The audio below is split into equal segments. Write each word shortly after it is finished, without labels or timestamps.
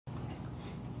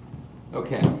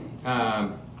Okay,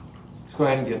 let's go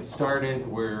ahead and get started.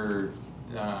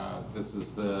 This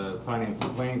is the Finance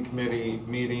and Planning Committee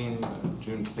meeting,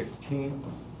 June 16th.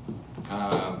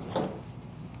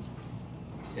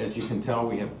 As you can tell,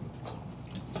 we have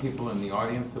people in the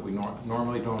audience that we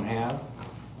normally don't have.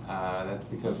 That's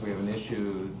because we have an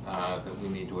issue that we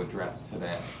need to address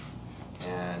today.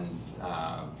 And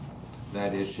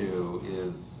that issue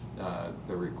is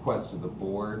the request of the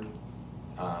board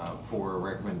for a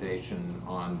recommendation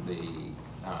on the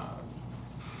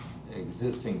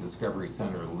existing Discovery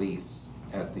Center lease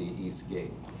at the East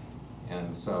Gate.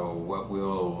 And so what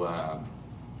we'll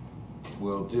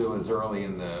do is early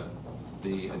in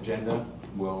the agenda,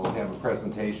 we'll have a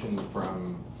presentation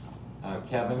from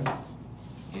Kevin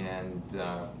and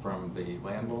from the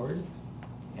landlord,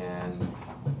 and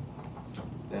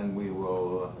then we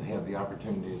will have the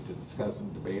opportunity to discuss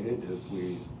and debate it as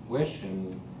we wish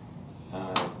and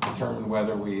determine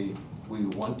whether we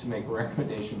want to make a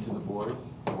recommendation to the board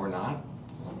or not,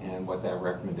 and what that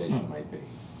recommendation might be.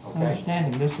 Okay?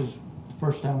 Understanding this is the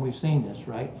first time we've seen this,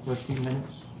 right? First few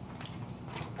minutes?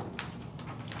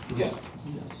 Yes.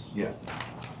 Yes.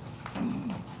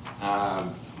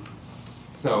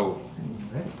 So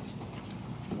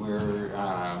we're,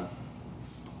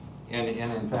 and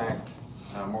in fact,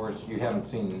 Morris, you haven't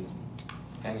seen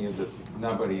any of this,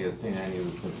 nobody has seen any of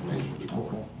this information before.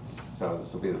 Okay. So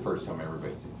this will be the first time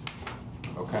everybody sees it.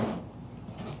 Okay?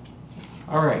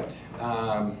 All right.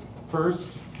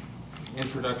 First,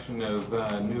 introduction of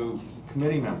a new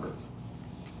committee member.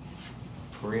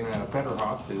 Karina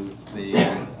Federhoff is the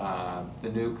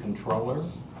new controller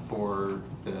for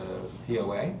the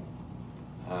POA.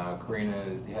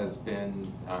 Karina has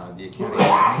been the accounting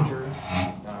manager,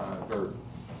 or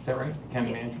is that right?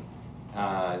 Accounting Yes.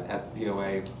 manager at the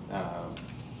POA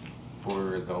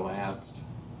for the last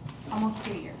Almost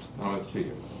 2 years. almost 2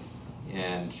 years.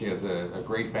 And she has a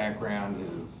great background,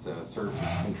 has served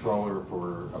as controller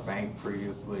for a bank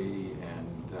previously,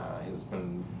 and has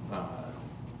been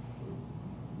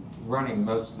running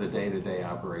most of the day-to-day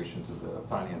operations of the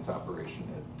finance operation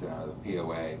at the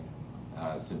POA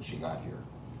since she got here.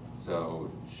 So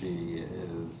she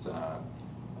is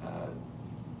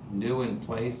new in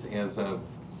place as of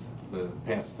the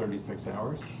past 36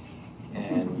 hours.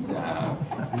 And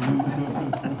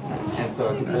so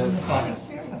it's a bit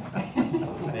Experience.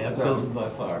 baptism by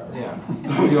fire. Yeah.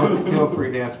 Feel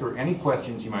free to ask her any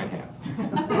questions you might have.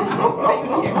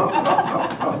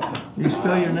 Thank You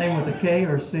spell your name with a K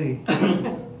or C?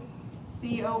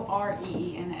 you.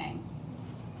 Coreena.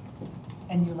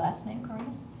 And your last name,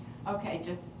 Karina? Okay,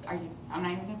 I'm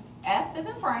not even gonna, F as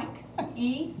in Frank,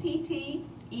 Etterho,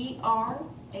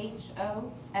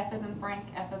 F as in Frank,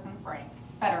 F as in Frank,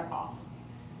 Federhoff.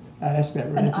 I asked that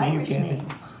An really for you, Irish Kathy. name.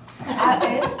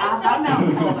 I've got a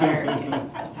mouthful there.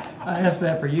 I asked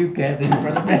that for you, Kathy,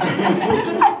 for the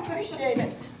I appreciate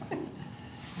it.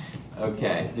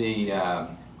 Okay,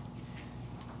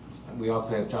 we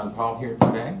also have John Paul here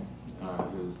today,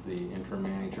 who's the interim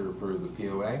manager for the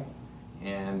POA,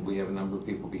 and we have a number of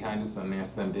people behind us, and I'm going to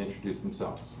ask them to introduce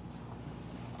themselves.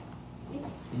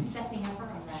 Stephanie Hepper,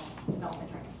 I'm the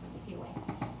development director for the POA.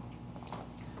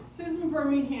 Susan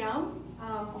Birmingham,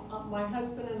 my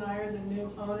husband and I are the new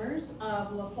owners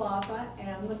of La Plaza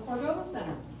and the Cordova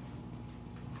Center.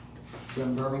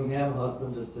 Jim Birmingham,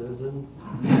 husband to Susan.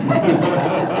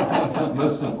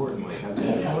 Most importantly,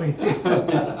 Jamie.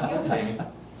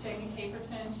 Jamie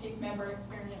Caperton, Chief Member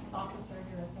Experience Officer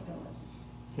here at the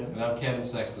village. And I'm Kevin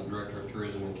Sexton, Director of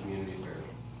Tourism and Community Affairs.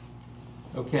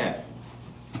 Okay,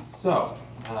 so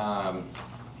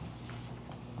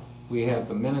we have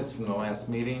the minutes from the last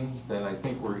meeting that I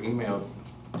think were emailed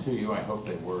to you. I hope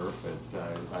they were, but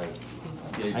I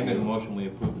gave you. I make a motion we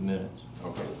approve the minutes.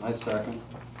 Okay, I second.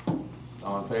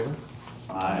 all in favor?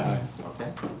 Aye.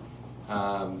 Okay.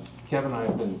 Kevin,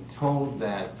 I've been told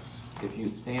that if you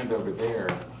stand over there,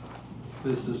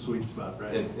 This is the sweet spot,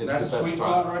 right? it's the That's best the spot. sweet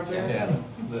spot right there? Yeah,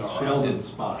 the Sheldon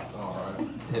spot. All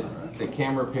right. The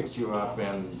camera picks you up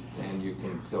and you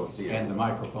can still see it. And the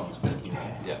microphone's picking up.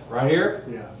 Yeah. Right here?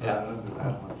 Yeah, Yeah. under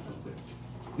that one,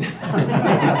 right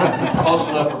there. Close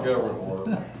enough for government work.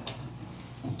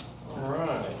 All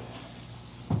right.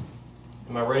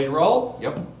 Am I ready to roll?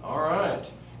 Yep. All right.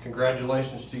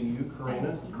 Congratulations to you,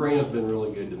 Karina. Karina's been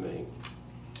really good to me.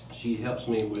 She helps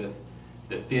me with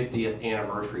the 50th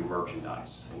anniversary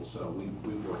merchandise, and so we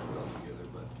worked well together.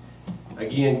 But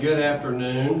again, good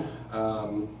afternoon.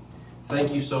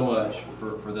 Thank you so much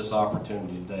for this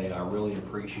opportunity today. I really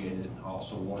appreciate it. I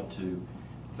also want to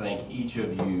thank each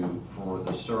of you for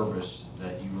the service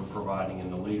that you are providing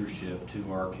and the leadership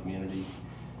to our community.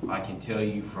 I can tell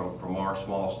you from our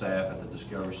small staff at the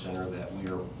Discovery Center that we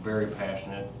are very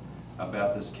passionate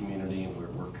about this community, and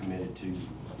we're committed to.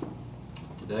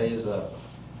 Today is a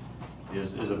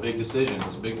big decision.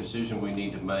 It's a big decision we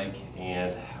need to make,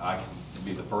 and I can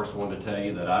be the first one to tell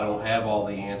you that I don't have all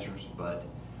the answers, but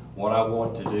what I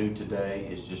want to do today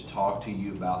is just talk to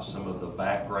you about some of the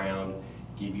background,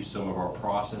 give you some of our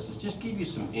processes, just give you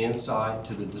some insight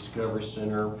to the Discovery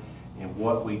Center and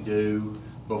what we do.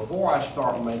 Before I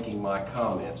start making my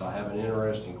comments, I have an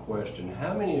interesting question.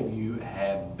 How many of you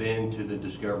have been to the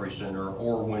Discovery Center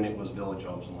or when it was Village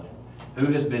Homes and Land? Who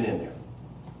has been in there?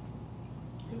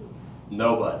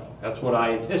 Nobody. That's what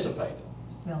I anticipated.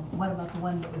 Well, what about the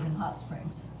one that was in Hot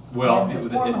Springs? Well, And the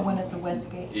former one at the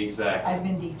Westgate? Exactly. I've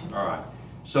been to each of those. All right.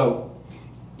 So,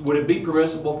 would it be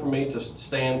permissible for me to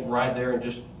stand right there and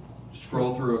just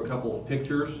scroll through a couple of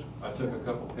pictures? I took a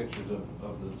couple of pictures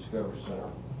of the Discovery Center.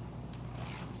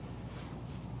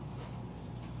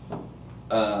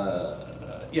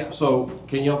 Yeah, so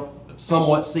can y'all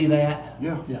somewhat see that?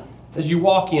 Yeah. As you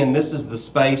walk in, this is the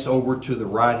space over to the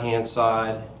right-hand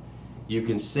side. You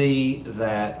can see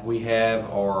that we have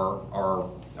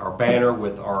our banner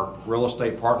with our real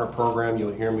estate partner program.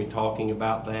 You'll hear me talking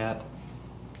about that.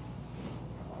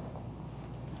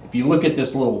 If you look at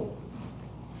this little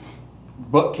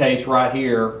bookcase right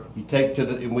here, you take to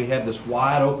the, and we have this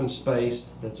wide open space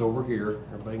that's over here.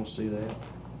 Everybody can see that?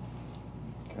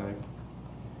 Okay.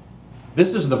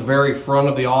 This is the very front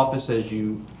of the office as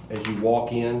you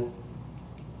walk in.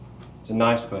 It's a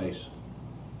nice space.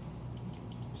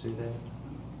 See that?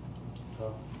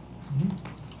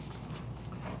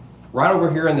 Right over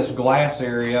here in this glass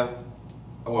area,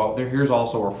 well, here's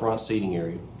also our front seating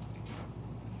area.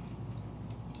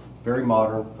 Very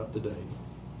modern, up to date.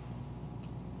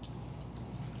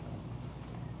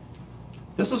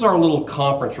 This is our little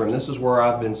conference room. This is where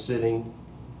I've been sitting,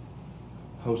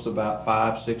 host about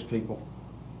 5-6 people.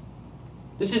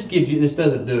 This just gives you, this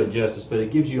doesn't do it justice, but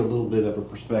it gives you a little bit of a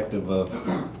perspective of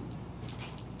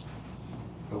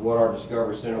what our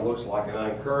Discovery Center looks like, and I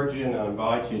encourage you and I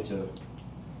invite you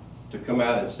to come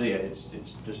out and see it.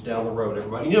 It's just down the road,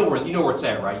 everybody. You know where it's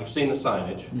at, right? You've seen the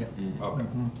signage. Yeah. Okay.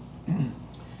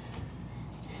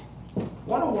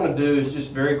 What I want to do is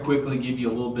just very quickly give you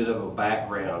a little bit of a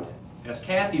background. As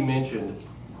Kathy mentioned,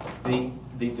 the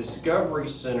Discovery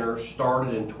Center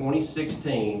started in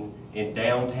 2016 in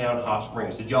downtown Hot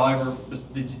Springs. Did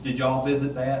y'all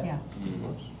visit that? Yeah.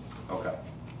 Okay.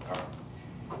 All right.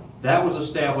 That was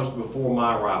established before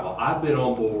my arrival. I've been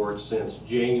on board since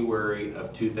January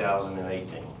of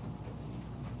 2018.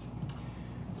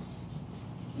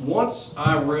 Once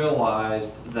I realized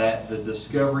that the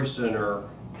Discovery Center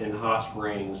in Hot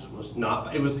Springs was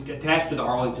not, it was attached to the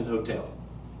Arlington Hotel.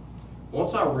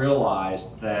 Once I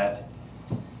realized that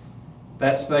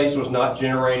that space was not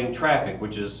generating traffic,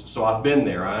 which is, so I've been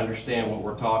there, I understand what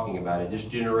we're talking about. It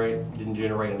just didn't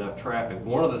generate enough traffic.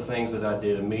 One of the things that I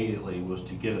did immediately was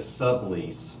to get a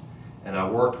sublease, and I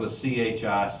worked with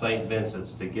CHI St.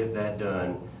 Vincent's to get that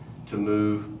done to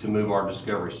move our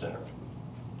Discovery Center.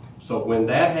 So when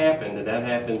that happened, and that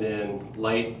happened in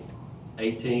late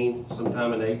 18,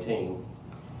 sometime in 18,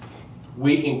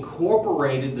 we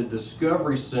incorporated the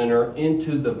Discovery Center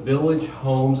into the Village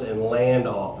Homes and Land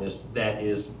office that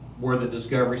is where the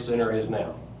Discovery Center is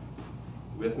now.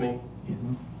 With me?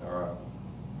 Mhm. All right.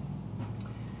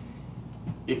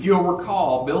 If you'll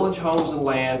recall, Village Homes and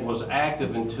Land was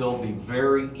active until the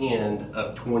very end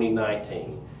of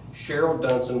 2019. Cheryl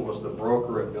Dunson was the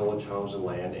broker at Village Homes and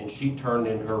Land, and she turned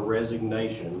in her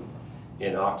resignation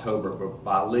in October, but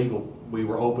by legal, we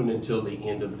were open until the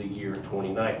end of the year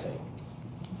 2019.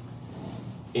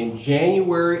 In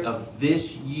January of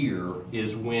this year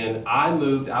is when I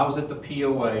moved. I was at the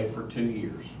POA for 2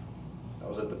 years. I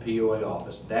was at the POA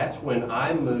office. That's when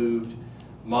I moved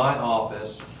my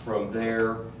office from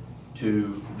there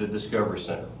to the Discovery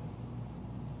Center.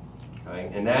 Okay?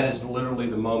 And that is literally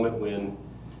the moment when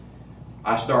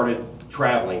I started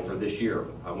traveling for this year.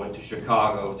 I went to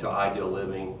Chicago to Ideal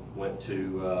Living, went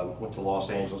to Los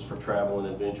Angeles for travel and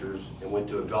adventures, and went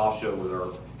to a golf show with her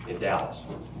in Dallas.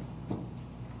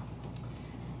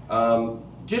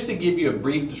 Just to give you a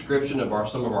brief description of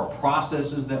some of our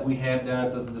processes that we have down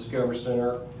at the Discovery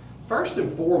Center. First and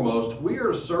foremost,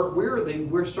 we're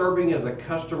serving as a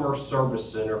customer service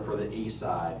center for the East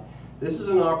Side. This is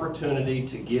an opportunity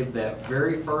to give that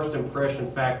very first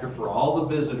impression factor for all the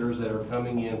visitors that are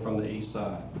coming in from the East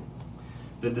Side.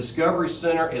 The Discovery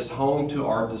Center is home to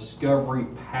our Discovery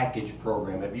Package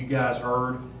program. Have you guys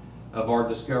heard of our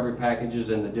Discovery Packages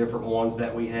and the different ones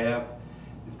that we have?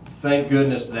 Thank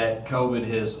goodness that COVID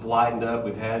has lightened up.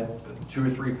 We've had 2 or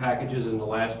 3 packages in the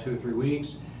last 2 or 3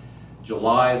 weeks.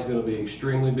 July is going to be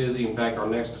extremely busy. In fact, our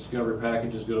next Discovery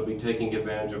package is going to be taking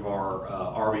advantage of our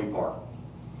RV park.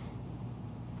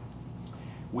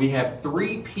 We have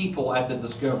 3 people at the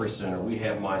Discovery Center. We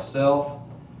have myself,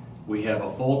 we have a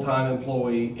full-time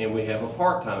employee, and we have a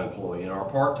part-time employee. And our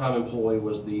part-time employee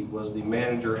was the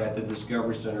manager at the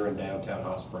Discovery Center in downtown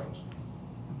Hot Springs.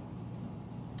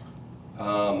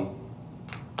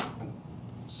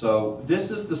 So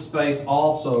this is the space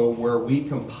also where we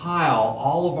compile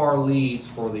all of our leads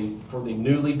for the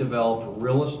newly developed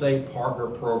real estate partner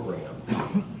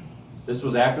program. This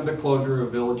was after the closure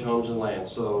of Village Homes and Land.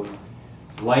 So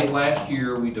late last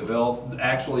year, we developed,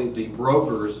 actually the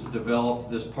brokers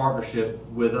developed this partnership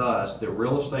with us, the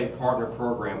real estate partner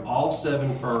program. All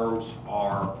 7 firms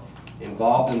are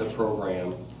involved in the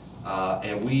program.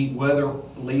 And whether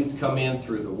leads come in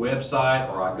through the website,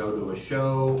 or I go to a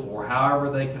show, or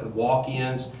however they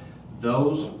walk-ins,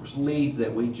 those leads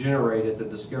that we generate at the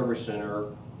Discovery Center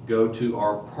go to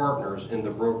our partners in the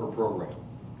broker program.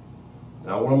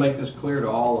 Now, I want to make this clear to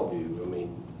all of you. I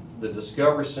mean, the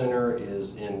Discovery Center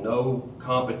is in no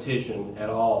competition at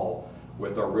all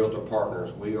with our realtor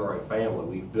partners. We are a family.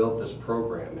 We've built this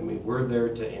program. I mean, we're there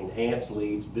to enhance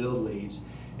leads, build leads,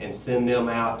 and send them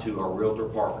out to our realtor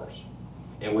partners.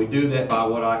 And we do that by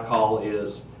what I call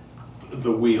is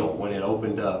the wheel. When it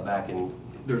opened up back in,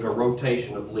 there's a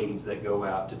rotation of leads that go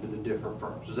out to the different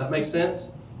firms. Does that make sense?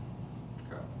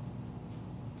 Okay.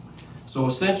 So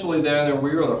essentially there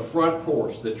we are the front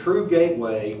porch, the true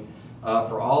gateway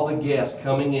for all the guests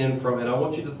coming in from, and I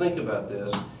want you to think about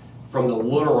this, from the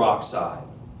Little Rock side.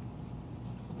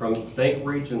 Think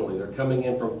regionally, they're coming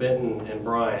in from Benton and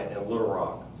Bryant and Little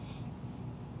Rock.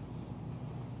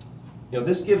 You know,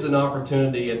 this gives an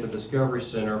opportunity at the Discovery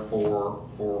Center for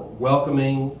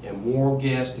welcoming and warm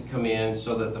guests to come in,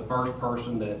 so that the first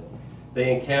person that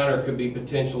they encounter could be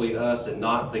potentially us and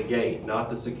not the gate, not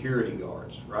the security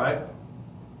guards, right?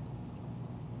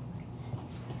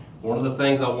 One of the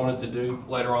things I wanted to do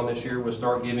later on this year was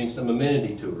start giving some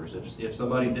amenity tours. If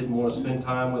somebody didn't want to spend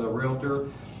time with a realtor,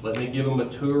 let me give them a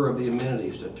tour of the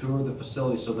amenities, a tour of the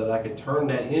facility, so that I could turn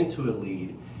that into a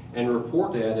lead and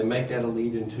report that and make that a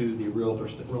lead into the real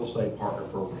estate partner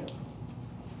program.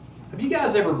 Have you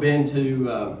guys ever been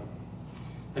to,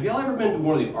 have y'all ever been to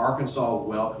one of the Arkansas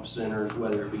Welcome Centers,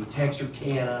 whether it be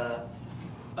Texarkana,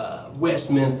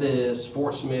 West Memphis,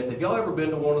 Fort Smith? Have y'all ever been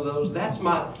to one of those? That's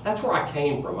where I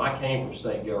came from. I came from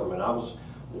state government. I was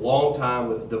a long time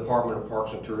with the Department of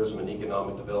Parks and Tourism and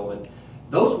Economic Development.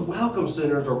 Those welcome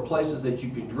centers are places that you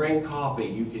can drink coffee,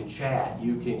 you can chat,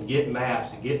 you can get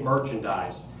maps, and get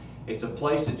merchandise. It's a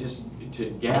place to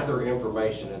gather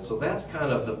information, and so that's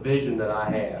kind of the vision that I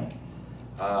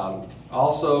have.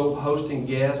 Also, hosting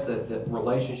guests, that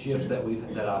relationships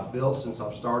that I've built since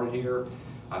I've started here.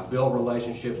 I've built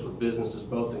relationships with businesses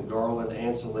both in Garland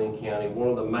and Saline County. One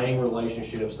of the main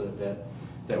relationships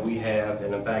that we have,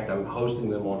 and in fact I'm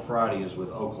hosting them on Friday, is with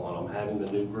Oaklawn. I'm having the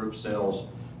new group sales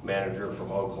manager from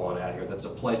Oaklawn out here. That's a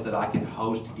place that I can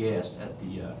host guests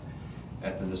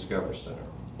at the Discovery Center.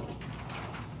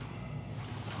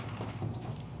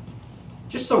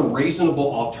 Just some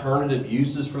reasonable alternative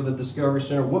uses for the Discovery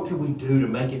Center. What can we do to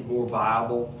make it more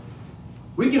viable?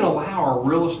 We can allow our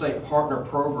real estate partner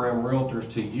program realtors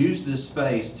to use this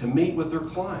space to meet with their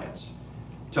clients,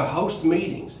 to host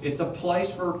meetings. It's a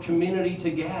place for community to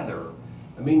gather.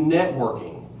 I mean,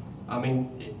 networking. I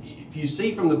mean, if you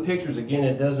see from the pictures, again,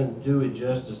 it doesn't do it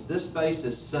justice. This space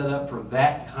is set up for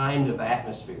that kind of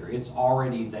atmosphere. It's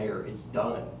already there. It's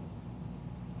done.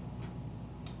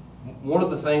 One of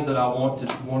the things that I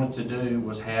wanted to do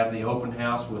was have the open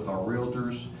house with our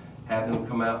realtors, have them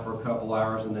come out for a couple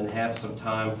hours, and then have some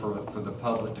time for the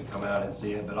public to come out and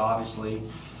see it. But obviously,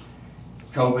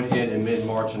 COVID hit in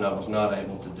mid-March, and I was not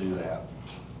able to do that.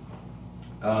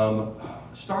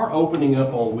 Start opening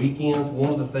up on weekends.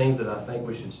 One of the things that I think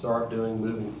we should start doing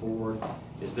moving forward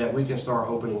is that we can start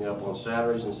opening up on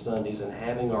Saturdays and Sundays and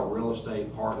having our real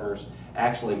estate partners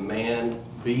actually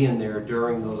being there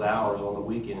during those hours on the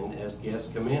weekend as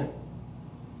guests come in.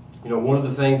 You know, one of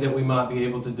the things that we might be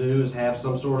able to do is have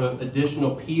some sort of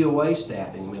additional POA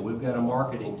staffing. I mean, we've got a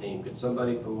marketing team. Could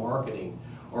somebody from marketing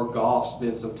or golf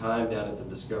spend some time down at the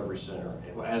Discovery Center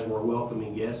as we're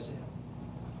welcoming guests in?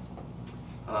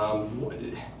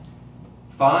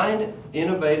 Find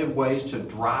innovative ways to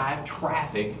drive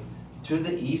traffic to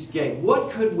the East Gate. What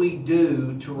could we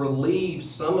do to relieve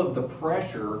some of the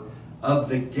pressure of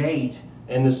the gate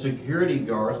and the security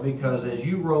guards? Because as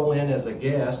you roll in as a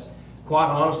guest, quite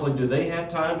honestly, do they have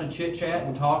time to chit-chat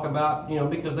and talk about, you know,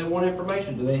 because they want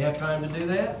information. Do they have time to do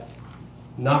that?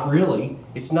 Not really.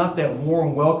 It's not that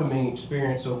warm, welcoming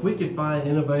experience. So if we could find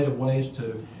innovative ways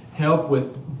to help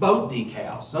with boat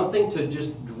decals, something to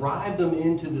just drive them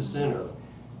into the center.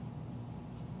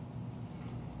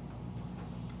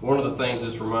 One of the things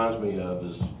this reminds me of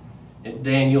is, and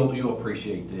Dan, you'll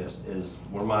appreciate this, is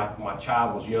when my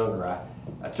child was younger,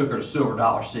 I took her to Silver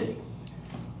Dollar City.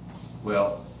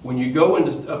 Well, when you go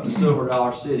up to Silver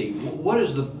Dollar City,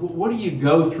 what do you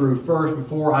go through first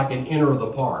before I can enter the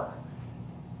park?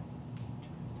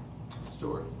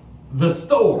 Store. The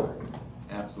store.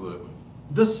 Absolutely.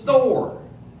 The store.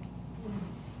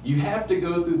 You have to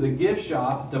go through the gift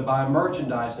shop to buy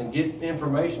merchandise and get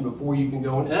information before you can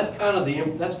go in. That's kind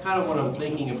of what I'm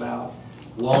thinking about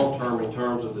long term in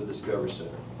terms of the Discovery Center.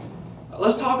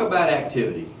 Let's talk about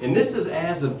activity. And this is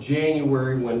as of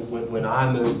January when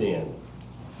I moved in.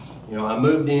 You know, I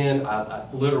moved in, I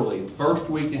literally, first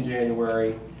week in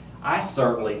January, I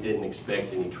certainly didn't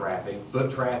expect any traffic,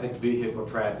 foot traffic, vehicle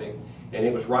traffic, and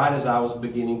it was right as I was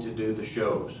beginning to do the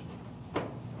shows.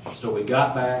 So we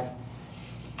got back,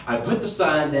 I put the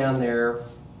sign down there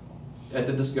at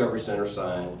the Discovery Center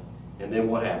sign, and then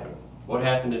what happened? What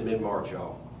happened in mid-March,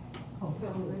 y'all?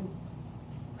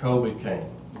 COVID came.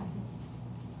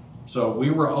 So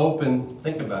we were open,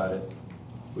 think about it,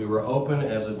 we were open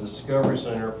as a Discovery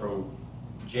Center from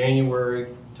January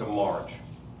to March.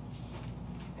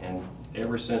 And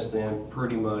ever since then,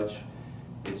 pretty much,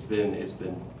 it's been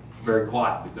very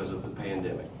quiet because of the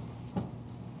pandemic.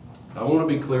 I want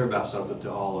to be clear about something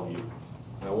to all of you,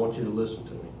 and I want you to listen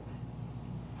to me.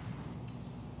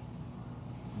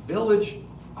 Village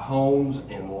homes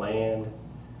and land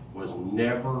was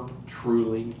never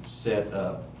truly set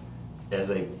up as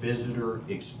a visitor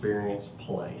experience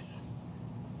place.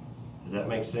 Does that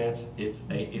make sense?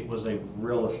 It was a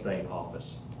real estate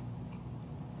office.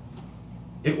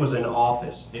 It was an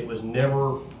office. It was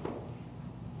never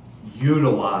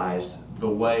utilized the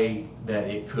way that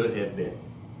it could have been.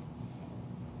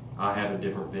 I have a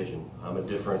different vision. I'm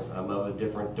of a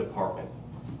different department.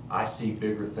 I see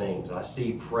bigger things. I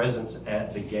see presence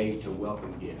at the gate to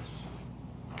welcome guests.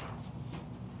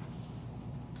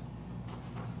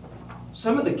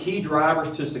 Some of the key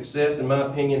drivers to success, in my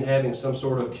opinion, having some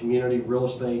sort of community real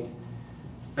estate,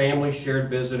 family shared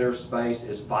visitor space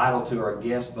is vital to our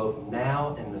guests both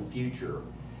now and the future.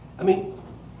 I mean,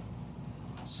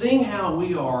 seeing how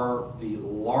we are the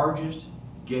largest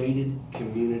gated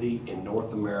community in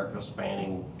North America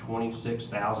spanning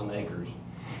 26,000 acres,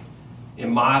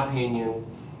 in my opinion,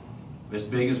 as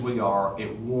big as we are,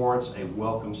 it warrants a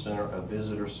welcome center, a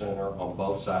visitor center on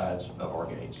both sides of our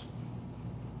gates.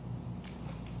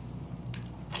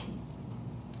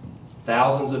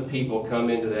 Thousands of people come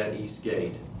into that east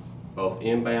gate, both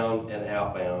inbound and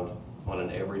outbound, on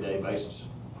an everyday basis.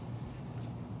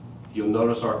 You'll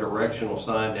notice our directional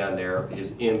sign down there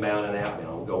is inbound and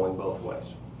outbound, going both ways.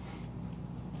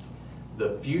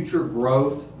 The future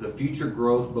growth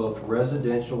both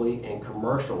residentially and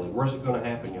commercially, where's it going to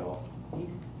happen, y'all?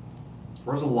 East.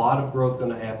 Where's a lot of growth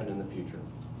going to happen in the future?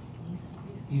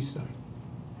 East side.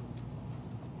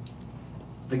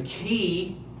 The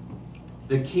key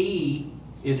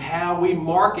is how we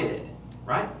market it,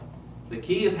 right? The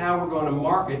key is how we're going to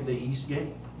market the East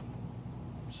Gate.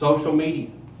 Social media,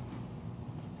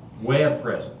 web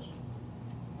presence,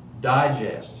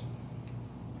 digest,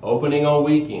 opening on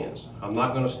weekends. I'm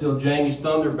not going to steal Jamie's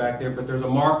thunder back there, but there's a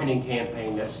marketing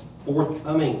campaign that's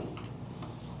forthcoming.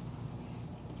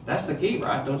 That's the key,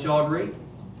 right? Don't y'all agree?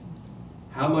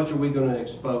 How much are we going to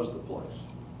expose the place?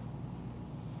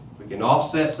 We can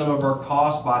offset some of our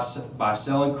costs by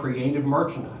selling creative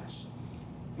merchandise.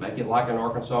 Make it like an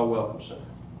Arkansas Welcome Center.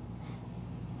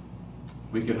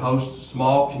 We could host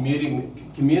small community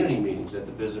meetings at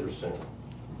the Visitor Center.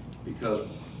 Because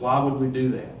why would we do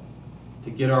that?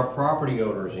 To get our property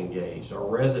owners engaged, our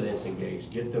residents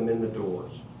engaged, get them in the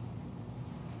doors.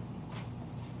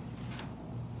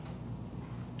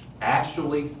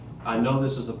 Actually, I know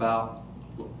this is about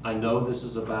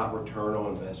return on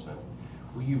investment.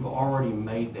 Well, you've already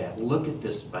made that. Look at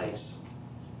this space.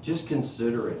 Just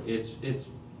consider it.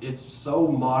 It's so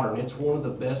modern. It's one of the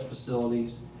best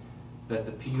facilities that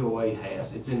the POA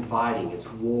has. It's inviting, it's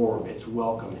warm, it's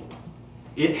welcoming.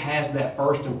 It has that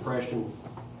first impression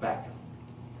factor.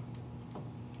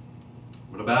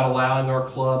 What about allowing our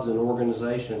clubs and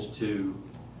organizations to,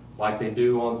 like they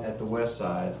do at the west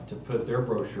side, to put their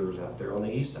brochures out there on the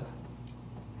east side?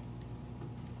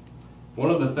 One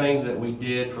of the things that we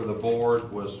did for the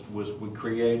board was we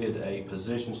created a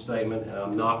position statement, and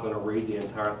I'm not going to read the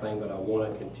entire thing, but I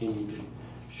want to continue to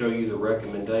show you the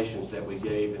recommendations that we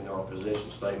gave in our position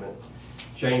statement.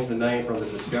 Change the name from the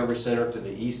Discovery Center to the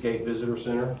Eastgate Visitor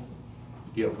Center.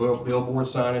 Get billboard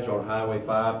signage on Highway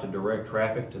 5 to direct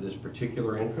traffic to this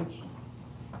particular entrance.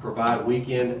 Provide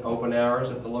weekend open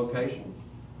hours at the location.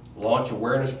 Launch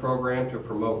awareness program to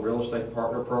promote real estate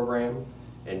partner program,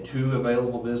 and 2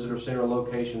 available visitor center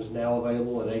locations now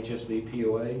available at HSV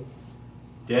POA.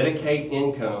 Dedicate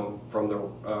income from the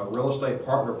real estate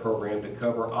partner program to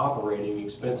cover operating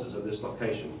expenses of this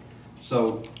location.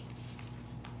 So,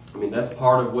 I mean, that's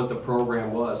part of what the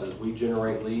program was, is we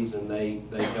generate leads and they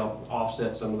help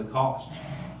offset some of the costs.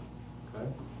 Okay?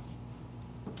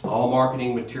 All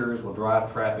marketing materials will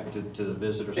drive traffic to the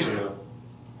visitor center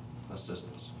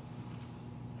assistance.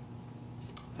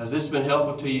 Has this been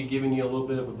helpful to you, giving you a little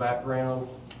bit of a background,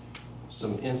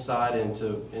 some insight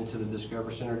into the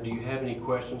Discovery Center? Do you have any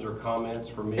questions or comments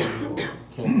for me?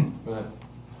 Ken, go ahead.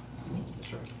 Yes,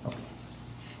 sir.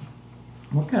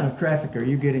 What kind of traffic are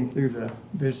you getting through the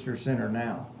visitor center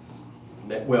now?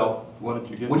 Well, What did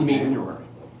you get What do in you mean? January?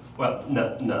 well,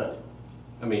 none.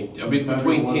 I mean,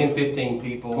 between 10, 15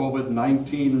 people.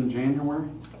 COVID-19 in January?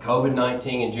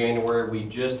 COVID-19 in January,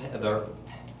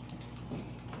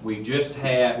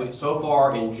 so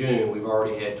far in June, we've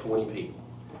already had 20 people.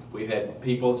 We've had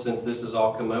people, since this has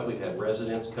all come up, we've had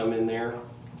residents come in there.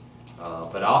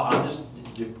 But I'm just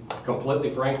completely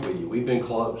frank with you, we've been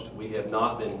closed. We have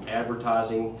not been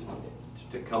advertising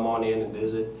to come on in and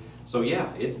visit. So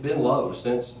yeah, it's been low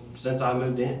since I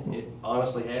moved in. It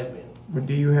honestly has been. But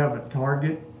do you have a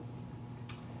target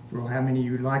for how many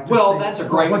you'd like to Well, see? that's a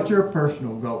great- What's your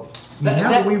personal goals? I mean, how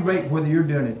That- do we rate whether you're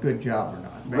doing a good job or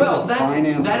not? Well,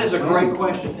 Finance that is a and great planning.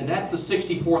 question, and that's the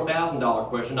 $64,000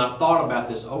 question. I've thought about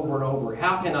this over and over.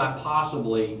 How can I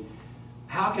possibly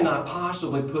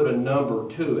put a number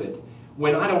to it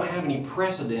when I don't have any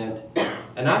precedent,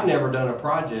 and I've never done a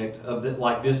project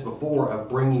like this before, of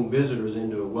bringing visitors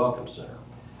into a welcome center?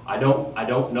 I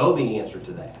don't know the answer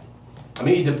to that. I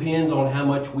mean, it depends on how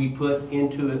much we put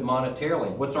into it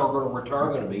monetarily. What's our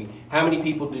return going to be? How many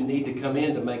people do need to come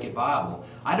in to make it viable?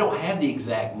 I don't have the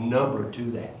exact number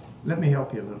to that. Let me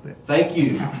help you a little bit. Thank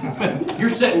you. You're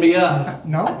setting me up.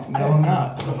 No, I'm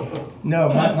not. No,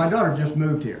 my daughter just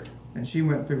moved here, and she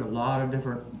went through a lot of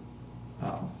different,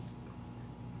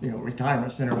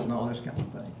 retirement centers and all this kind of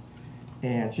thing.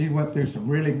 And she went through some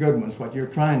really good ones, what you're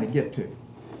trying to get to.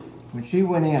 When she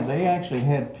went in, they actually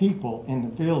had people in the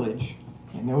village,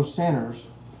 in those centers,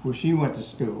 where she went to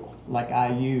school, like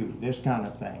IU, this kind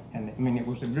of thing. And, I mean, it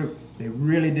was a group. They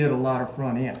really did a lot of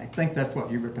front end. I think that's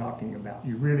what you were talking about.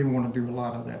 You really want to do a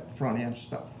lot of that front end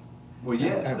stuff. Well,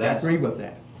 yes, I agree with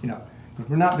that, because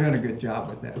we're not doing a good job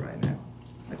with that right now.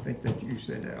 I think that you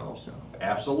said that also.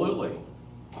 Absolutely.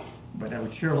 But I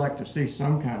would sure like to see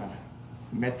some kind of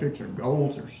metrics or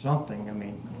goals or something, I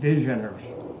mean, vision or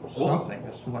something,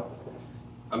 that's what.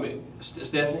 I mean,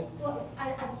 Stephanie? Well,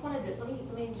 I just wanted to,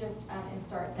 let me just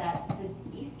insert that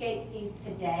the East Gate sees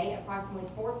today approximately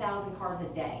 4,000 cars a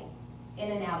day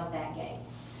in and out of that gate.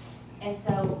 And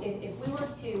so if we were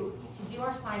to do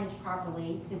our signage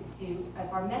properly,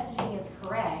 if our messaging is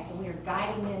correct and we are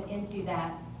guiding them into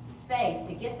that space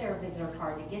to get their visitor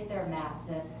card, to get their map,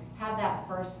 to have that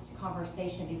first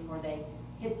conversation before they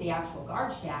hit the actual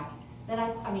guard shack, then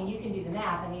I mean, you can do the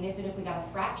math. I mean, if we got a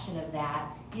fraction of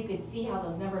that, you could see how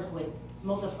those numbers would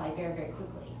multiply very, very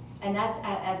quickly. And that's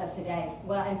as of today.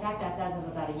 Well, in fact, that's as of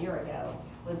about a year ago,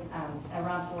 was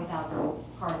around 4,000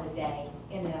 cars a day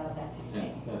in and out of that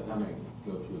And space. how many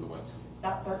go through the West Gate?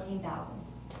 About 13,000.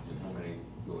 And how many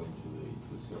go into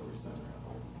the Discovery Center?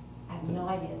 I have no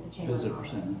idea. It's a chamber of Visitor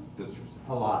commerce. center. Visitor Center.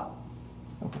 A lot.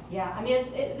 Yeah, I mean,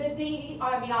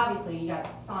 I mean, obviously, you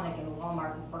got Sonic and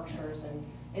Walmart and Berkshire's, and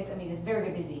it's very,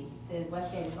 very busy. The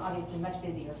West Gate is obviously much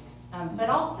busier. But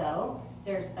also,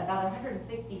 there's about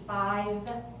 165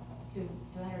 to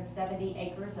 270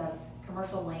 acres of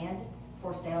commercial land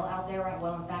for sale out there, right?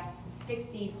 Well, in fact,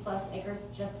 60 plus acres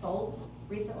just sold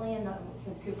recently,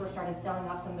 since Cooper started selling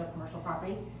off some of their commercial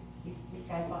property. These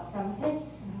guys bought some of it.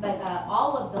 But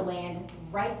all of the land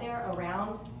right there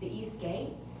around the East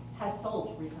Gate has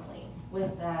sold recently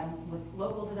with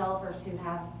local developers who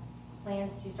have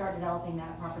plans to start developing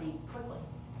that property quickly.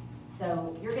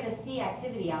 So you're gonna see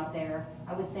activity out there,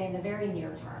 I would say, in the very near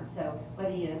term. So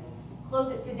whether you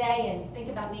close it today and think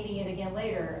about needing it again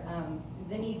later,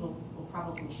 the need will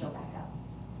probably show back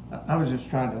up. I was just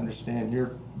trying to understand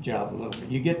your job a little bit.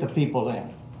 You get the people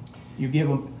in, you give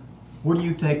them, where do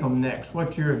you take them next?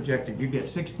 What's your objective? You get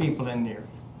 6 people in there.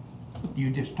 Do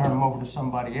you just turn them over to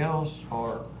somebody else,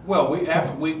 or? Well,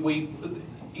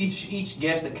 each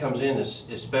guest that comes in is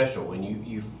special, and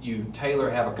you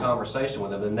have a conversation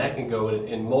with them, and that can go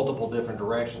in multiple different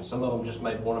directions. Some of them just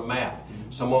may want a map.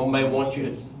 Some of them may want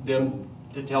them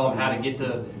to tell them how to get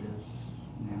to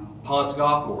Ponce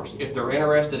Golf Course. If they're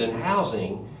interested in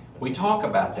housing, we talk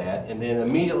about that, and then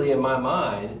immediately in my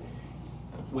mind,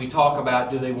 we talk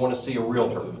about, do they want to see a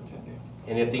realtor?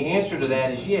 And if the answer to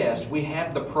that is yes, we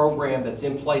have the program that's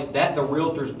in place that the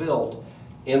realtor's built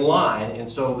in line, and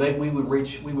so we would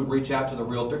reach out to the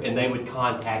realtor, and they would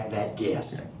contact that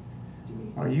guest.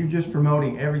 Are you just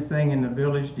promoting everything in the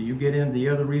village? Do you get into the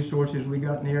other resources we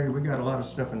got in the area? We got a lot of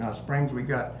stuff in Hot Springs. We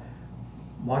got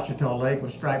Washita Lake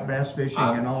with striped bass fishing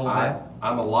and all of that.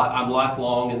 I'm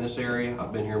lifelong in this area.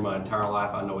 I've been here my entire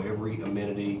life. I know every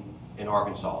amenity in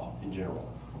Arkansas in general.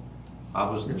 I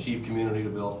was the chief community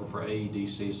developer for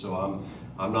AEDC, so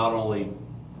I'm not only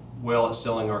well at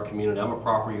selling our community. I'm a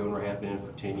property owner, have been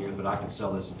for 10 years, but I can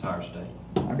sell this entire state.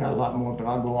 I got a lot more, but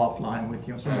I'll go offline with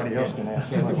you. Somebody else can ask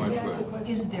you. Can I ask a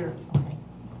question? Is there,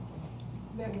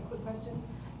 May I have a quick question?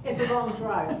 It's a long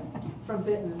drive from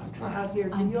Benton out here.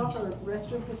 Do you offer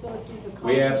restroom facilities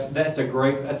or?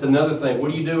 That's another thing.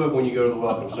 What do you do when you go to the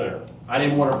Welcome Center? I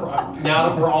didn't want to, now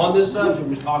that we're on this subject,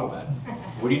 we're just talking about it.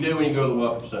 What do you do when you go to the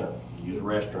Welcome Center? Use a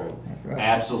restroom. Right.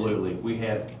 Absolutely. We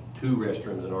have 2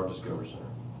 restrooms in our Discovery Center.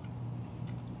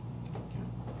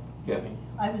 Kathy?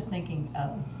 I was thinking,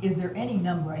 is there any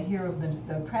number, I hear of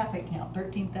the traffic count,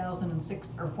 13,000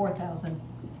 and 4,000.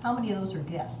 How many of those are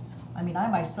guests? I mean, I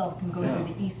myself can go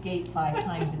through the East Gate 5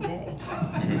 times a day.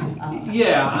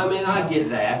 Yeah, I mean, I get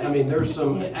that. I mean, there's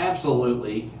some,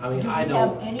 absolutely. I mean, Do we I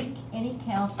don't. have any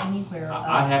count anywhere?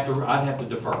 I'd have to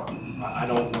defer. I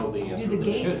don't know the answer. Do the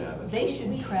They should gates, have it. they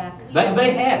should track.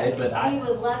 They have it, but We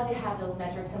would love to have those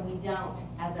metrics, and we don't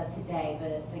as of today.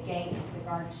 The gate, the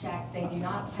guard shacks, they do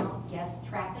not count guest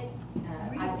traffic.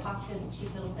 I've talked to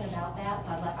Chief Middleton about that,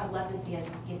 so I'd love to see us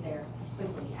get there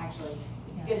quickly, actually.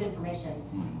 It's good information.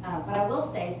 But I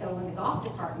will say, so in the golf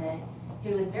department,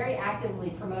 who is very actively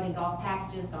promoting golf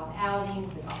packages, golf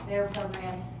outings, the golf fair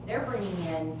program, they're bringing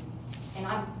in, and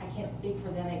I can't speak for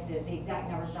them, the exact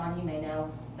numbers, John, you may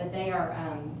know, but they are,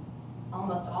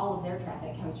 almost all of their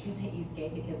traffic comes through the East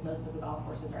Gate because most of the golf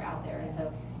courses are out there. And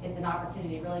so it's an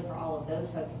opportunity really for all of those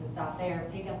folks to stop there,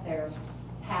 pick up their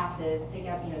passes, pick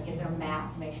up, get their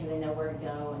map to make sure they know where to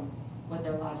go and what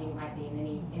their lodging might be, and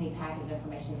any packet of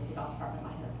information that the golf department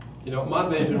might have. my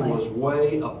vision was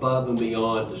way above and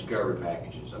beyond discovery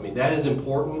packages. I mean, that is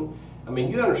important. I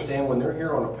mean, you understand when they're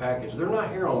here on a package, they're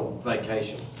not here on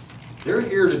vacation. They're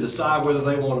here to decide whether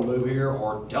they want to move here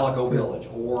or Tellico Village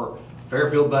or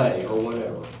Fairfield Bay or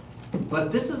whatever.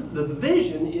 But this is, the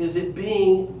vision is it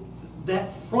being,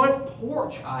 that front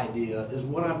porch idea is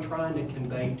what I'm trying to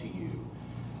convey to you.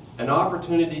 An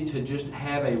opportunity to just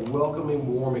have a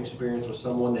welcoming, warm experience with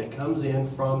someone that comes in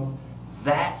from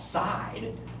that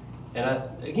side. And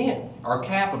again, our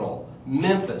capital,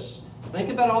 Memphis. Think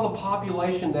about all the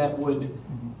population that would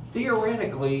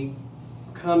theoretically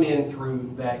come in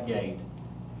through that gate.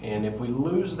 And if we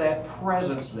lose that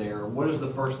presence there, what is the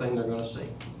first thing they're going to see?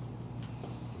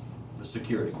 The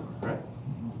security guard, right?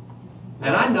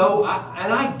 And I know,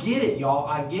 and I get it, y'all.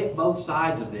 I get both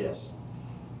sides of this.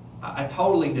 I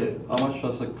totally do. How much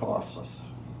does it cost us?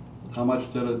 How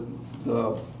much did it,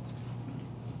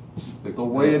 the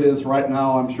way it is right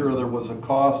now, I'm sure there was a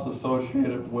cost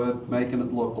associated with making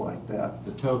it look like that.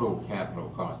 The total capital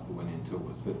cost that went into it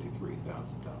was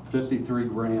 $53,000. 53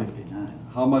 grand.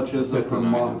 How much is it per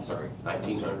 59, month? I'm sorry.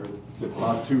 1,900.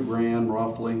 About 2 grand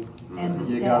roughly. And the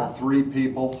You got staff. 3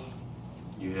 people.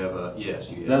 You have yes,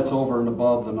 you have. That's over and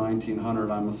above the 1,900,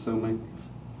 I'm assuming.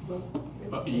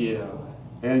 Yeah.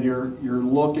 And you're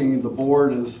looking, the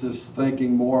board is just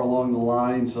thinking more along the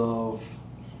lines of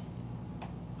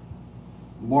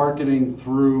marketing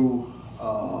through,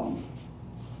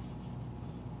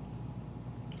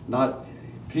 not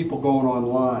people going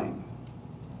online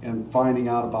and finding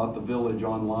out about the village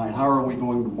online. How are we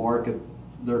going to market?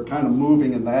 They're kind of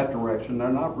moving in that direction. They're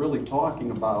not really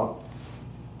talking about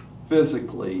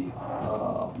physically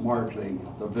marketing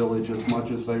the village as much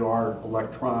as they are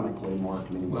electronically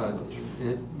marketing the Well,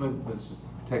 village. let's just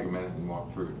take a minute and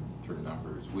walk through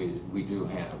numbers. We do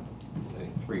have a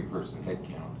 3-person head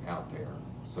count out there,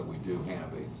 so we do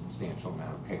have a substantial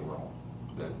amount of payroll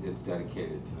that is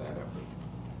dedicated to that effort.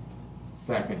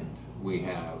 Second, we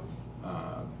have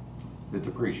the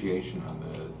depreciation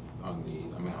on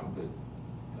the amount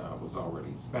that was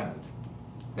already spent.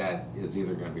 That is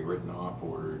either going to be written off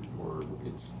or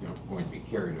it's going to be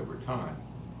carried over time.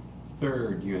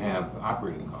 Third, you have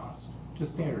operating costs,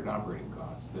 just standard operating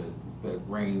costs that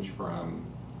range from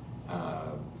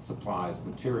supplies,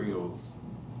 materials,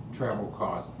 travel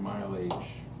cost, mileage,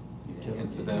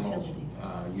 incidentals.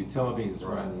 Utilities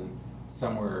run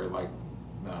somewhere like,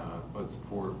 was it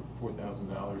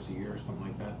 $4,000 a year, something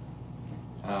like that?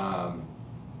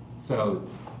 So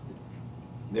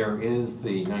there is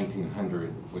the 1,900,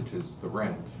 which is the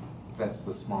rent. That's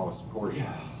the smallest portion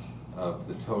of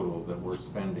the total that we're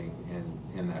spending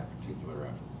in that particular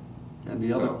effort. And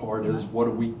the other So- part is, what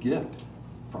do we get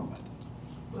from it?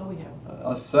 Well, we have.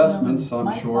 Assessments, Well,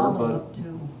 I'm sure, My follow-up but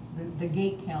to the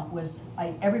gate count was,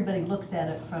 everybody looks at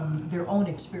it from their own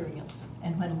experience.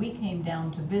 And when we came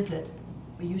down to visit,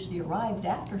 we usually arrived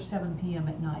after 7 PM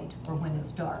at night or when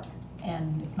it's dark,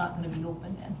 and it's not gonna be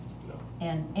open then.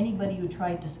 And anybody who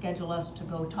tried to schedule us to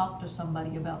go talk to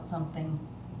somebody about something,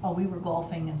 while we were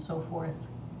golfing and so forth,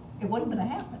 it wasn't gonna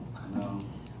happen. no.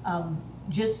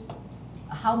 Just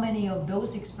how many of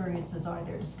those experiences are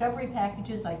there? Discovery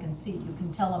packages, I can see, you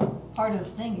can tell them, part of the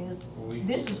thing is,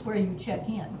 this is where you check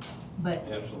in. But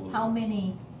Absolutely. how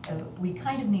many, we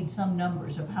kind of need some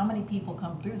numbers of how many people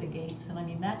come through the gates, and I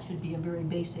mean, that should be a very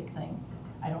basic thing.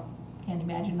 Can't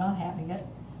imagine not having it,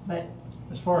 but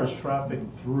As far as traffic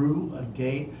through a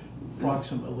gate,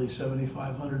 approximately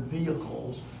 7,500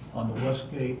 vehicles on the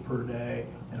west gate per day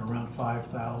and around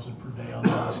 5,000 per day on the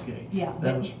west gate. Yeah, That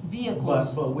but was-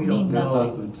 vehicles But we mean don't know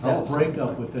nothing. Tell that us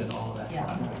breakup something. within all that yeah.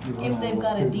 traffic. If they've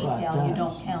got a 4 or 5 decal, you times.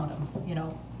 don't count them, you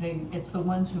know, it's the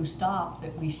ones who stop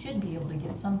that we should be able to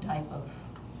get some type of.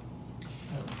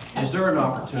 Is there an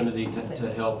opportunity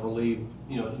to help relieve,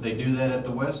 they do that at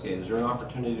the west gate, is there an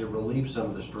opportunity to relieve some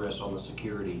of the stress on the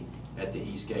security at the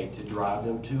east gate, to drive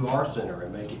them to our center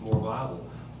and make it more viable?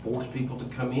 Force people to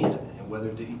come in, and whether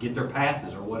to get their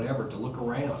passes or whatever, to look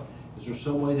around. Is there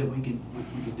some way that we could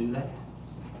do that?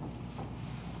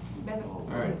 All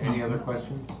right, any other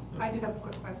questions? I do have a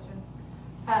quick question.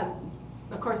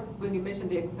 Of course, when you mentioned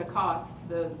the cost,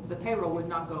 the payroll would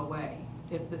not go away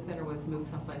if the center was moved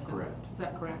someplace else. Correct. Is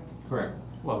that correct? Correct.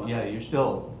 Well, yeah, you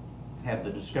still have the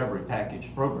Discovery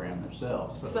Package program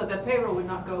itself. So the payroll would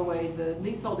not go away. The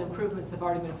leasehold improvements have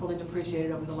already been fully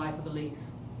depreciated over the life of the lease,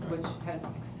 which has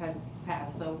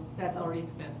passed, so that's already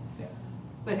expensed. Yeah.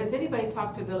 But has anybody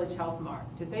talked to Village Health Mart?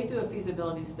 Did they do a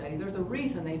feasibility study? There's a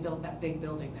reason they built that big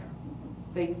building there.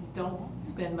 They don't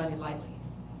spend money lightly.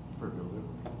 For delivery.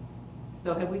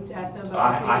 So have we asked them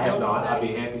about a I have feasibility not, I'd be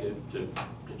study? happy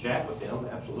to chat with them,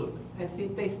 absolutely. And see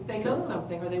if they know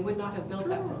something, or they would not have built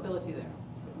that facility there.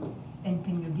 And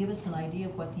can you give us an idea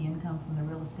of what the income from the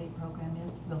real estate program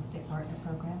is, real estate partner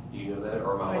program? Do you know that,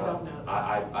 or am I? I don't know.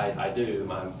 I do,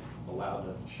 am I allowed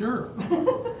to? Sure.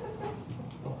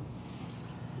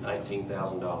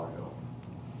 $19,000.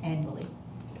 Annually?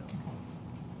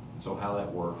 So how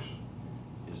that works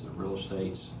is the real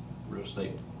estate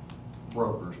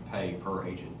brokers pay per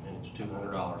agent, and it's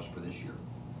 $200 for this year.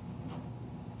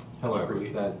 That's However,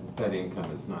 great. that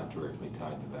income is not directly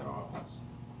tied to that office.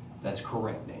 That's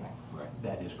correct, Dan. Right.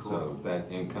 That is correct. So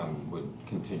that income would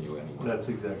continue anyway. That's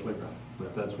exactly right,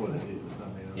 but that's what it is. I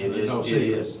mean, It there's no is, it secret.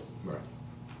 is. Right.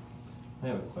 I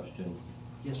have a question.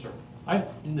 Yes, sir.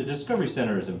 The Discovery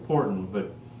Center is important,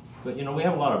 but we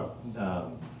have a lot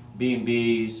of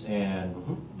B&Bs and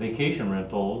vacation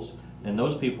rentals, and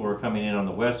those people are coming in on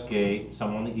the west gate,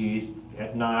 some on the east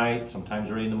at night,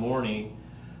 sometimes early in the morning.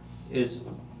 Is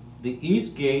the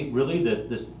east gate really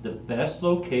the best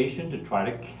location to try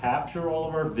to capture all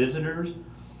of our visitors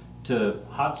to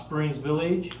Hot Springs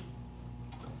Village?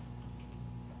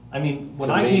 I mean, when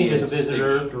To I me, came as a it's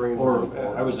visitor, extremely or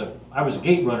important. I was a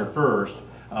gate runner first.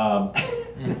 One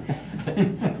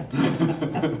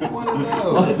of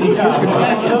those.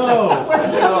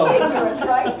 Ignorance,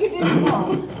 right? You didn't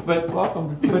know. But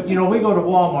we go to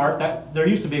Walmart, there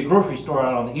used to be a grocery store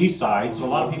out on the east side, so a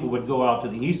lot of people would go out to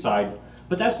the east side,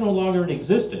 but that's no longer in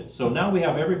existence. So now we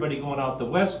have everybody going out the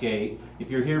west gate,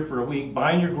 if you're here for a week,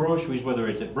 buying your groceries, whether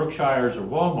it's at Brookshire's or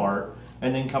Walmart,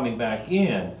 and then coming back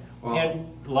in. Wow. And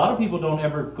a lot of people don't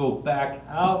ever go back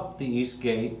out the east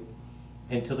gate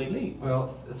until they leave. Well,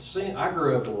 see, I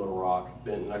grew up in Little Rock,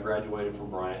 and I graduated from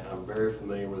Bryant. I'm very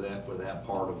familiar with that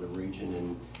part of the region,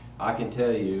 and I can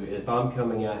tell you, if I'm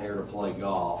coming out here to play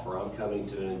golf, or I'm coming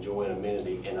to enjoy an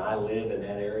amenity, and I live in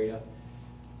that area,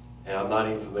 and I'm not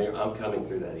even familiar, I'm coming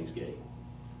through that east gate,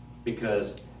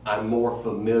 because I'm more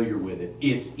familiar with it.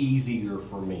 It's easier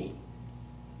for me.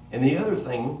 And the other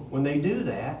thing, when they do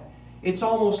that, it's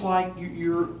almost like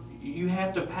you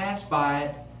have to pass by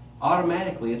it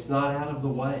automatically. It's not out of the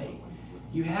way.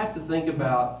 You have to think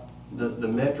about the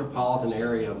metropolitan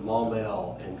area of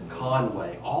Maumelle and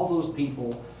Conway, all those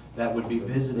people that would be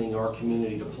visiting our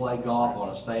community to play golf on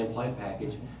a stay and play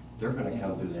package, they're gonna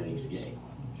come through that east gate.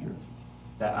 Sure.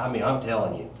 That, I mean, I'm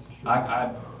telling you,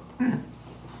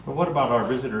 But what about our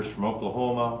visitors from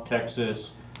Oklahoma,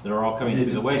 Texas, that are all coming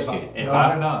through the West Gate? if No, I-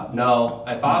 they're not. No,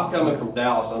 if I'm coming from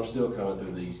Dallas, I'm still coming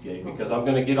through the East Gate, because I'm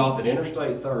gonna get off at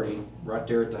Interstate 30, right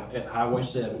there at Highway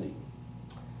 70.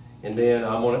 And then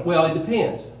I'm gonna, well, it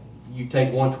depends. You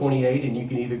take 128 and you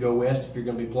can either go west if you're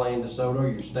gonna be playing DeSoto or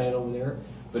you're staying over there.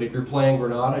 But if you're playing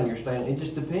Granada and you're staying, it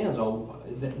just depends on,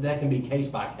 that can be case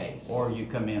by case. Or you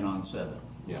come in on 7.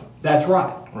 Yeah. That's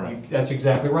right. Right. That's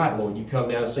exactly right, Lloyd. You come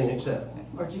down to Scenic 7.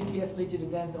 Or GPS leads you to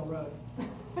Danville Road.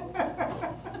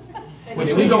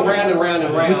 Which we go round and round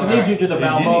and round. Which leads you to the In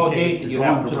any Balboa case, Gate that you're you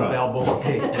have going to to the run. Balboa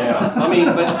Gate. Yeah,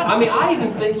 I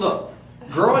even think, look,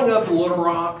 growing up in Little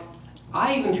Rock,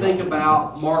 I even think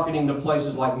about marketing to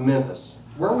places like Memphis.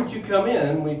 Where would you come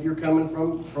in if you're coming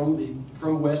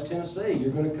from West Tennessee?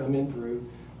 You're gonna come in through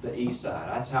the east side.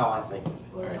 That's how I think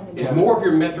of it. It's more of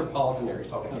your metropolitan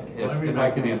areas. Okay. If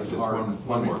I could ask just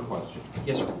one more question.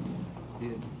 Yes, sir.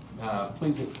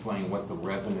 Please explain what the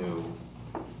revenue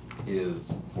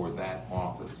is for that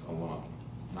office alone.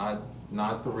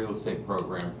 Not the real estate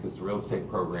program, because the real estate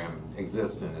program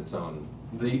exists in its own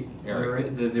area.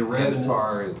 The revenue. As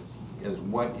far as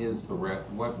what is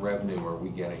what revenue are we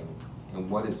getting, and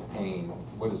what is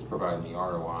providing the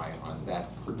ROI on that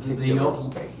particular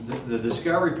space? The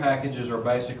discovery packages are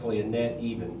basically a net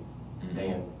even,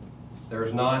 Dan.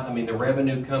 There's not, I mean, the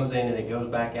revenue comes in and it goes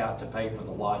back out to pay for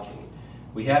the lodging.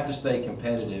 We have to stay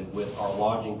competitive with our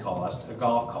lodging cost, a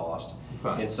golf cost.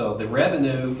 Fine. And so the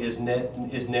revenue is net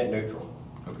neutral.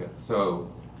 Okay,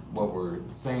 so what we're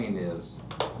saying is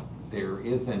there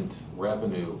isn't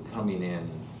revenue coming in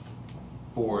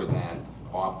for that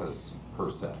office per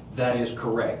se. That is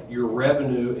correct. Your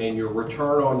revenue and your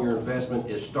return on your investment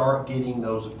is start getting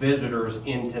those visitors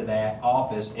into that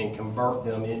office and convert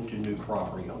them into new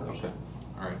property owners. Okay,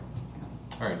 all right.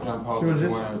 All right, John Paul, So do is you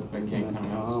this- want to make any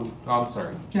comments? Oh, I'm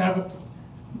sorry. Yeah,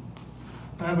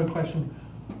 I have a question.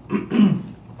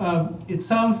 It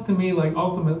sounds to me like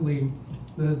ultimately,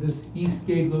 this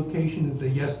Eastgate location is a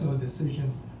yes/no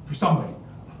decision for somebody.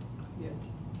 Yes.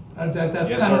 That's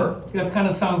Yes, kind sir. of, that kind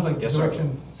of sounds like the Yes, sir.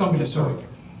 direction somebody's Yes, sir. going.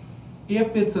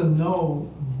 If it's a no,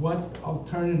 what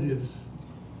alternatives,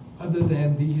 other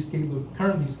than the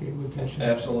current Eastgate location?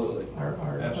 Absolutely. Are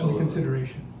under Absolutely.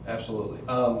 consideration? Absolutely.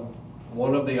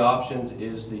 One of the options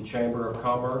is the Chamber of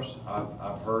Commerce.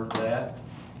 I've heard that.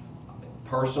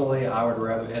 Personally, I would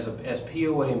rather, as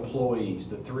POA employees,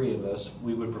 the three of us,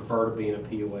 we would prefer to be in a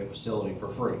POA facility for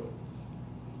free.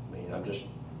 I mean, I'm just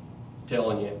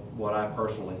telling you what I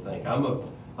personally think. I'm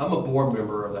a board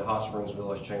member of the Hot Springs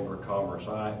Village Chamber of Commerce.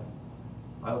 I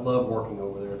love working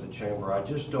over there at the Chamber.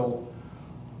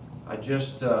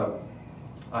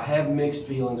 I have mixed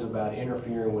feelings about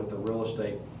interfering with the real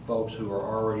estate folks who are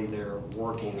already there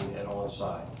working and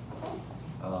on-site.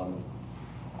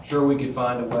 Sure, we could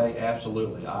find a way,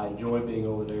 absolutely. I enjoy being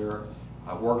over there.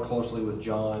 I work closely with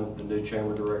John, the new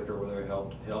chamber director over there,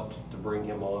 helped to bring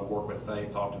him on, work with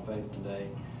Faith, talked to Faith today.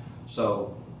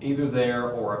 So either there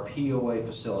or a POA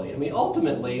facility. I mean,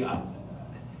 ultimately,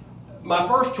 my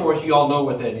first choice, you all know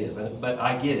what that is, but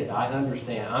I get it, I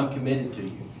understand, I'm committed to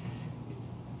you.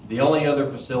 The only other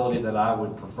facility that I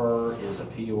would prefer is a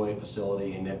POA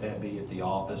facility, and if that be at the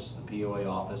office, the POA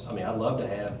office. I mean, I'd love to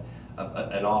have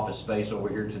an office space over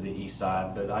here to the east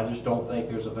side, but I just don't think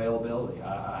there's availability.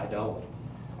 I don't.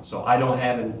 So I don't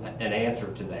have an answer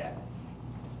to that.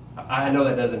 I know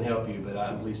that doesn't help you, but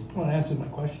I at least. Want to answer my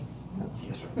question?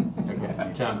 Yes, sir.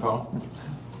 Okay, John Paul?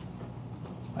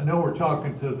 I know we're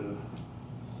talking to the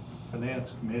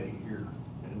finance committee here,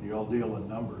 and y'all deal in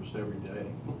numbers every day.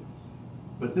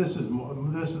 But this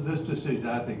decision,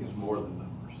 I think, is more than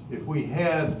numbers. If we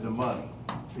had the money,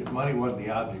 if money wasn't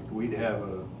the object, we'd have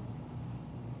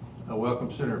a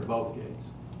welcome center at both gates.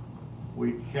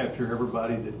 We'd capture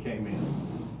everybody that came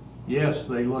in. Yes,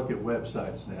 they look at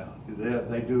websites now.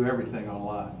 They do everything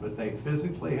online, but they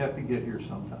physically have to get here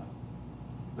sometime.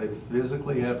 They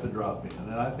physically have to drop in.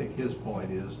 And I think his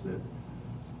point is that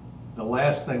the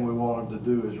last thing we want them to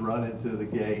do is run into the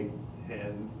gate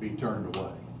and be turned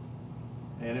away.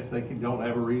 And if they don't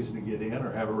have a reason to get in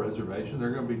or have a reservation, they're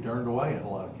going to be turned away in a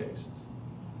lot of cases.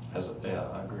 Yeah,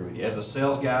 I agree with you. As a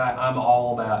sales guy, I'm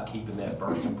all about keeping that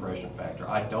first impression factor.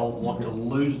 I don't want to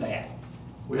lose that.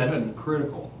 That's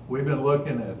critical. We've been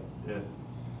looking at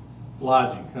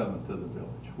lodging coming to the village.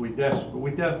 We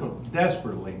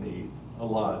desperately need a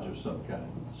lodge of some kind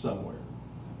somewhere.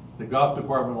 The golf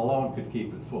department alone could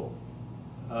keep it full,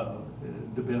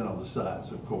 depending on the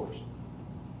size, of course.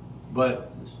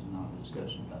 But This is not a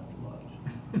discussion about the lodge.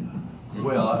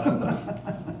 Well,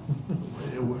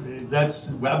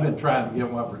 I've been trying to get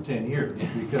one for 10 years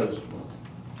because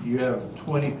you have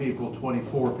 20 people,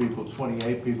 24 people,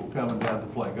 28 people coming down to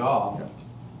play golf.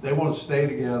 They want to stay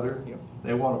together.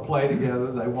 They want to play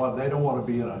together. They don't want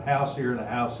to be in a house here and a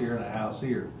house here and a house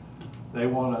here. They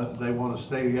want to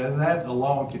stay together, and that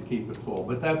alone could keep it full.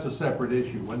 But that's a separate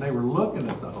issue. When they were looking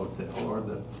at the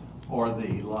hotel or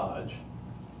the lodge,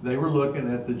 they were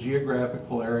looking at the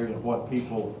geographical area and what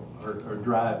people are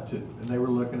drive to. And they were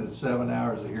looking at 7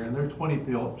 hours a year, and there are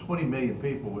 20 million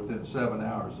people within 7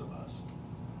 hours of us.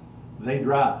 They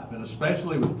drive, and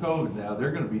especially with COVID now,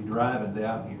 they're going to be driving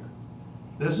down here.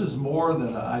 This is more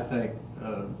than, I think,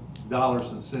 dollars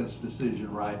and cents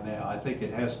decision right now. I think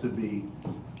it has to be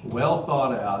well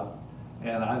thought out,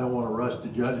 and I don't want to rush to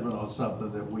judgment on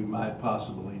something that we might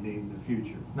possibly need in the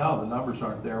future. No, the numbers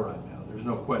aren't there right now. There's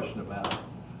no question about it.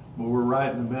 But we're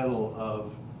right in the middle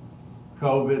of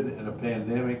COVID and a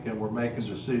pandemic, and we're making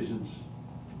decisions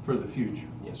for the future.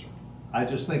 Yes, sir. I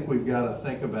just think we've got to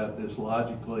think about this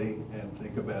logically and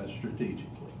think about it strategically.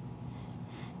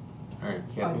 All right,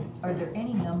 Kathy. Are there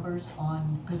any numbers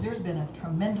on, because there's been a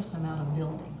tremendous amount of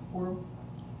building.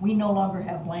 We no longer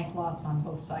have blank lots on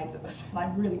both sides of us.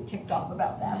 I'm really ticked off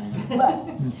about that. But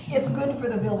it's good for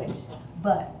the village.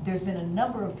 But there's been a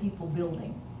number of people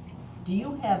building. Do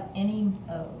you have any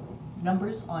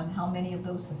numbers on how many of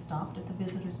those have stopped at the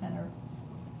visitor center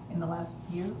in the last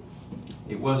year?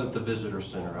 It wasn't the visitor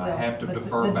center. I Well, have to but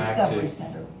defer the back Discovery to,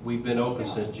 Center. we've been open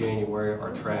since January.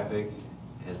 Our traffic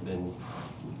has been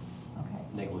Okay.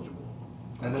 negligible.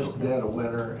 And it's dead of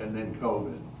winter and then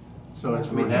COVID. So it's,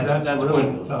 I mean, that's really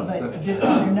when- tough. But are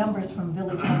there numbers from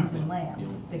Village Homes and Land?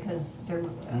 Because they're,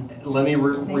 Let me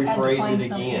They had to rephrase find it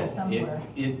something again. somewhere.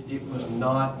 It was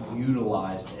not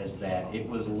utilized as that. It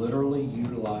was literally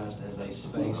utilized as a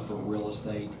space for real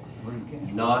estate,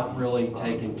 not really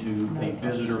taken to the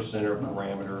visitor center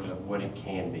parameters of what it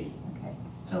can be. okay.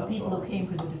 So I'm people who sorry. came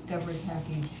for the Discovery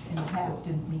package in the past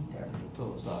didn't meet there.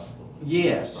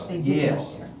 Yes, They did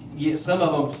yes. go there. Yeah, some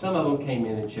of them came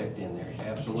in and checked in there,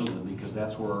 absolutely, because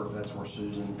that's where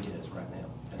Susan is right now.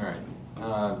 All right.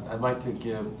 I'd like to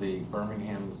give the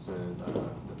Birminghams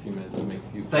a few minutes to make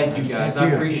a few. Thank you, guys, I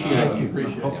Thank you. appreciate Thank it. you.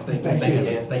 Appreciate it. Thank you, thank you,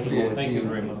 Dan, thank you. Lloyd. Thank you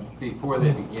very much. Before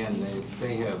they begin,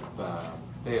 they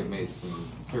have made some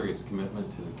serious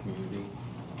commitment to the community.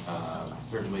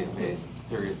 Certainly have made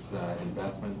serious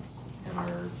investments in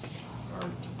our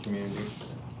community,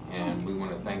 and we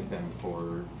want to thank them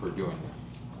for doing that.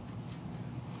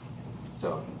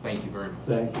 So, thank you very much.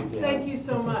 Thank you, Dan. Thank you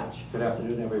so much. Good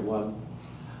afternoon, everyone.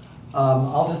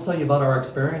 I'll just tell you about our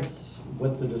experience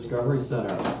with the Discovery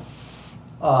Center.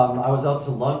 I was out to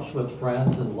lunch with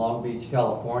friends in Long Beach,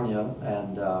 California,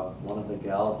 and one of the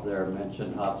gals there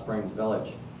mentioned Hot Springs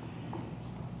Village.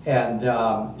 And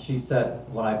she said,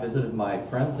 when I visited my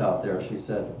friends out there, she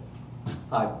said,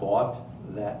 I bought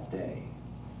that day.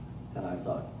 And I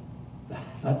thought,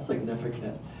 that's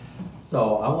significant.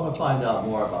 So I want to find out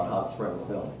more about Hot Springs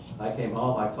Village. I came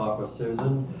home, I talked with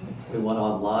Susan, we went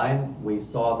online, we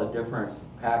saw the different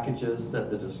packages that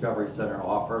the Discovery Center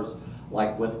offers,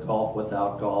 like with golf,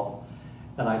 without golf.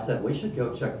 And I said, we should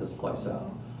go check this place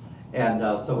out. And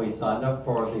so we signed up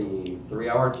for the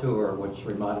 3-hour tour, which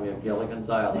reminded me of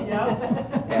Gilligan's Island. Yeah.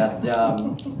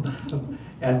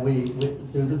 And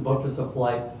Susan booked us a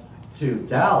flight to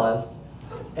Dallas,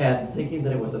 and thinking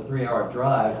that it was a 3-hour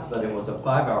drive, but it was a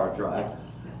 5-hour drive.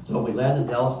 So we land in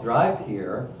Dallas, drive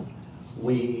here,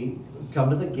 we come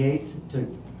to the gate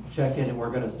to check in, and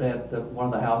we're gonna stay at one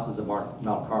of the houses in Mount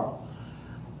Carmel.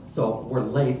 So we're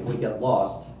late, we get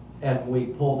lost, and we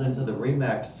pulled into the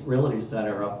Remax Realty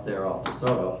Center up there off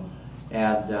DeSoto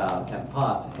and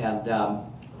Ponce, and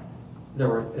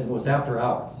it was after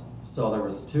hours. So there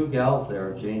was 2 gals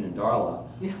there, Jane and Darla.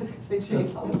 Yeah, I was gonna say,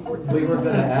 Jane. We were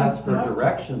gonna ask for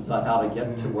directions on how to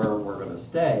get to where we're gonna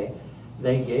stay.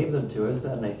 They gave them to us,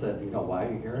 and they said, why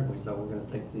are you here? And we said, we're gonna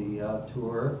take the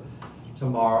tour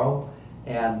tomorrow.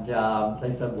 And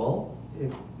they said, well,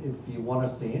 if you wanna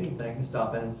see anything,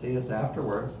 stop in and see us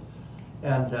afterwards.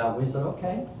 And we said,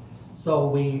 okay. So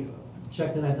we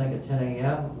checked in, I think, at 10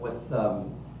 a.m. with,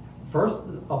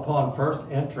 upon first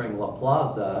entering La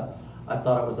Plaza, I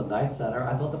thought it was a nice center.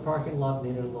 I thought the parking lot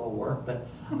needed a little work, but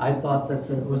I thought that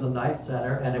it was a nice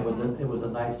center, and it was a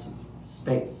nice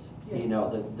space. Yes.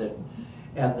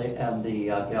 And the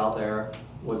gal there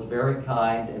was very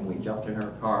kind, and we jumped in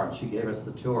her car, and she gave us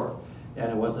the tour.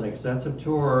 And it was an extensive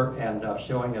tour, and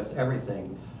showing us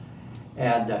everything.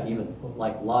 And even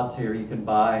like lots here you can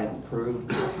buy, and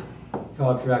approved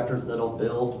contractors that'll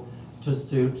build to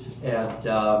suit.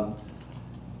 And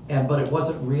but it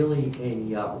wasn't really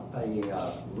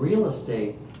a real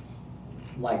estate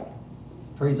like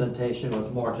presentation. It was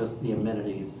more just the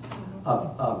amenities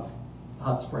of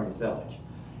Hot Springs Village,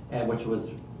 and which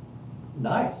was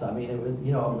nice. I mean, it was,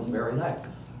 you know, it was very nice.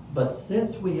 But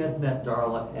since we had met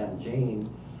Darla and Jane,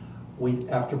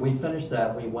 after we finished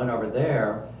that, we went over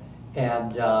there,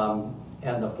 and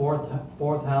the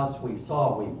fourth house we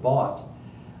saw, we bought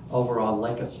over on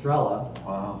Lake Estrella.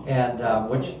 Wow. And,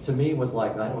 which to me was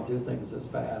like, I don't do things this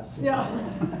fast. you Yeah.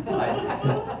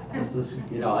 know. This is,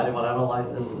 you know, I don't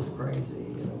like, this is crazy,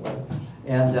 you know.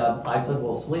 And, I said,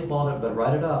 we'll sleep on it, but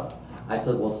write it up. I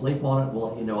said, we'll sleep on it, we'll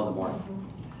let you know in the morning.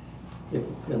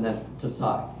 And then to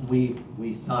sign,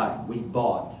 we signed, we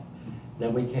bought.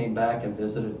 Then we came back and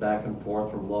visited back and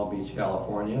forth from Long Beach,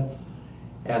 California.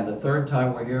 And the third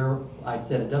time we're here, I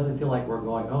said, it doesn't feel like we're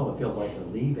going home, it feels like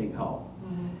we're leaving home.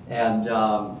 And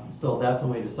so that's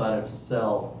when we decided to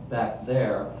sell back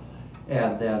there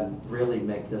and then really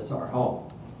make this our home.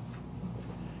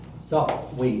 So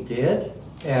we did,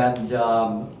 and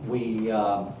we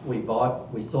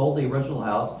sold the original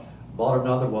house, bought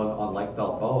another one on Lake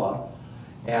Balboa,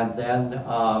 and then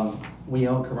we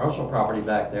own commercial property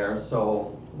back there,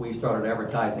 so we started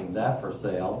advertising that for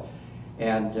sale.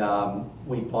 And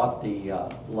we bought the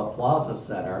La Plaza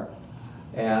Center,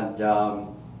 and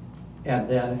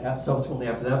then subsequently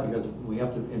after that, because we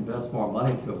have to invest more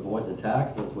money to avoid the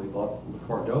taxes, we bought the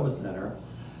Cordova Center.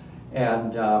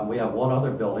 And we have one other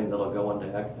building that'll go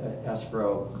into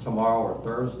escrow tomorrow or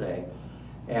Thursday,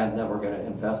 and then we're gonna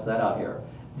invest that out here.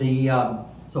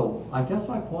 So I guess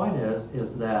my point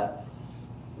is that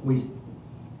we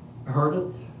heard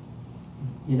it,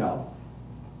 you know,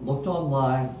 looked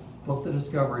online, booked the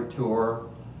Discovery Tour.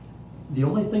 The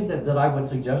only thing that I would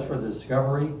suggest for the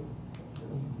Discovery,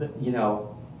 you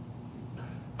know,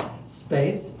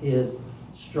 space is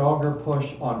stronger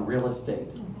push on real estate.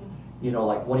 You know,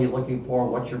 like, what are you looking for?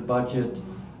 What's your budget?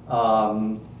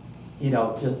 You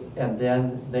know, and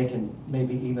then they can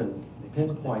maybe even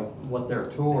pinpoint what their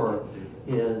tour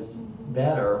is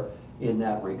better in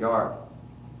that regard.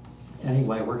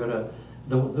 Anyway, we're gonna,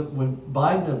 when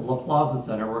buying the La Plaza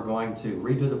Center, we're going to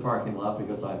redo the parking lot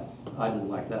because I didn't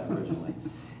like that originally.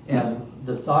 And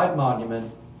the side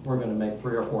monument, we're gonna make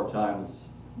 3 or 4 times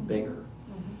bigger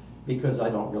because I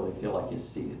don't really feel like you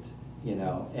see it, you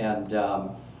know. And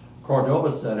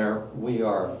Cordova Center,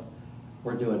 we're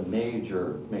doing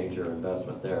major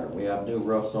investment there. We have new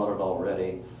roofs on it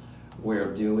already.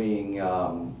 We're doing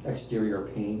exterior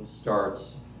paint,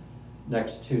 starts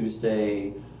next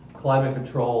Tuesday. Climate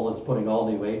control is putting all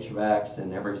new HVACs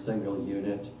in every single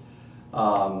unit.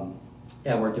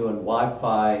 And we're doing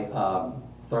Wi-Fi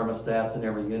thermostats in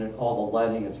every unit. All the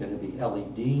lighting is gonna be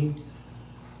LED.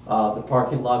 The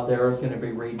parking lot there is gonna be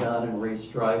redone and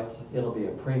restriped. It'll be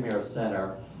a premier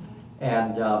center.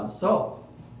 And so,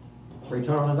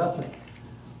 return on investment.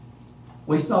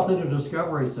 We stopped at a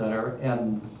Discovery Center,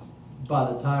 and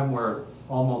by the time we're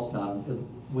almost done,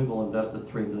 we will invest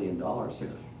 $3 million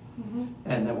here.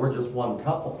 And then we're just one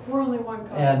couple. We're only one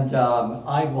couple. And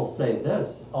I will say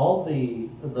this, all the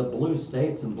blue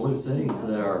states and blue cities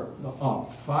that are on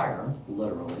fire,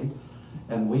 literally,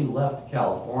 and we left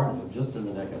California just in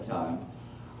the nick of time.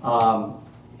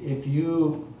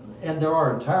 And there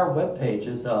are entire web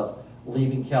pages of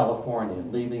leaving California,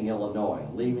 leaving Illinois,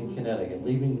 leaving Connecticut,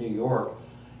 leaving New York.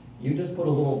 You just put a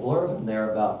little blurb in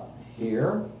there about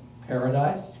here,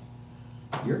 paradise,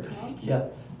 you're gonna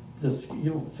get this,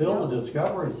 you fill the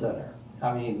Discovery Center.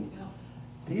 I mean,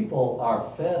 people are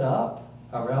fed up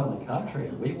around the country,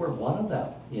 and we were one of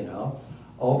them, you know.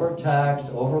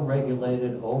 Overtaxed,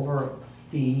 overregulated,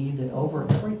 overfeed, over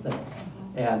everything.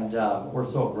 And we're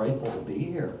so grateful to be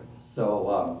here.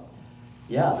 So,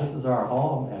 yeah, this is our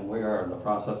home, and we are in the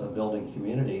process of building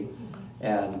community,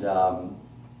 and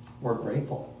we're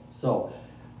grateful. So,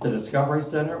 the Discovery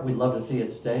Center, we'd love to see it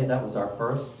stay. That was our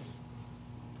first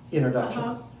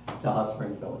introduction to Hot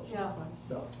Springs Village. Yeah.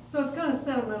 So it's kind of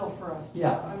sentimental for us, too.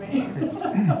 Yeah. I mean,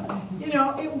 you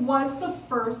know, it was the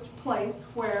first place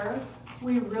where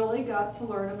we really got to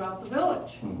learn about the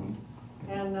village.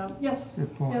 And, yes, you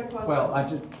Good point. had a question?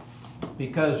 Well,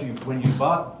 because when you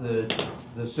bought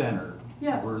the center,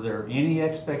 Yes. were there any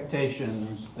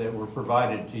expectations that were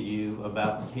provided to you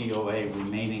about the POA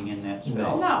remaining in that space?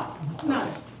 No, no.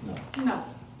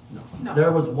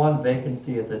 there was one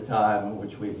vacancy at the time,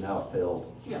 which we've now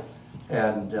filled. Yeah.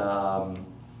 And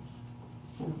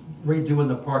redoing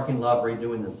the parking lot,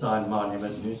 redoing the sign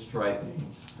monument, new striping.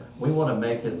 We want to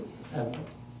make it,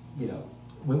 you know,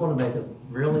 we want to make it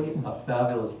really a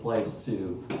fabulous place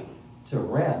to to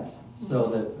rent, so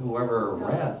that whoever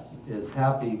rents is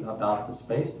happy about the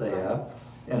space they have,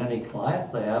 and any clients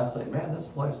they have say, man, this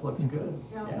place looks good,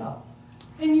 Yeah. yeah.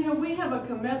 And you know, we have a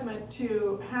commitment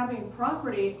to having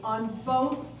property on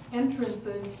both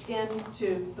entrances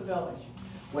into the village.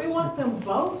 We want them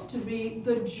both to be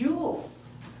the jewels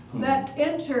that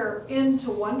enter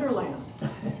into Wonderland,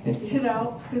 you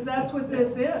know, because that's what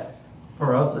this is.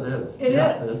 For us, it is. It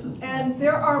Yeah, this is. And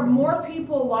there are more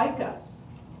people like us.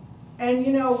 And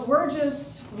you know, we're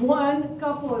just one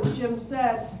couple, as Jim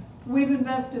said, we've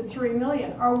invested $3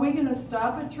 million. Are we gonna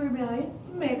stop at $3 million?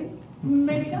 Maybe,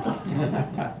 maybe not.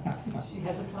 She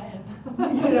has a plan.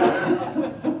 You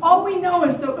know, all we know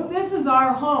is that this is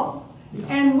our home.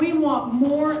 And we want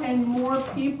more and more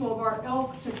people of our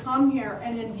ilk to come here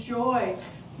and enjoy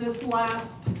this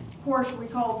last portion. We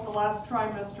call it the last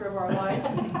trimester of our life.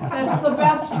 That's the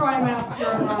best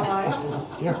trimester of our life.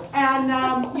 And,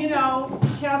 you know,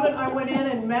 Kevin, I went in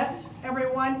and met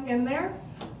everyone in there.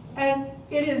 And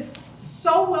it is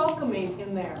so welcoming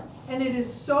in there. And it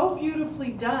is so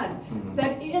beautifully done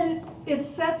that it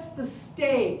sets the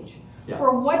stage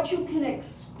for what you can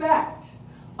expect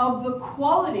of the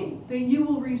quality that you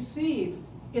will receive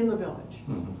in the village.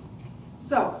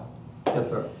 So. Yes,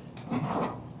 sir.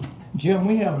 Jim,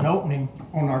 we have an opening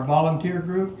on our volunteer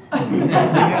group.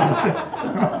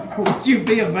 Would you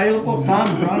be available?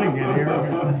 Tom's running it here.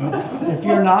 If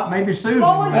you're not, maybe Susan might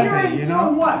Volunteering be, you doing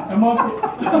know? what?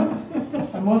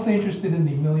 I'm mostly interested in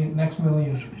the next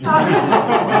million. Okay.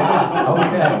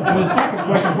 And the second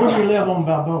question, where do you live on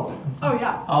Balboa? Oh,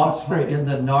 yeah. In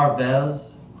the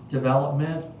Narvez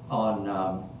development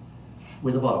on,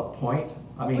 we live on a point.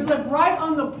 I We mean, live right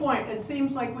on the point. It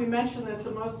seems like we mentioned this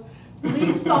the most.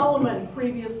 Lee Solomon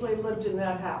previously lived in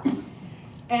that house.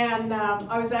 And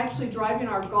I was actually driving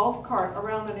our golf cart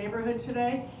around the neighborhood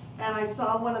today, and I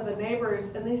saw one of the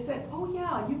neighbors, and they said, oh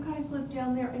yeah, you guys live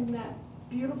down there in that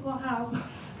beautiful house.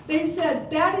 They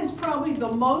said that is probably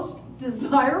the most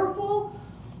desirable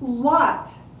lot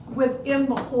within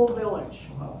the whole village.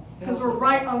 Because we're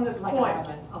right on this Like point. an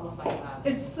island, almost like an island.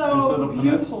 It's so Is it a beautiful.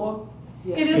 peninsula?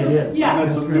 It It is, is. And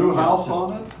yes. it's a new house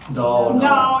on it? no.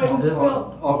 No, it was This-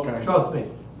 built, Okay. Trust me,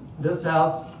 this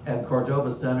house and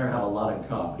Cordova Center have a lot in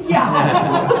common. yeah.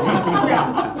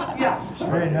 Yeah, yeah.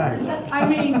 Very nice. I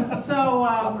mean, so,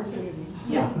 Opportunity.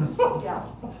 yeah, yeah.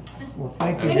 Well,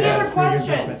 thank you Any guys other for your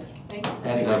questions? assessment. Thank you.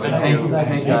 Anyway, Thank you.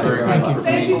 thank you very guys. much.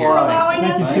 Thank you for allowing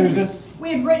Thank you, us. Susan. We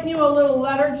had written you a little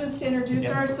letter just to introduce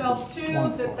Yeah. ourselves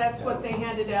to, that's what they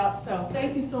handed out, so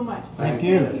thank you so much. Thank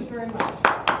you. Thank you very much. Thank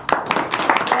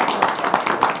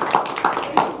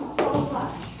you so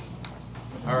much.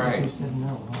 All right. She said no,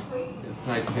 huh? It's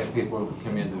nice to have people who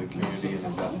come into the community and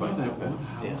invest like that.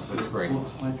 That's great.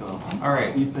 Looks like a All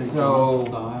right, Ethan so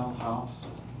style house.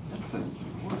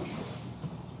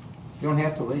 you don't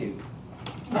have to leave.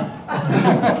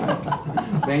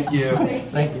 Thank you.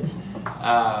 Thank you.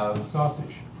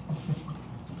 Sausage.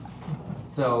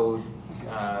 So,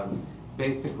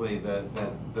 basically,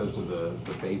 those are the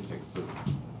basics of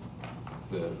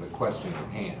the question at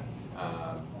hand.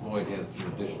 Lloyd has some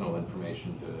additional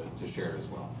information to share as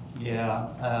well.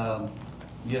 Yeah,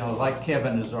 you know, like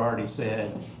Kevin has already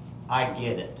said, I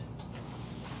get it.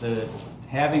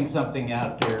 Having something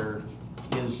out there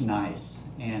is nice,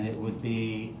 and it would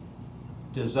be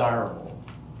desirable.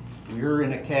 We're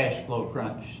in a cash flow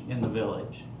crunch in the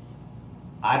village.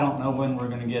 I don't know when we're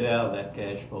gonna get out of that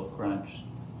cash flow crunch.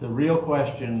 The real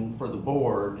question for the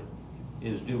board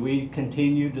is, do we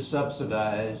continue to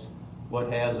subsidize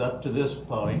what has up to this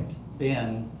point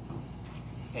been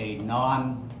a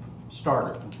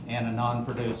non-starter and a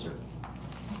non-producer?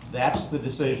 That's the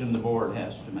decision the board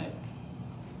has to make.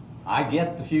 I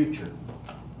get the future.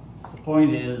 The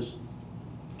point is,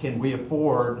 can we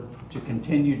afford to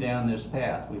continue down this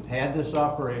path? We've had this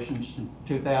operation since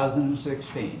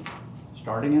 2016,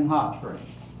 starting in Hot Springs.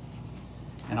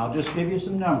 And I'll just give you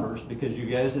some numbers because you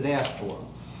guys had asked for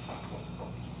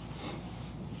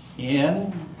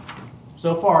them.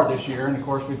 So far this year, and of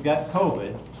course we've got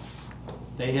COVID,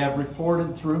 they have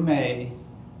reported through May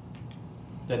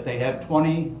that they have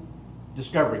 20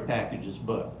 discovery packages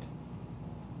booked.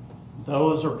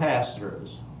 Those are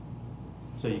pass-throughs,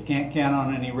 so you can't count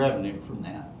on any revenue from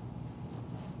that.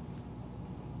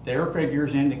 Their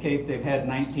figures indicate they've had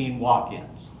 19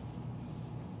 walk-ins.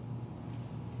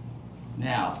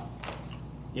 Now,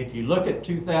 if you look at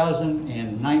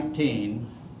 2019,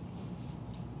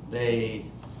 they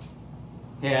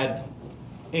had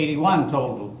 81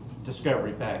 total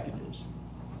discovery packages,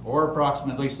 or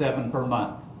approximately 7 per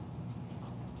month.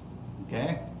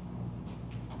 Okay?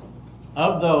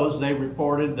 Of those, they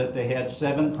reported that they had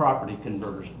 7 property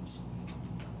conversions.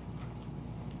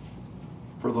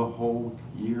 For the whole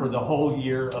year? For the whole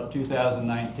year of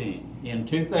 2019. In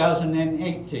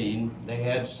 2018, they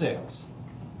had 6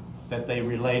 that they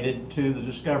related to the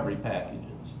discovery packages.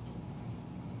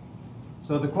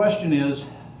 So the question is,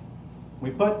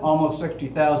 we put almost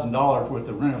 $60,000 worth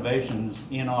of renovations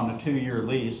in on a 2-year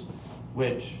lease,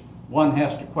 which one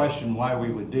has to question why we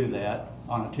would do that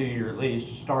on a 2-year lease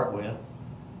to start with.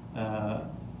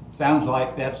 Sounds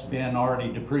like that's been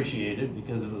already depreciated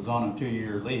because it was on a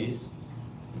 2-year lease.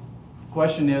 The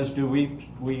question is, do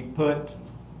we put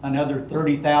another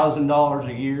 $30,000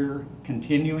 a year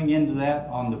continuing into that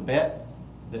on the bet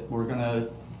that we're gonna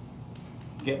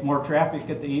get more traffic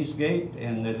at the east gate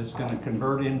and that it's gonna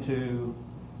convert into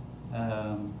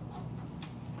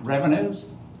revenues?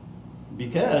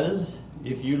 Because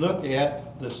if you look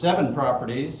at the 7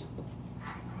 properties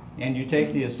and you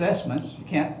take the assessments, you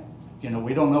can't,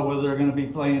 we don't know whether they're gonna be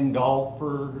playing golf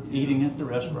or eating at the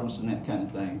restaurants and that kind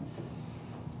of thing.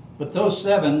 But those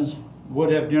 7s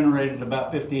would have generated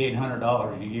about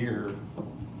 $5,800 a year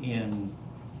in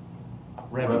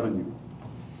revenue.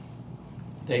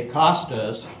 They cost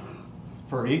us,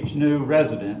 for each new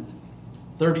resident,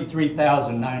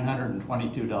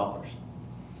 $33,922.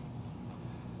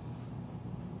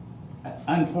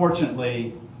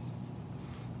 Unfortunately,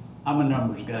 I'm a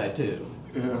numbers guy too.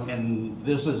 Yeah. And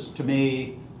this is, to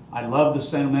me, I love the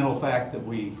sentimental fact that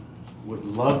we would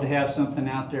love to have something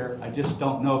out there. I just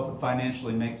don't know if it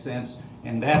financially makes sense.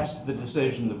 And that's the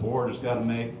decision the board has got to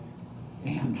make.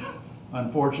 And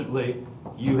unfortunately,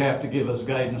 you have to give us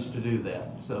guidance to do that.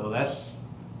 So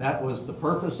that was the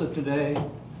purpose of today.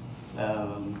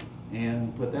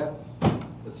 And with that,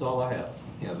 that's all I have.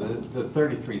 Yeah, the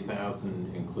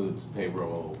 33,000 includes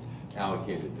payroll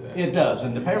allocated to that. It does,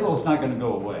 and the payroll is not going to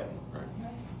go away. Right.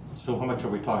 So how much are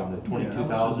we talking, the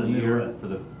 22,000 a year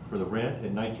for the rent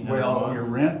at 1,900 a Well, month? your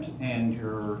rent and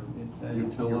your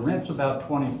rent's about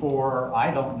 24.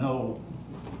 I don't know,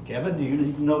 Kevin, do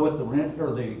you know what the rent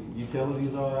or the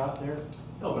utilities are out there?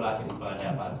 No, but I can find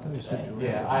out about it today.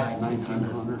 Yeah,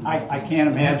 $1,900. I can't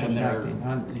imagine there.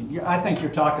 1,900. I think you're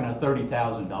talking a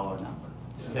 $30,000 number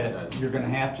that you're going to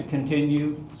have to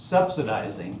continue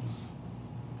subsidizing.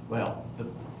 Well, the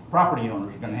property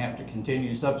owners are going to have to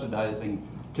continue subsidizing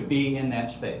to be in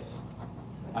that space.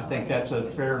 I think that's a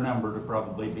fair number to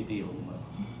probably be dealing with.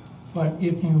 But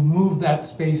if you move that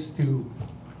space to,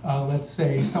 let's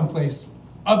say, someplace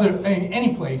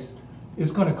any place,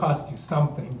 it's gonna cost you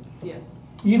something. Yeah.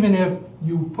 Even if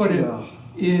you put it Yeah.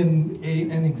 in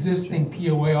an existing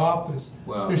POA office,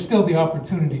 Well- there's still the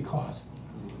opportunity cost.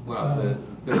 Well,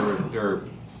 there are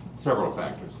several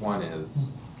factors. One is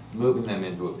moving them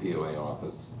into a POA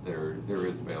office, there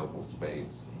is available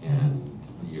space and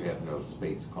you have no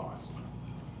space cost.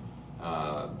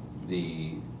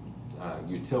 The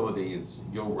utilities,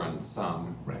 you'll run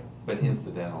some, Right. but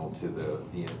incidental to the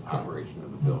operation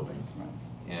of the building.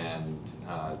 And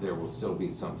there will still be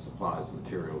some supplies and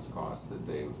materials costs that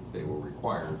they will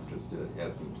require just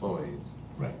as employees.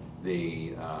 Right.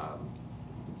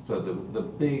 So the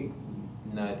big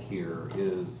nut here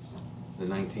is the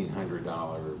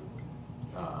 $1,900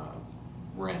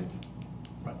 rent,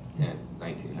 Right. and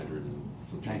 1,900 and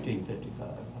some change.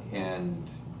 1955.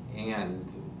 And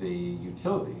the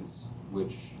utilities,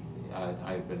 which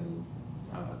I've been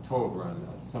told run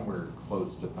somewhere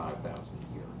close to $5,000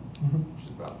 a year, which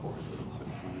is about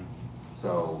 $400.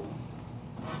 So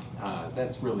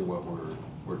that's really what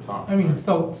we're talking I mean,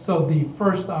 about. so the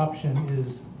first option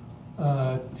is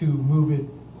to move it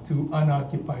to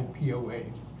unoccupied POA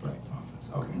office,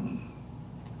 okay.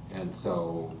 And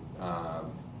so,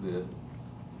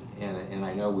 and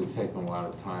I know we've taken a lot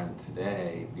of time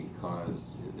today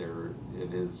because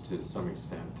it is to some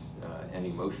extent an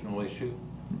emotional issue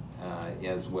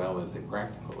as well as a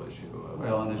practical issue.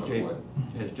 Well, and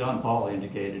as John Paul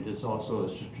indicated, it's also a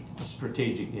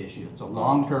strategic issue. It's a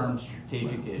long-term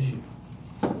strategic issue.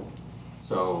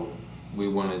 So we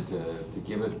wanted to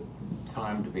give it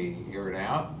time to be aired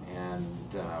out, and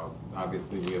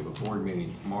obviously we have a board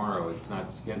meeting tomorrow. It's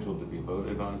not scheduled to be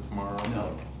voted on tomorrow.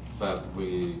 No. But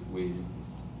we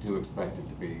do expect it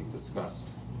to be discussed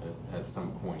at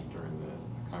some point during the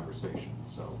conversation,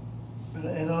 so.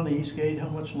 And on the East Gate, how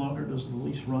much longer does the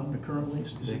lease run, the current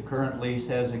lease? The current lease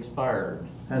has expired.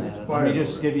 Has Let expired. me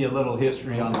just give you a little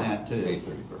history on that too. May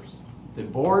 31st. The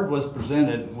board was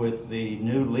presented with the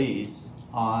new lease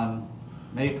on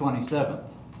May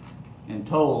 27th and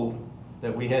told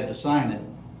that we had to sign it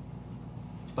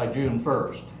by June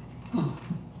 1st.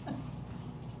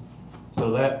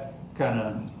 So that kind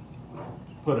of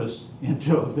put us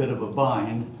into a bit of a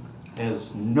bind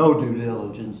as no due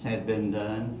diligence had been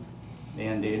done.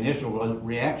 And the initial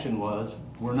reaction was,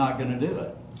 we're not gonna do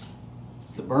it.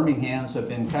 The Birminghams have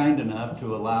been kind enough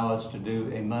to allow us to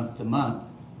do a month-to-month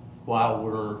while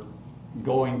we're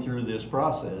going through this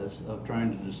process of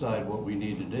trying to decide what we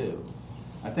need to do.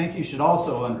 I think you should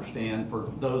also understand, for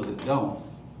those that don't,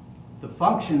 the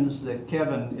functions that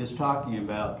Kevin is talking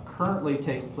about currently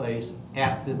take place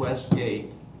at the West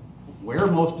Gate, where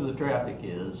most of the traffic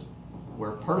is,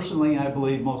 where personally I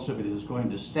believe most of it is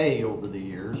going to stay over the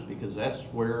years, because that's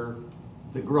where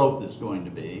the growth is going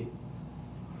to be.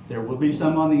 There will be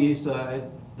some on the east side.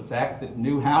 The fact that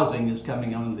new housing is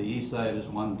coming on the east side is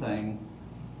one thing,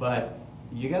 but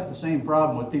you got the same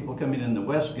problem with people coming in the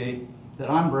West Gate that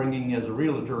I'm bringing as a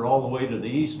realtor all the way to the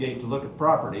East Gate to look at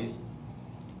properties.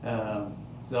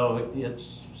 So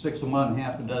it's 6 of one,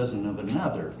 half a dozen of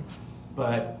another.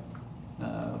 But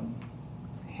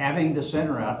having the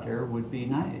center out there would be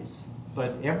nice.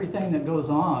 But everything that goes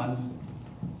on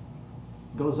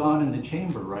in the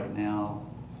chamber right now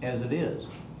as it is.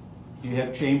 You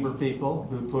have chamber people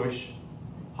who push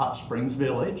Hot Springs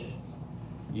Village.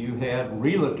 You have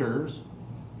realtors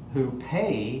who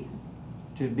pay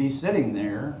to be sitting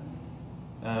there.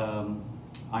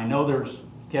 I know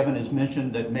Kevin has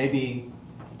mentioned that maybe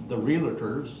the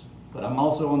realtors, but I'm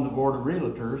also on the board of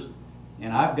realtors,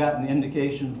 and I've gotten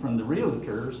indication from the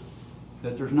realtors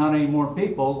that there's not any more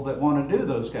people that want to do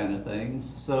those kind of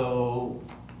things. So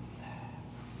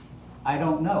I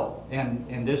don't know.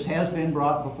 And this has been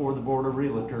brought before the board of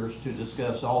realtors to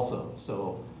discuss also,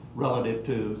 so relative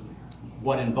to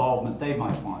what involvement they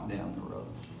might want down the road.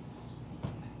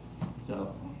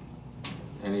 So,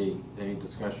 Any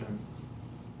discussion,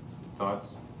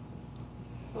 thoughts?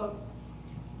 Well,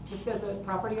 just as a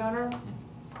property owner,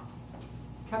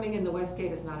 coming in the West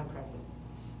Gate is not impressive.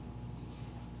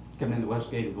 coming in the West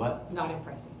Gate of what? Not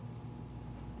impressive.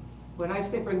 When I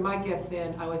say bring my guests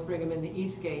in, I always bring them in the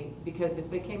East Gate, because if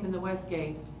they came in the West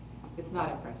Gate, it's not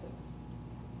impressive.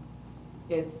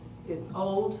 It's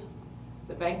old,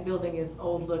 the bank building is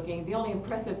old looking. The only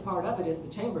impressive part of it is the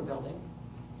chamber building.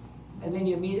 And then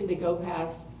you immediately go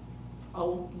past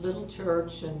old little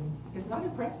church, and it's not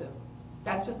impressive.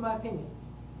 That's just my opinion.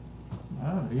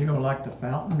 You don't like the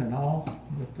fountain and all?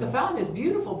 The fountain is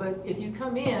beautiful, but if you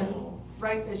come in,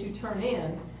 right as you turn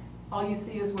in, all you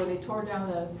see is where they tore down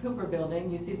the Cooper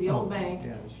building, you see the old bank,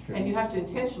 Yeah, that's true. and you have to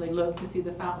intentionally look to see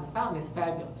the fountain. The fountain is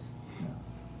fabulous.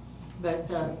 But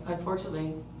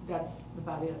unfortunately, that's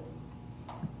about it.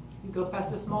 You go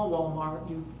past a small Walmart,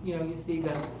 you see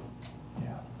the,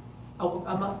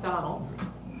 a McDonald's.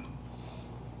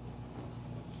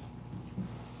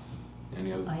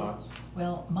 Any other thoughts?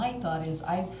 Well, my thought is,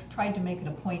 I've tried to make it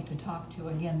a point to talk to,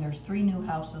 again, there's 3 new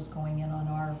houses going in on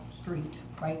our street,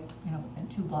 right, within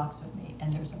 2 blocks of me,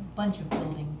 and there's a bunch of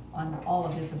building on all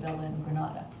of Isabella and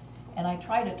Granada. And I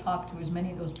try to talk to as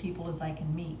many of those people as I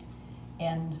can meet.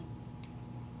 And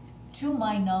to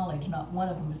my knowledge, not one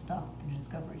of them has stopped at the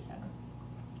Discovery Center.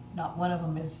 Not one of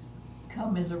them has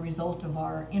come as a result of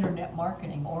our internet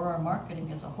marketing or our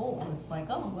marketing as a whole. It's like,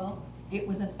 oh, well, it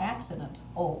was an accident.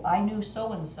 Oh, I knew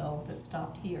so-and-so that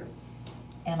stopped here.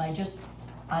 And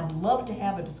I'd love to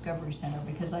have a Discovery Center,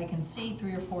 because I can see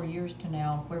 3 or 4 years to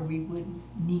now where we would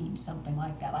need something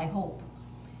like that, I hope.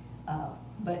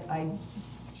 But I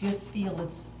just feel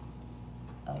it's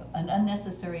an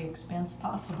unnecessary expense,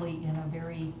 possibly in a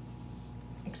very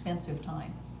expensive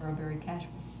time, or a very cash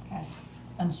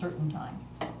uncertain time.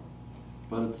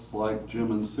 But it's like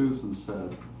Jim and Susan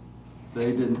said,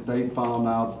 they found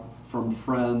out from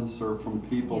friends or from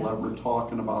people that were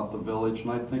talking about the village,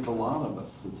 and I think a lot of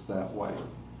us, it's that way.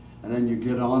 And then you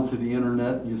get onto the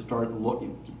internet and you start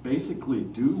looking, you basically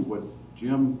do what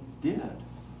Jim did.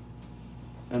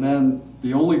 And then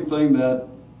the only thing that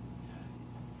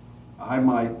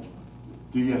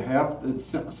it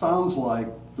sounds like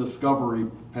discovery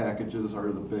packages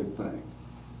are the big thing.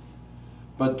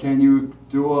 But can you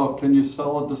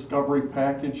sell a discovery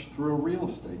package through a real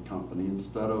estate company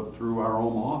instead of through our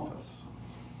own office?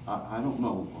 I don't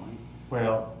know why.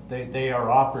 Well, they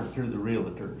are offered through the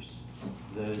realtors.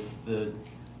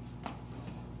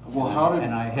 Well, how did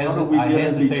I we get in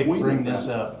hesitate to between bring then? this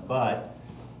up, but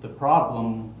the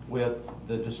problem with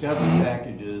the discovery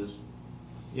packages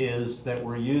is that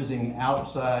we're using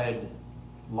outside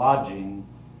lodging.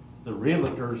 The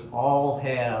realtors all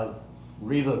have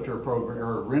realtor program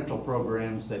or rental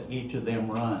programs that each of them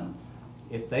run.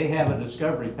 If they have a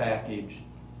discovery package,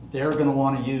 they're going to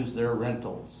want to use their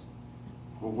rentals.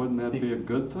 Well, wouldn't that be a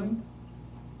good thing?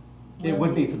 It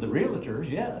would be for the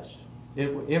realtors, yes.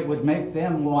 It would make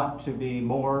them want to be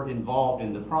more involved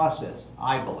in the process,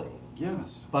 I believe.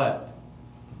 Yes. But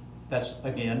that's,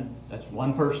 again, that's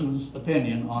one person's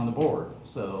opinion on the board,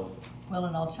 so. Well,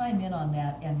 and I'll chime in on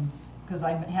that, and, because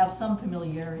I have some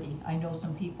familiarity. I know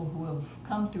some people who have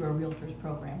come through a Realtors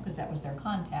program, because that was their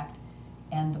contact,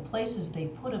 and the places they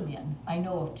put them in. I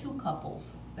know of 2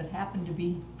 couples that happened to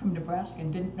be from Nebraska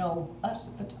and didn't know us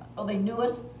at the time. Oh, they knew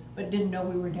us, but didn't know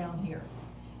we were down here.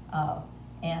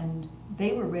 And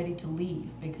they were ready to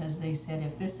leave, because they said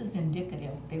if this is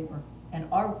indicative, and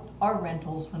our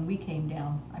rentals, when we came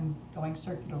down, I'm going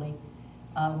circularly,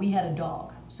 we had a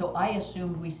dog. So I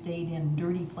assumed we stayed in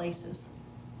dirty places,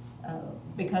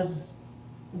 because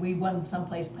we wanted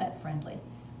someplace pet friendly.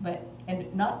 But, and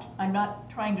I'm not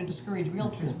trying to discourage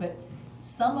realtors, but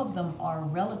some of them are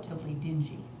relatively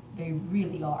dingy. They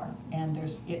really are, and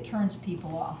it turns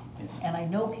people off. And I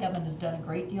know Kevin has done a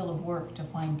great deal of work to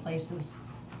find places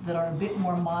that are a bit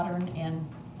more modern, and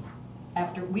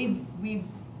after, we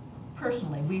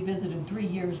visited 3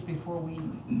 years before we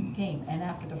came, and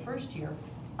after the first year,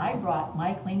 I brought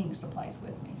my cleaning supplies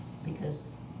with me,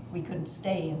 because we couldn't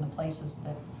stay in the places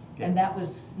that, and that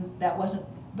wasn't,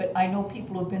 but I know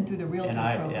people who've been through the realtor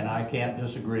program. And I can't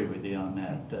disagree with you on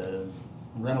that.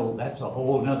 Rental, that's a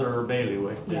whole nother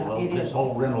bailiwick. Yeah, it This is.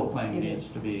 whole rental thing It needs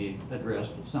is. to be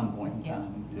addressed at some point in Yeah.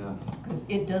 time. Yeah. Because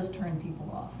it does turn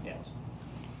people off. Yes.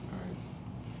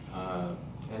 All right.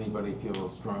 Anybody feel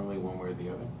strongly one way or the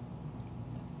other?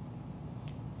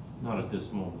 Not at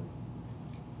this moment.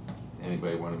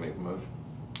 Anybody want to make a motion?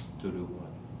 To do what?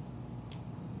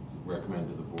 Recommend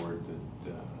to the board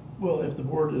that, Well, if the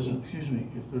board isn't, excuse me,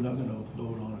 if they're not gonna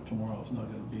vote on it tomorrow, it's not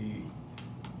gonna be,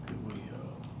 could we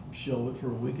shelve it for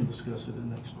a week and discuss it in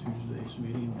next Tuesday's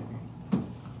meeting, maybe?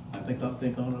 Think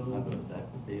on it a little bit.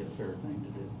 That would be a fair thing to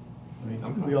do. I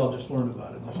mean, we all just learned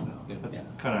about it just now. That's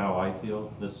kind of how I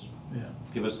feel. Let's Yeah.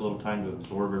 give us a little time to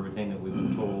absorb everything that we've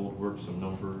been told, work some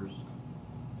numbers,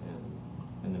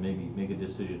 and then maybe make a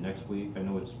decision next week. I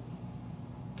know it's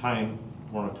time,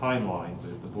 we're on a timeline,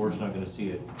 but if the board's not gonna see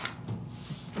it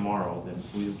tomorrow, then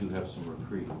we do have some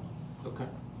reprieve. okay,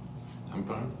 I'm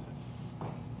fine with that.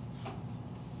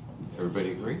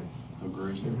 Everybody agree?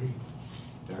 Agree.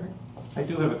 Derek? I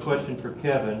do have a question for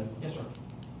Kevin. Yes, sir.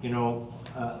 You know,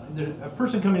 a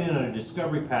person coming in on a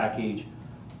discovery package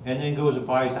and then goes and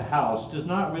buys a house does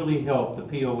not really help the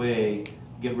POA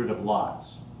get rid of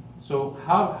lots. So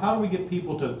how do we get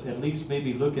people to at least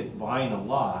maybe look at buying a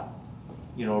lot?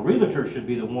 You know, a realtor should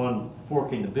be the one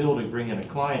forking the bill to bring in a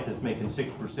client that's making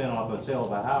 6% off a sale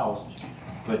of a house.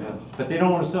 But they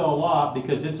don't want to sell a lot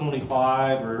because it's only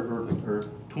 $5,000 or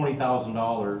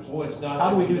 $20,000. Well, it's not. How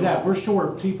do we that do don't- that? We're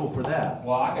short people for that.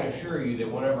 Well, I can assure you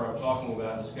that whenever I'm talking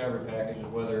about discovery packages,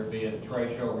 whether it be at a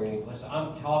trade show or any place,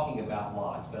 I'm talking about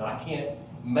lots, but I can't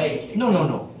make.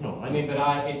 No. I mean, but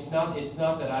it's not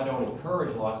that I don't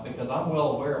encourage lots, because I'm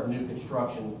well aware of new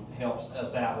construction helps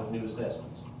us out with new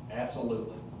assessments.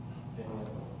 Absolutely.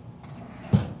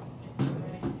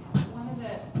 One of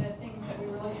the things that we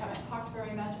really haven't talked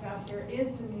very much about here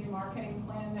is the new marketing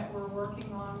plan that we're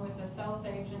working on with the sales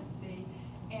agency.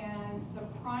 And the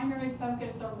primary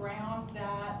focus around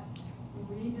that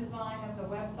redesign of the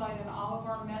website and all of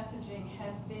our messaging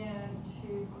has been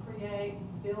to create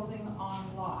building on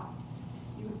lots.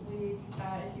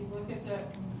 If you look at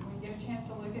when you get a chance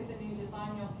to look at the new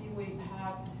design, you'll see we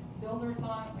have builders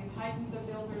on it, we've heightened the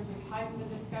builders, we've heightened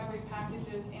the discovery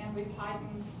packages, and we've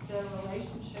heightened the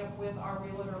relationship with our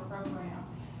realtor program.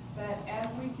 But as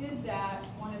we did that,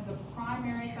 one of the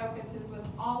primary focuses with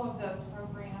all of those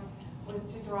programs was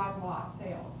to drive lot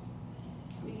sales.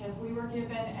 Because we were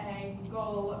given a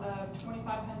goal of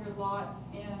 2,500 lots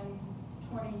in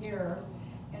 20 years.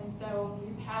 And so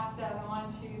we passed that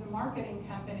on to the marketing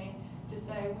company to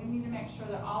say, we need to make sure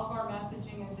that all of our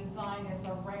messaging and design is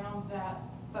around that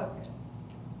focus.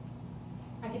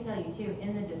 I can tell you too,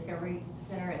 in the Discovery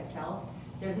Center itself,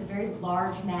 there's a very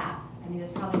large map. I mean,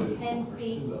 it's probably 10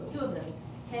 feet, 2 of them,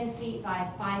 10 feet by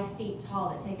 5 feet tall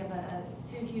that take up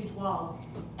 2 huge walls.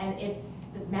 And it's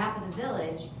the map of the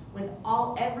village with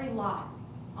every lot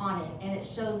on it. And it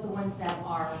shows the ones that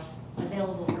are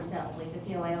available for sale, like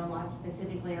the POA owned lots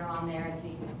specifically are on there. And so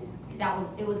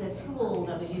it was a tool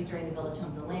that was used during the Village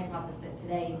Homes and Land process, but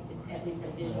today it's at least a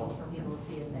visual for people to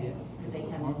see as they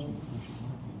come in and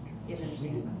get an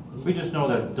understanding. We just know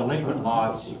that delinquent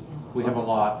lots, we have a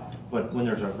lot, but when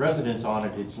there's a residence on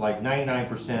it, it's like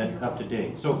 99% up to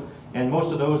date. So, and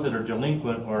most of those that are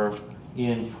delinquent are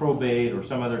in probate or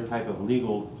some other type of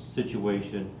legal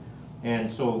situation.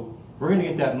 And so we're gonna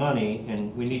get that money,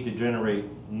 and we need to generate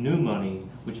new money,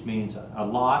 which means a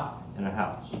lot and a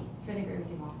house. Couldn't agree with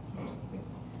you more.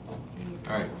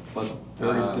 All right, But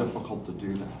very difficult to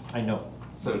do that. I know.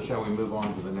 so shall we move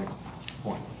on to the next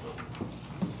point?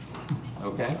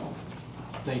 Okay?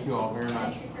 Thank you all very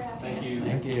much. Thank you.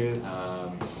 Thank you.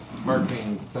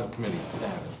 Marketing subcommittee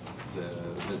status.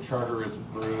 The charter is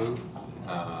approved.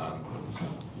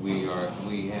 We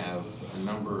have a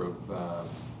number of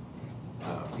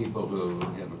people who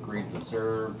have agreed to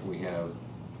serve. We have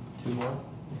 2 more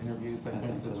interviews, I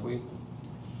think, this week.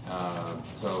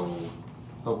 So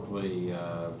hopefully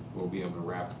we'll be able to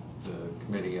wrap the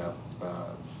committee up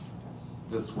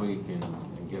this week and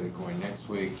get it going next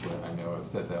week. But I know I've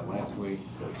said that last week,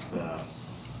 but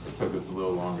it took us a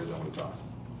little longer than we thought.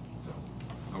 So,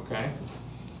 okay.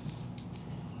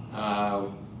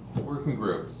 Working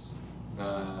groups.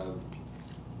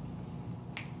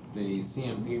 The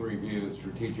CMP review,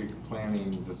 strategic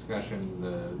planning discussion,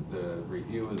 the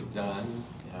review is done,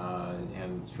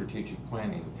 and strategic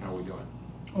planning, how are we doing?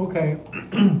 Okay.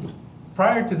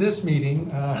 Prior to this meeting,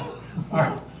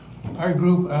 our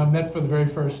group met for the very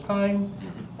first time.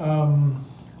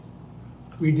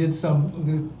 We did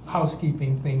some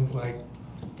housekeeping things like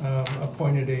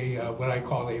appointed what I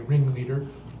call a ringleader.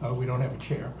 We don't have a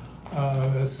chair.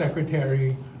 A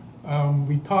secretary.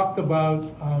 We talked about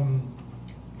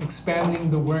expanding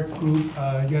the work group.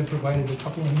 You had provided a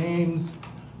couple of names.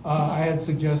 I had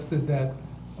suggested that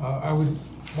I would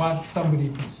want somebody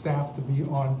from staff to be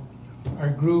on our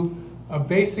group.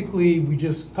 Basically, we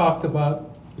just talked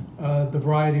about the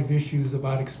variety of issues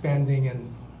about expanding,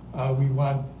 and we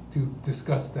want to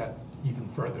discuss that even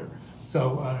further.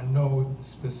 So no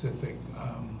specific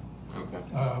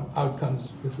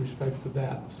outcomes with respect to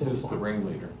that. So who's the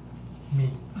ringleader? Me.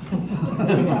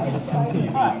 Surprise, surprise,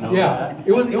 surprise. Yeah,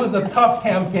 it was a tough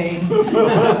campaign.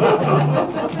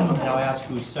 Now ask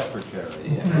who's secretary.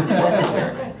 Yeah, who's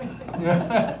secretary?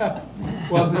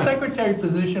 Well, the secretary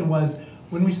position was,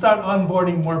 when we start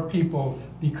onboarding more people,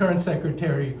 the current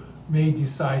secretary may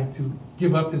decide to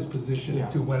give up his position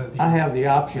to one of the. I have the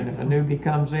option if a newbie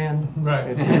comes in.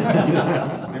 Right.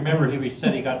 Remember, he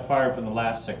said he got fired from the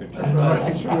last secretary.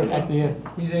 That's right, I did.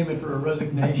 He's aiming for a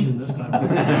resignation this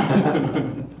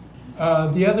time.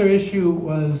 The other issue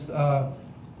was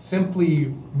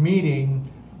simply meeting,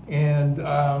 and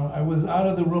I was out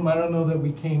of the room. I don't know that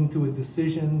we came to a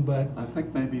decision, but I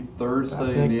think maybe Thursday I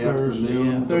in think the Thursday,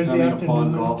 afternoon, yeah. Thursday depending upon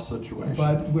afternoon, golf situation.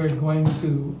 but we're going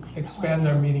to expand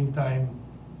our meeting time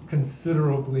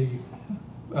considerably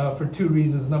for 2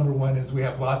 reasons. Number one is we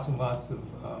have lots and lots of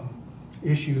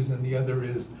issues, and the other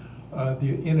is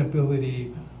the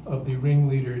inability of the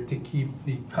ringleader to keep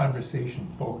the conversation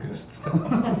focused.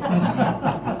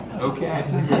 Okay.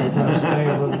 We're gonna stay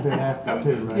a little bit after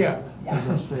too, right? Yeah. We're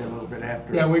gonna stay a little bit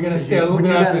after. Yeah, we're gonna stay a little When bit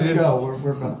you let after us this. go,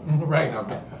 we're gonna. Right.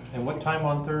 Okay. And what time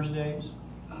on Thursdays?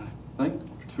 I think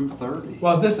 2:30.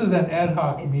 Well, this is an ad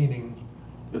hoc meeting,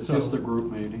 It's so- just a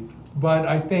group meeting. but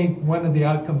I think one of the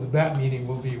outcomes of that meeting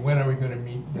will be, when are we gonna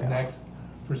meet Yeah. next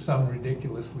for some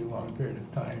ridiculously long period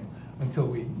of time until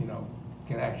we,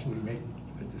 can actually make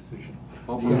a decision.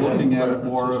 But we're looking at it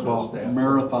more of a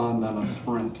marathon than a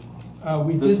sprint.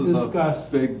 We This did is a discuss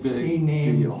big, a big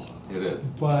name, deal. It is.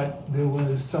 but there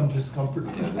was some discomfort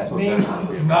Yeah, with this that will name,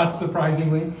 definitely be- not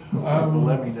surprisingly.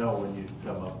 Let me know when you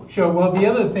come up with. Sure, well, the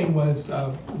other thing was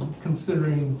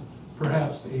considering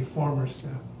perhaps a former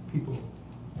staff, people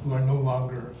who are no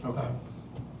longer Okay.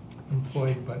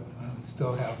 employed, but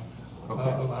still have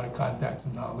Okay. a lot of contacts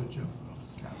and knowledge of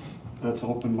staff. That's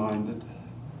open-minded,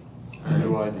 All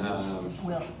new right. ideas,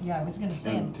 Well, yeah, I was gonna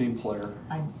say, and team player.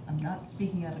 I'm not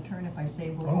speaking out of turn if I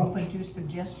say we're Oh. open to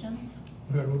suggestions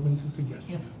We are open to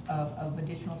suggestions. of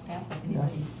additional staff, if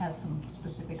anybody has some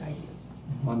specific ideas.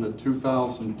 On the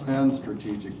 2010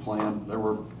 strategic plan, there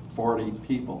were 40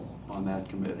 people on that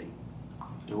committee.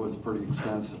 It was pretty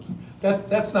extensive.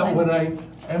 That's not what I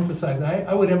emphasize.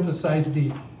 I would emphasize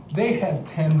they had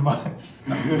 10 months.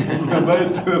 They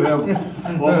did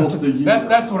have almost a year.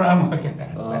 That's what I'm looking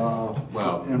at.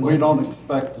 Well, And we don't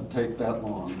expect to take that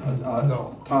long.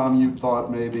 No. Tom, you thought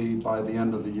maybe by the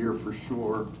end of the year for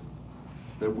sure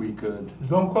that we could.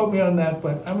 Don't quote me on that,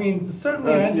 but I mean,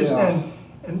 certainly I Yeah. understand,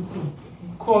 and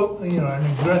quote, an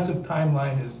aggressive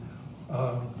timeline is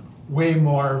way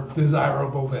more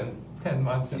desirable than 10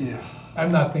 months. And Yeah.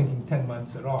 I'm not thinking 10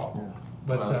 months at all. Yeah.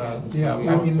 But, Well, yeah, we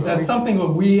I mean, also- that's something that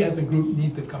we as a group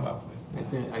need to come up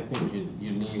with. I think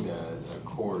you need a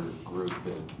core group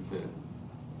that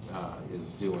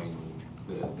is doing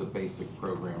the basic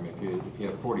program. If you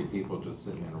have 40 people just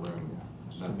sitting in a room,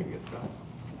 nothing gets done.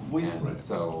 And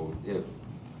so if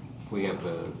we have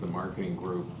the marketing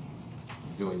group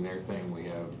doing their thing, we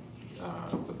have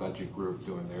the budget group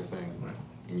doing their thing,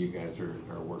 and you guys are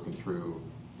working through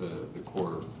the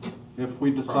core. If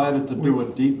we decided to do a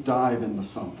deep dive into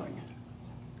something,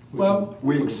 Well,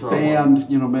 we expand,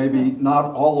 you know, maybe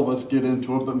not all of us get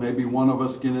into it, but maybe one of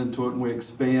us get into it and we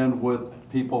expand with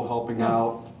people helping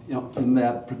out, you know, in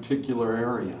that particular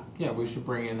area. Yeah, we should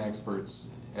bring in experts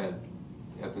at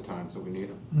the times that we need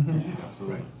them. Mhm.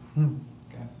 Absolutely.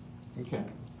 Okay. Okay.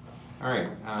 All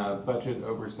right, budget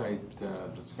oversight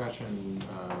discussion.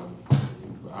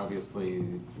 Obviously,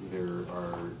 there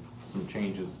are some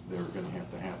changes that are gonna have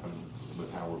to happen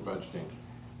with how we're budgeting.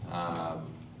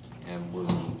 And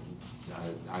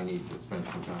I need to spend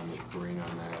some time with Karina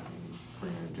on that, and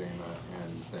Karina and Jama,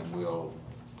 and then we'll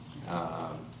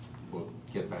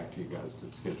get back to you guys to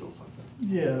schedule something.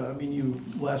 Yeah, I mean, you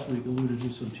last week alluded to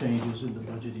some changes in the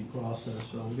budgeting process,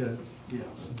 so we got,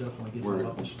 definitely get We're-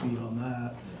 up to speed on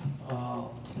that.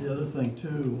 The other thing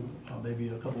too, maybe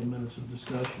a couple minutes of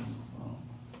discussion.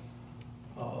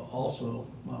 Also,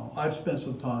 I've spent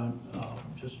some time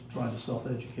just trying to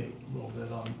self-educate a little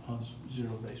bit on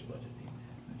zero-based budgeting,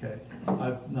 okay?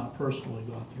 I've not personally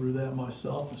gone through that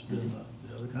myself, it's been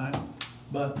the other kind,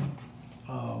 but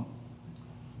I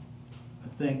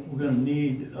think we're gonna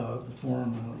need to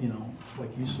form,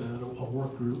 like you said, a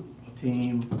work group, a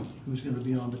team, who's gonna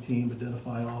be on the team,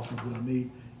 identify how often we're gonna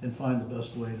meet, and find the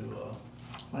best way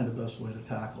to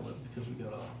tackle it, because we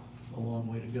got a long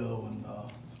way to go. And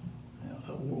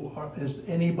has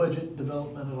any budget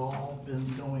development at all been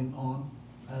going on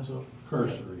as of?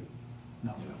 Cursory.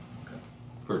 No, okay,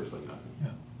 Virtually nothing.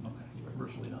 yeah. okay,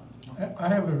 virtually nothing. Okay. I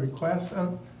have a request.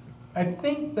 I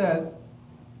think that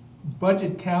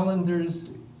budget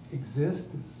calendars exist.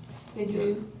 They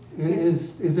do.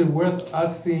 Is it worth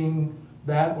us seeing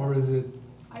that, or is it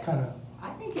kind of, I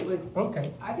think it was,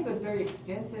 okay? I think it was very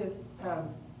extensive.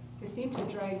 It seemed to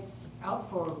drag out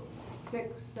for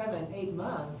 6, 7, 8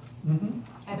 months, Mm-hmm.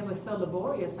 and it was so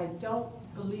laborious. I don't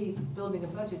believe building a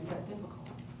budget is that difficult.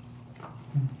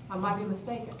 I might be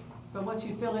mistaken, but once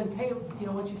you fill in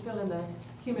once you fill in the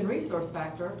human resource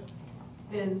factor,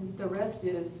 then the rest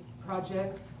is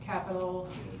projects, capital.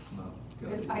 It's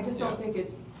not. I just don't think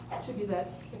it should be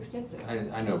that extensive.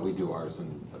 I know we do ours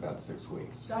in about 6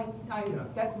 weeks.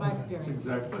 That's my That's experience.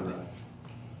 exactly right.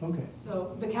 Okay.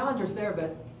 So the calendar's there,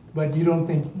 but But you don't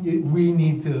think we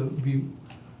need to be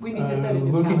we need to set a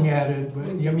new looking calendar. at it, but, We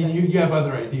I need to mean, set- you have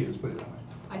other ideas, put it that way.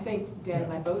 I think Dan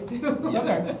and I both do.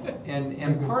 Okay.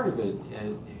 And part of it,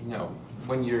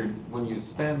 when you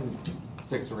spend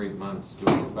 6 or 8 months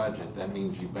doing your budget, that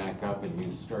means you back up and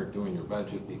you start doing your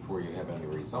budget before you have any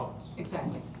results.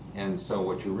 Exactly. And so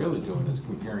what you're really doing is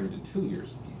comparing to 2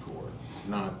 years before,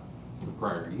 not the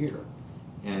prior year.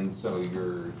 And so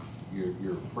your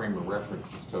frame of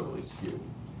reference is totally skewed.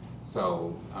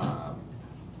 So,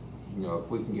 if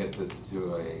we can get this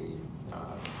to a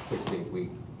 6 to 8 week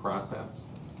process,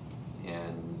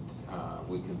 and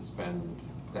we can spend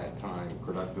that time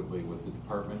productively with the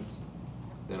departments,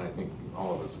 then I think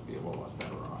all of us would be a whole lot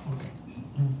better off.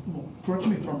 Well, correct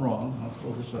me if I'm wrong, I'll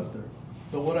throw this out there,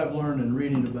 but what I've learned in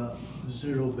reading about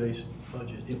zero-based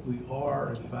budget, if we are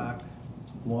in fact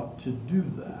want to do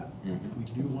that, if we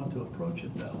do want to approach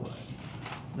it that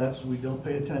way, we don't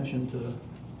pay attention to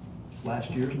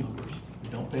last year's numbers. We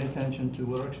don't pay attention to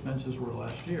what our expenses were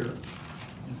last year.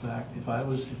 In fact, if I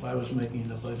was making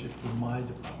a budget for my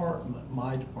department,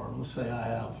 let's say I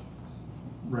have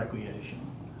recreation,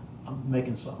 I'm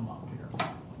making something up here,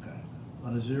 okay?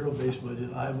 On a zero-based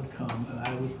budget, I would come and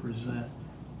I would present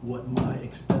what my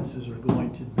expenses are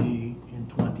going to be in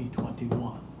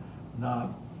 2021, not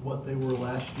what they were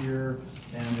last year,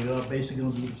 and they're basically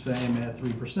gonna be the same at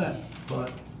 3%, but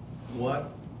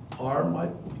what are my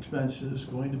expenses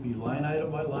going to be line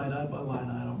item by line item by line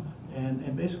item,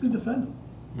 and basically defend them.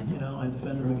 And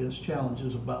defend them against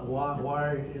challenges about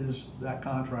why is that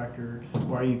contractor,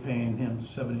 why are you paying him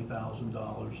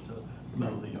 $70,000 to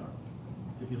mow the yard?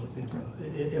 If you look at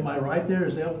it, am I right there?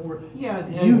 Is that what we're? Yeah.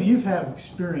 You've had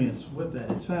experience with that,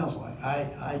 it sounds like.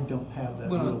 I don't have that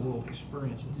Well, real world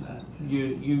experience with that.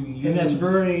 You And that's use-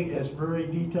 very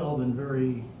detailed and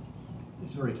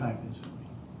it's very time consuming.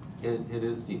 It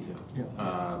is detailed. Yeah.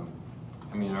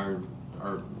 I mean,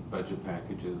 our budget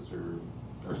packages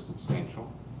are substantial,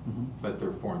 but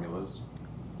they're formulas.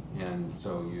 And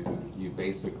so you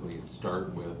basically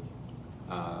start with,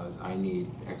 I need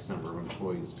X number of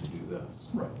employees to do this.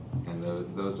 Right. And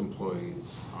those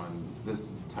employees on this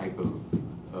type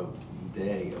of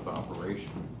day of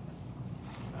operation,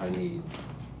 I need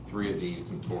 3 of these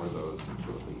and 4 of those and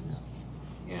 2 of these.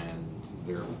 And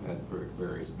they're at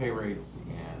various pay rates,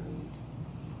 and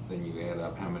then you add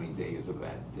up how many days of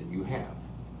that you have.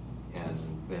 And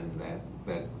then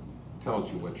that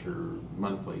tells you what your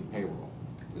monthly payroll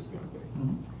is gonna be.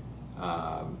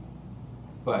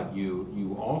 But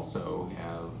you also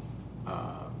have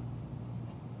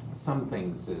some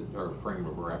things that are frame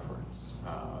of reference,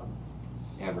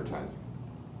 advertising.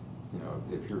 You know,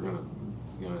 if you're gonna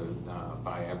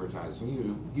buy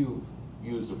advertising, you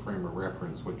use a frame of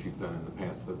reference what you've done in the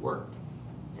past that worked,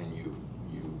 and you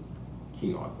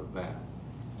key off of that.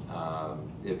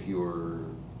 If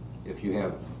you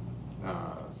have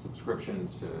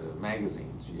subscriptions to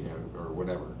magazines, or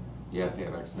whatever, you have to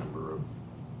have X number of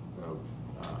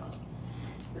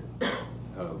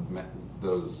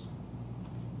those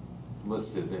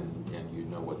listed, and you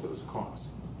know what those cost.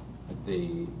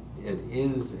 It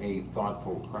is a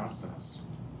thoughtful process.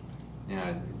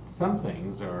 And some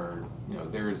things are,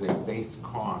 there is a base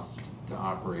cost to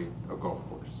operate a golf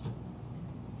course.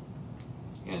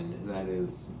 And that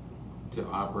is to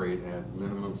operate at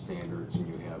minimum standards, and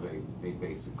you have a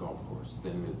basic golf course.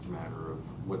 Then it's a matter of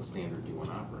what standard you want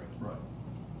to operate. Right.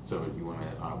 So you want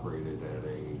to operate it at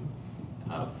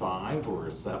a 5 or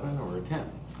a 7 or a 10.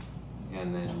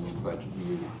 And then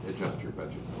you adjust your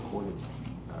budget accordingly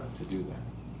to do that.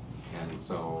 And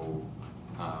so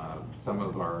some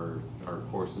of our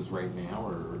courses right now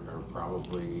are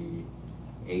probably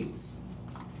 8s.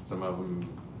 Some of them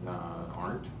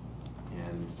aren't.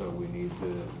 And so we need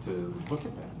to look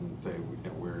at that and say,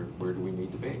 where do we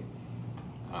need to be?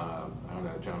 I don't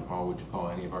know, John Paul, would you call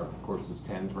any of our courses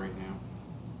 10s right now?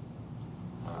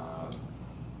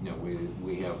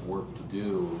 We have work to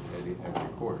do at every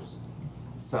course.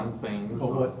 Some things.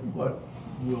 But what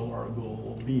will our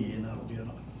goal be, and that'll be a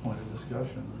point of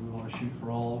discussion? Do we want to shoot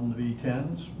for all of them to be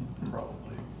 10s?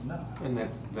 Probably not. And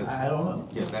that's I don't know.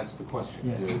 Yeah, that's the question.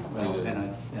 Yeah. Well,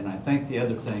 and I think the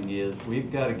other thing is,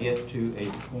 we've got to get to a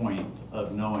point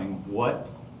of knowing what,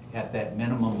 at that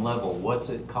minimum level, what's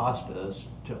it cost us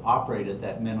to operate at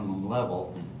that minimum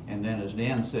level? And then, as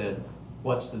Dan said,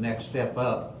 what's the next step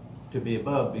up to be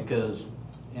above? Because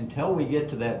until we get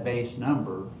to that base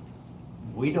number,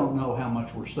 we don't know how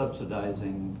much we're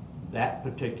subsidizing that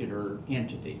particular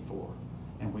entity for.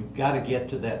 And we've got to get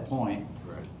to that point.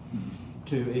 Right.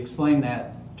 To explain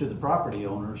that to the property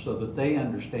owner so that they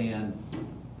understand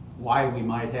why we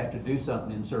might have to do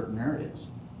something in certain areas,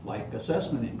 like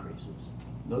assessment increases,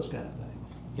 those kind of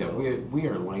things. Yeah, we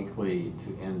are likely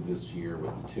to end this year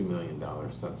with a $2 million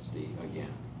subsidy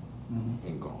again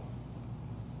in golf.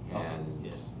 And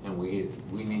yes. and we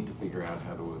need to figure out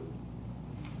how to,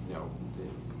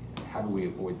 how do we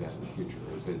avoid that in the future?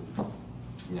 Is it,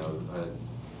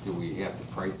 do we have to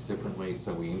price differently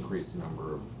so we increase the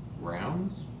number of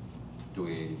rounds? Do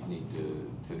we need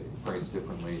to price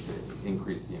differently to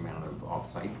increase the amount of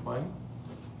off-site play,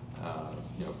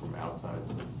 from outside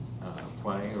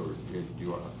play, or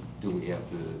do we have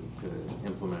to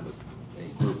implement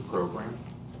a group program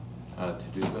to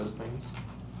do those things?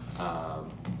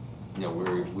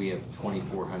 We have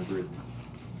 2,400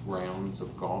 rounds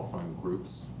of golf on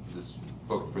groups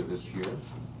booked for this year.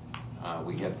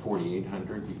 We had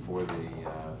 4,800 before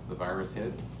the virus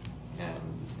hit,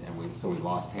 so we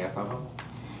lost half of them.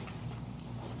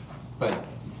 But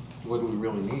what do we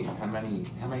really need? How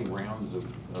many rounds of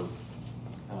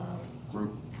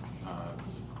group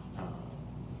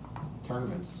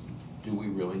tournaments do we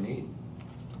really need?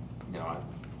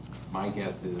 My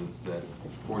guess is that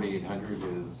 4,800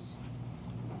 is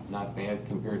not bad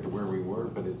compared to where we were,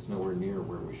 but it's nowhere near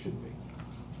where we should be.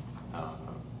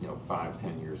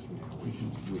 5-10 years from now, we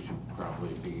should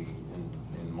probably be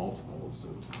in multiples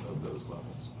of those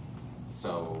levels.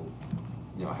 So,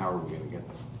 how are we going to get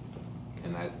there?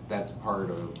 And that's part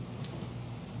of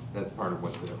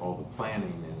what all the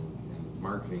planning and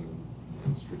marketing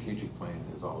and strategic plan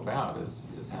is all about,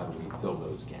 is how do we fill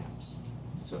those gaps.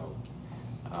 So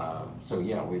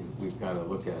yeah, we've got to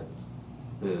look at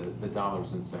the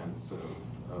dollars and cents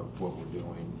of what we're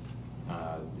doing,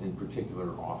 in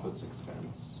particular office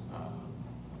expense.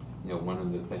 One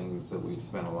of the things that we've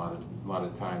spent a lot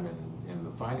of time in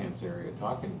the finance area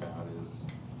talking about is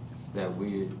that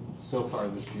so far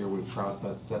this year, we've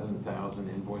processed 7,000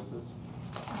 invoices.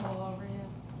 A little over,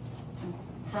 yes.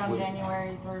 From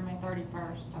January through May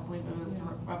 31st, I believe it was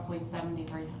roughly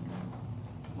 7,300.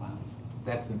 Wow.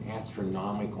 That's an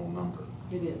astronomical number.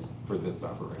 It is. For this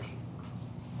operation.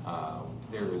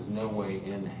 There is no way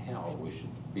in hell we should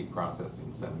be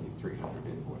processing 7,300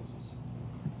 invoices.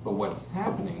 But what's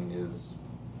happening is,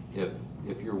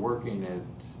 if you're working at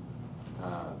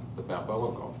the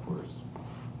Balboa Golf Course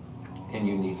and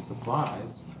you need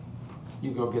supplies,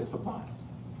 you go get supplies.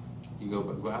 You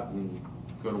go out and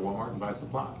go to Walmart and buy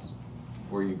supplies,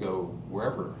 or you go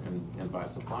wherever and buy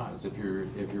supplies. If you're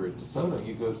at DeSoto,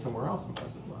 you go somewhere else and buy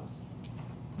supplies.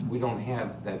 We don't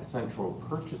have that central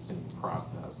purchasing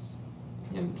process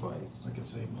in place. I could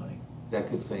save money. That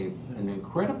could save an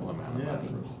incredible amount of Yeah. money,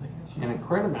 an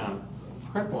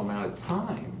incredible amount of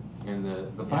time in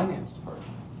the finance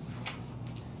department.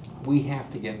 We have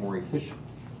to get more efficient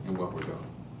in what we're doing.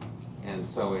 And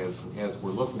so as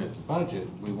we're looking at the budget,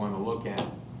 we want to look at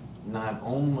not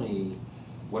only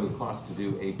what it costs to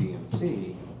do A, B, and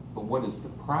C, but what is the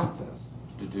process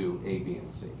to do A, B,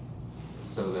 and C,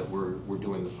 so that we're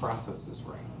doing the processes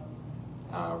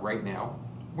right. Right now,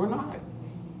 we're not.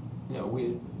 You know,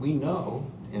 we know,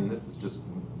 and this is just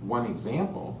one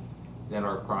example, that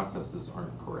our processes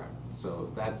aren't correct.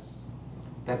 So that's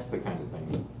the kind of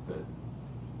thing that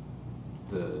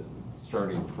the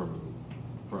starting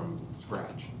from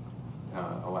scratch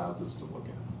allows us to look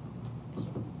at.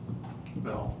 So.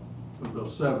 Well, with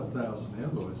those 7,000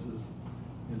 invoices,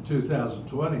 in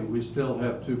 2020, we still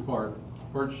have two-part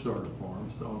purchase order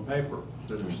forms on paper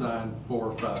that are signed 4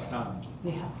 or 5 times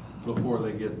Yeah. before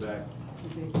they get back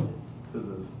Ridiculous. to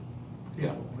the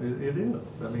table. It is.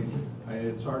 I mean,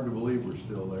 it's hard to believe we're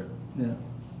still there. Yeah.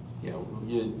 You know,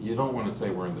 you don't want to say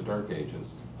we're in the dark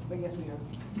ages, But yes, we are.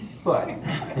 but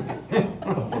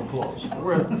We're close.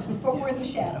 But we're in the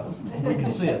shadows. We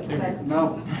can see it.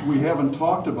 Now, we haven't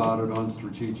talked about it on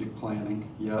strategic planning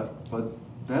yet, but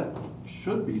that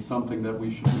should be something that we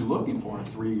should be looking for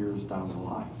 3 years down the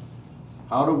line.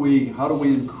 How do we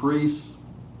increase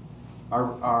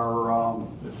our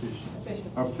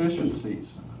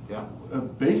efficiencies? yeah.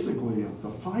 Basically, the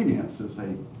finance is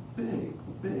a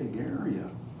big area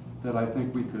that I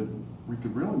think we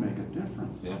could really make a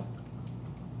difference. Yeah.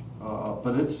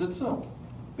 But it's a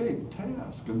big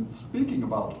task. And speaking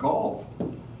about golf,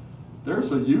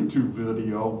 there's a YouTube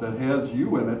video that has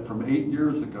you in it from 8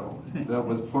 years ago that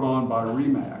was put on by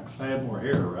Remax. I had more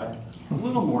hair, right? A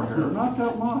little more hair, not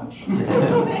that much.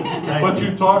 But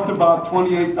you talked about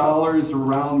 $28 a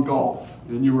round golf,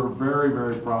 and you were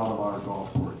very proud of our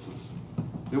golf courses.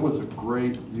 It was a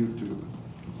great YouTube,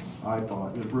 I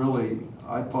thought.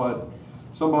 I thought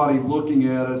somebody looking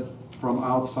at it from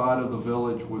outside of the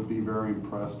village would be very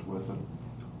impressed with it.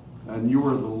 And you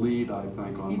were the lead, I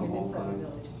think, on the whole thing.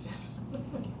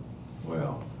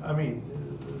 Well, I mean,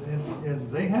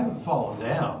 and they haven't fallen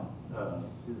down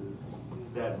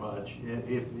that much,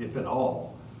 if at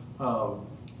all.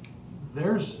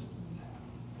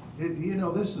 You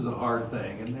know, this is a hard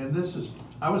thing, and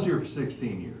I was here for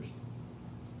 16 years.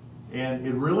 And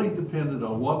it really depended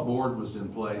on what board was in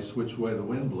place, which way the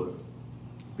wind blew.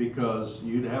 Because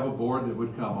you'd have a board that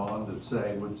would come on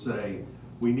that would say,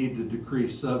 we need to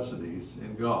decrease subsidies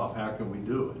in golf, how can we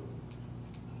do it?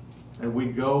 And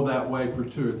we'd go that way for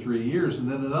 2 or 3 years, and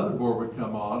then another board would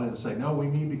come on and say, no, we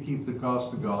need to keep the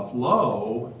cost of golf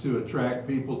low to attract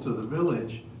people to the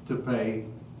village to pay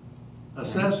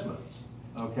assessments,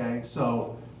 okay?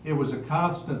 So it was a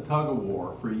constant tug of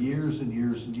war for years and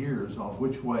years and years on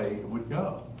which way it would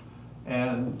go.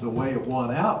 And the way it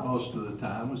won out most of the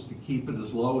time was to keep it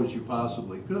as low as you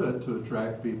possibly could to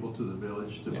attract people to the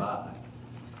village to buy.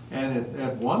 And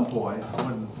at one point,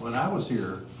 when I was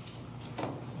here,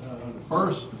 the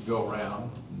first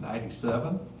go-round,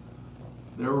 97,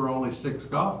 there were only 6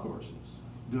 golf courses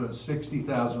doing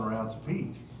 60,000 rounds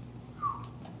apiece.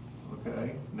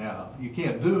 Okay, now, you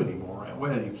can't do any more rounds.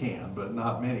 Well, you can, but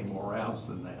not many more rounds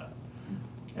than that.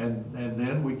 And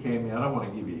then we came in, I want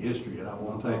to give you history, and I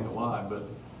won't take a line, but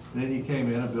then you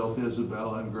came in and built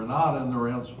Isabella and Granada, and the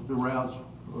rounds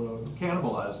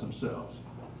cannibalized themselves.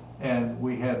 And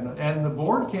and the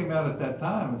board came out at that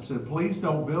time and said, please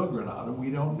don't build Granada, we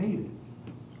don't need it.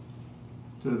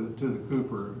 To the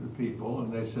Cooper people,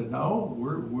 and they said, no,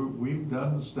 we've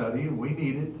done the study and we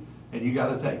need it, and you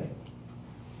gotta take it.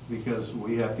 Because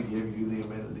we have to give you the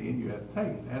amenity and you have to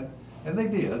take it. And they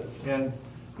did, and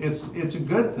it's a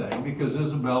good thing because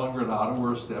Isabella and Granada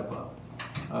were a step up.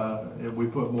 And we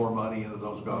put more money into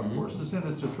those golf courses, and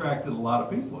it's attracted a lot of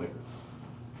people here.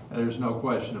 There's no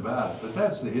question about it, but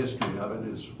that's the history of it,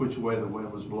 is which way the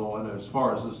wind was blowing as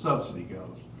far as the subsidy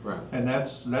goes. Right. And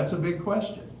that's a big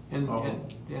question. And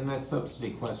that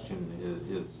subsidy question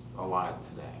is alive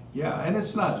today. Yeah, and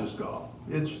it's not just golf.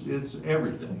 It's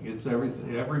everything. It's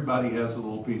everything. Everybody has a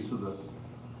little piece of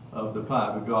the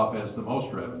pie, but golf has the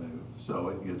most revenue, so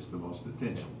it gets the most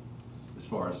attention as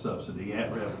far as subsidy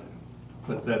and revenue.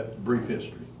 But that brief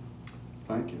history.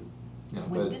 Thank you. Yeah,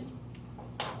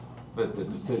 but the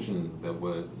decision that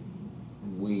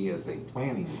we as a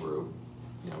planning group,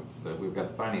 you know, that we've got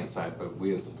the finance side, but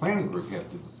we as a planning group have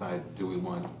to decide, do we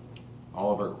want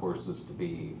all of our courses to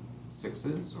be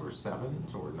 6s or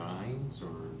 7s or 9s,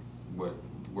 or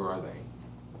where are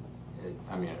they?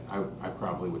 I mean, I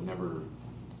probably would never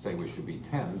say we should be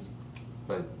 10s,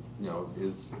 but you know,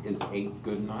 is 8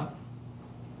 good enough?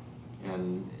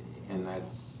 And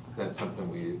that's something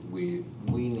we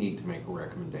need to make a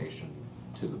recommendation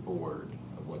to the board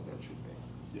of what that should be.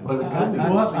 Well, the good news,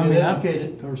 we'll have to get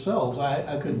educated ourselves.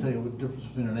 I couldn't tell you what the difference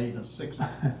between an 8 and a 6 is.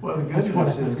 Well, the good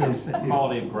news is,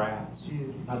 Quality of grass.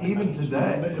 even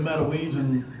today, The amount of weeds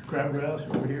and crabgrass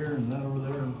over here and that over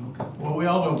there. Okay. well, we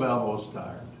all know Balboa's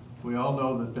tired. We all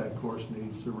know that that course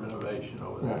needs a renovation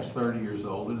over there. It's 30 years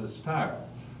old and it's tired.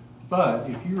 But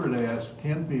if you were to ask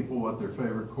 10 people what their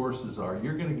favorite courses are,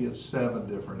 you're gonna get 7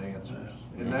 different answers.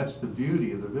 And that's the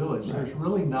beauty of the village. There's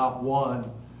really not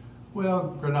one.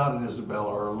 Well, Granada and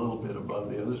Isabella are a little bit above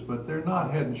the others, but they're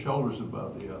not head and shoulders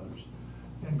above the others.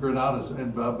 And Granada's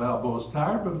and Balboa's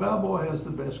tired, but Balboa has the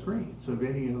best greens of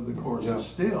any of the courses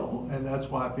still, and that's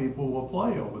why people will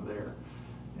play over there.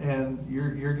 And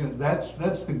you're gonna,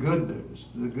 that's the good news.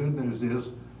 The good news is,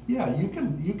 yeah, you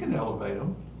can elevate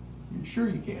them. Sure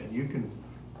you can.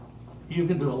 You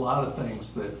can do a lot of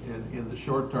things that in the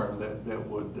short term that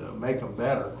would make them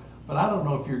better. But I don't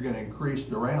know if you're gonna increase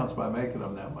the rounds by making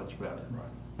them that much better.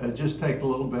 Right. Just take a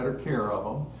little better care of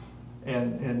them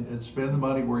and spend the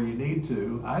money where you need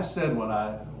to. I said when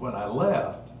I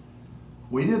left,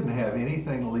 we didn't have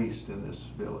anything leased in this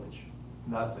village.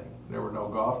 Nothing. There were no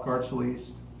golf carts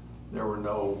leased. There were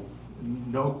no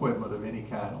equipment of any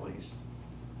kind leased.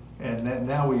 And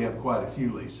now we have quite a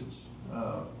few leases.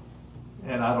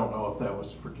 And I don't know if that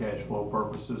was for cash flow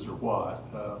purposes or what,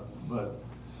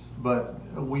 but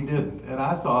we didn't. And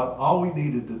I thought all we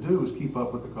needed to do was keep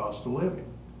up with the cost of living.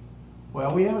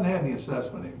 Well, we haven't had any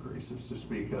assessment increases to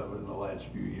speak of in the last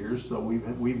few years, so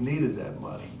we've needed that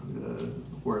money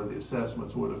where the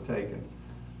assessments would have taken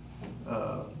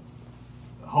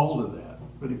hold of that.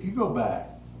 But if you go back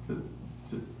to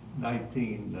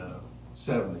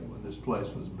 1970 when this place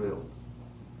was built,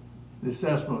 the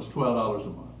assessment was $12 a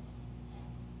month.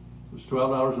 It was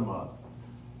 $12 a month,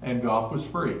 and golf was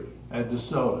free. At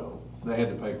DeSoto, they had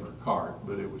to pay for a cart,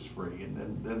 but it was free, and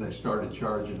then they started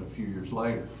charging a few years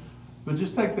later. But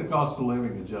just take the cost of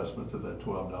living adjustment to that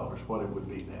 $12, what it would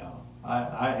be now.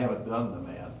 I haven't done the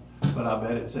math, but I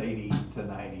bet it's $80 to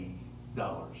 $90,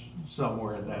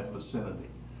 somewhere in that vicinity.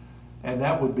 And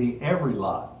that would be every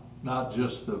lot, not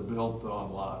just the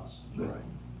built-on lots. Right.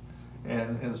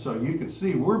 And so you can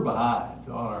see we're behind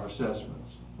on our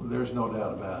assessments. There's no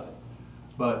doubt about it.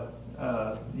 But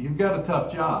you've got a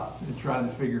tough job in trying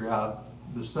to figure out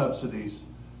the subsidies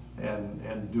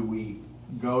and do we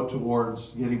go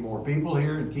towards getting more people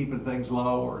here and keeping things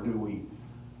low, or do we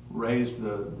raise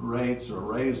the rates or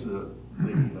raise the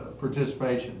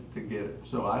participation to get it?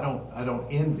 So I don't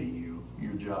envy you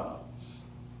your job.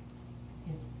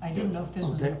 I didn't know if this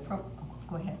was Okay. an appropriate,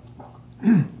 go ahead.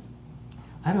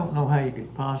 I don't know how you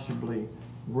could possibly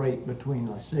rate between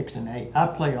a 6 and 8. I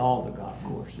play all the golf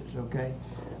courses, okay?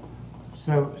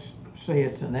 So say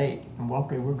it's an 8, and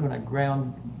okay, we're gonna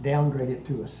downgrade it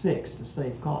to a 6 to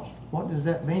save cost. What does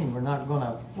that mean? We're not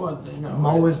gonna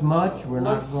mow as much, we're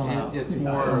not gonna... It's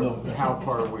more how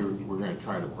far we're gonna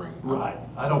try to bring it up. Right.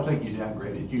 I don't think you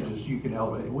downgrade it. You can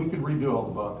elevate it. We could redo all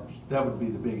the bunkers. That would be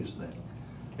the biggest thing.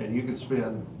 And you could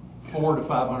spend $400,000 to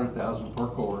 $500,000 per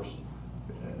course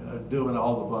doing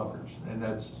all the bunkers. And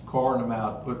that's coring them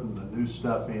out, putting the new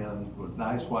stuff in with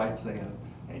nice white sand,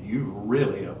 and you've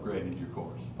really upgraded your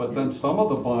course. But then some of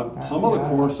the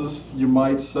courses, you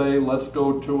might say, let's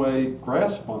go to a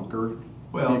grass bunker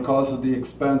because of the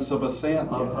expense of a sand.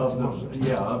 Of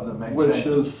the maintenance. Which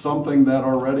is something that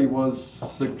already was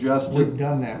suggested. We've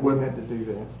done that, we had to do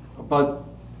that. But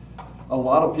a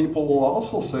lot of people will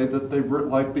also say that they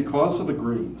like because of the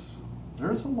greens.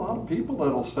 There's a lot of people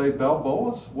that'll say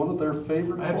Balboa's one of their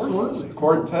favorite courses.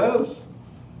 Absolutely. Up.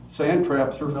 Sand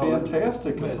traps are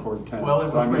fantastic at Cortez. Well,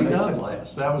 it was redone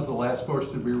last. That was the last course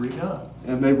to be redone.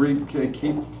 And they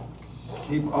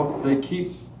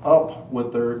keep up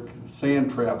with their sand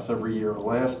traps every year.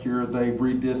 Last year they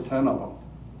redid 10 of them.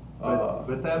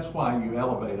 But that's why you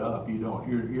elevate up.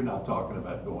 You're not talking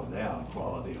about going down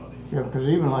quality on it. Yeah, because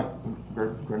even like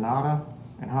Granada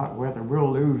and hot weather, we'll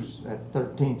lose at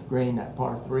 13th green, that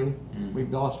par 3.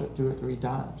 We've lost it 2 or 3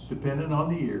 times. Depending on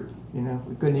the year. You know,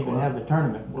 we couldn't even have the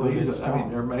tournament. Well,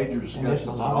 there are major discussions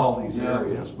in all these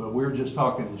areas, but we're just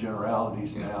talking in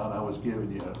generalities now, and I was giving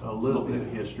you a little bit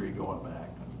of history going back.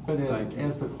 But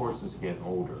as the courses get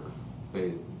older,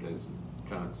 they, as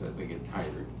John said, they get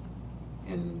tired,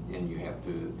 and you have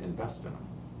to invest in them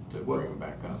to bring them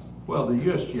back up. Well, the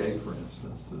USGA, for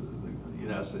instance, the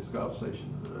United States Golf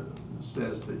Station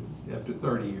says that after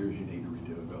 30 years you need to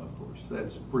redo a golf course.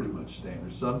 That's pretty much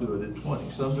standard. Some do it at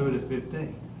 20, some do it at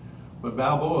 15. But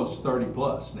Balboa's 30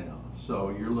 plus now, so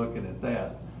you're looking at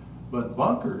that. But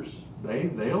bunkers,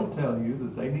 they'll tell you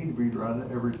that they need to be run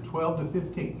every 12 to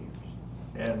 15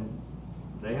 years. And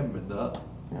they haven't been done,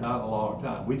 not in a long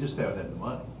time. We just haven't had the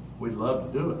money. We'd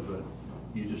love to do it, but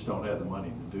you just don't have the money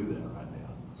to do that right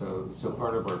now. So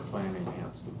part of our planning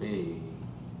has to be,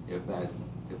 if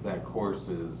that course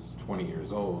is 20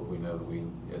 years old, we know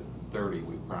that at 30,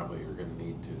 we probably are gonna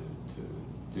need to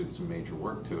do some major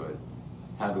work to it.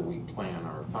 How do we plan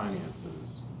our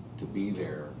finances to be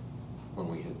there when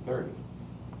we hit 30?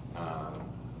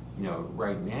 You know,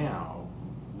 right now,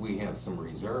 we have some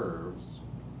reserves,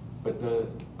 but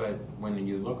when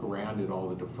you look around at all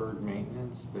the deferred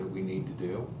maintenance that we need to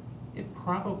do, it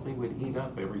probably would eat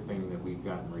up everything that we've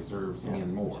got in reserves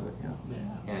and more. Yeah.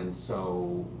 And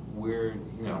so we're,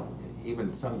 you know,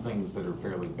 even some things that are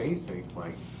fairly basic,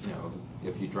 like, you know,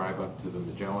 if you drive up to the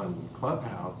Magellan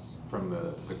Clubhouse from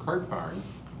the cart barn,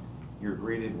 you're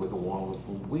greeted with a wall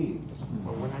of weeds.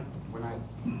 Well,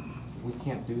 we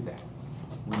can't do that.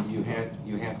 You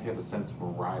have to have a sense of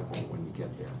arrival when you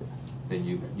get there. Then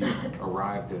you've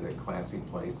arrived at a classy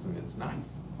place and it's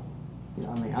nice. Yeah,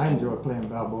 I mean, I enjoy playing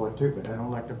Balboa too, but I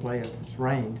don't like to play if it's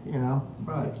rained, you know?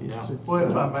 Right. It's, Well,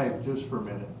 if I may, just for a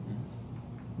minute,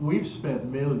 we've spent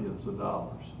millions of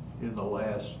dollars in the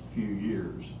last few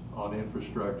years on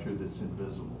infrastructure that's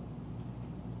invisible.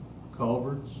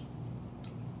 Culverts,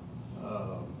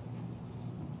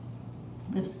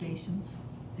 Lift stations.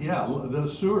 yeah, the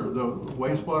sewer, the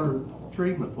wastewater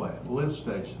treatment plant, lift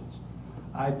stations,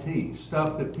 IT,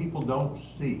 stuff that people don't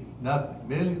see, nothing,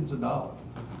 millions of dollars.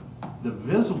 The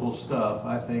visible stuff,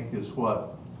 I think, is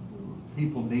what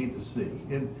people need to see.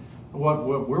 And what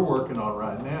we're working on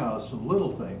right now is some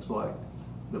little things like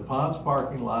the Ponce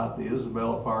parking lot, the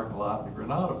Isabella parking lot, the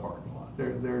Granada parking lot.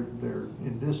 They're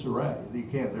in disarray. You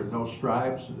can't, there are no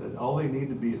stripes. All they need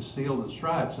to be is sealed and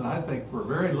stripes. And I think for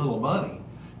very little money,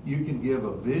 you can give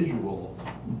a visual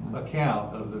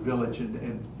account of the village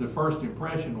and the first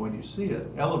impression when you see it,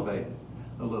 elevate it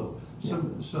a little.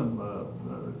 Some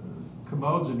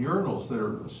commodes and urinals that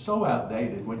are so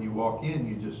outdated when you walk in,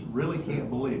 you just really can't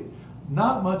believe.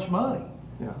 Not much money,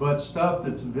 but stuff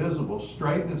that's visible,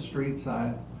 straightening street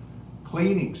signs,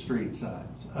 cleaning street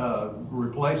signs,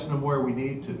 replacing them where we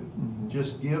need to,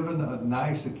 just giving a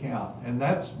nice account. And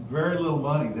that's very little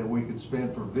money that we could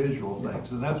spend for visual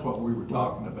things, and that's what we were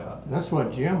talking about. That's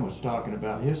what Jim was talking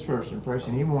about, his first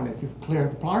impression. He wanted to clear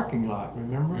the parking lot,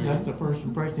 remember? That's the first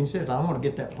impression he said, I want to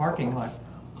get that parking lot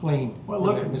clean. Well,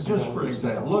 look at, just for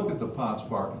example, look at the Ponce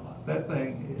parking lot. That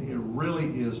thing, it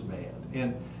really is bad.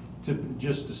 And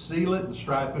just to seal it and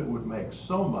stripe it would make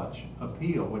so much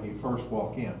appeal when you first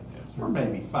walk in, for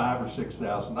maybe $5,000 or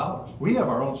 $6,000. We have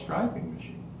our own striping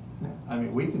machine. I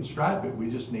mean, we can stripe it, we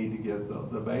just need to get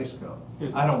the base coat.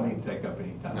 I don't mean to take up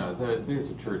any time. No,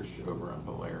 there's a church over on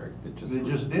Balearic that just. They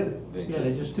just did it. They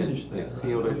just finished that, They right?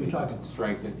 sealed You're it, talking-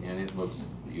 striped it, and it looks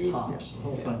beautiful. Pops, the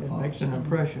whole thing It pops. makes an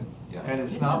impression. Yeah. And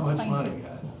it's This not is much kind money, of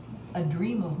guys. a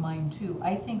dream of mine too.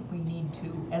 I think we need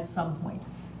to, at some point,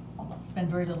 I'll spend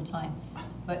very little time,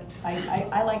 but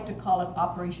I like to call it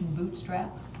Operation Bootstrap.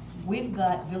 We've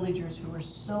got villagers who are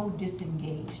so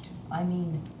disengaged, I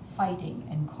mean, fighting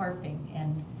and carping,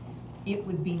 and it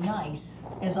would be nice,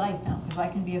 as I found, because I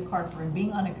can be a carper, and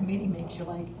being on a committee makes you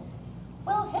like,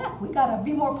 well, heck, we gotta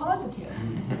be more positive.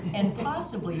 And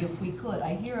possibly, if we could,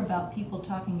 I hear about people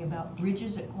talking about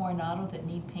bridges at Coronado that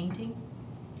need painting.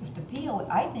 If the POA,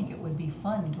 I think it would be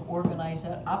fun to organize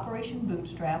an Operation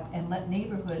Bootstrap and let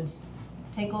neighborhoods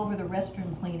take over the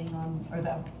restroom cleaning on, or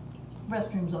the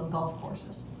restrooms on golf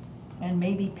courses, and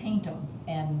maybe paint them.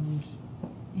 And,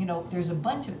 you know, there's a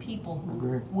bunch of people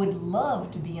who would love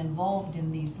to be involved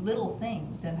in these little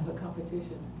things, and Have a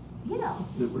competition. yeah.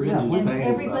 The bridges And painted, by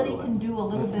everybody the way. can do a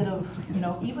little bit of, you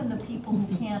know, even the people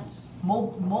who can't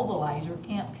mobilize or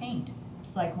can't paint.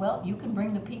 It's like, well, you can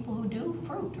bring the people who do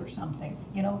fruit or something,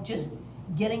 you know, just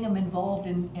getting them involved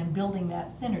in building that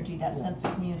synergy, that sense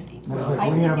of community. Matter of I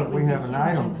fact, think it would we be have an huge in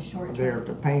item the short there term.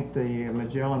 to paint the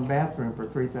Magellan bathroom for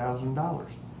 $3,000.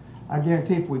 I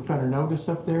guarantee if we put a notice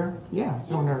up there, yeah,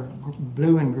 it's on our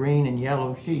blue and green and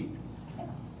yellow sheet.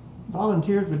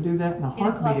 Volunteers would do that in a It'd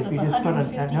cost heartbeat if us you just put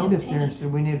 $150 a in notice there and paint.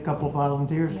 said, we need a couple of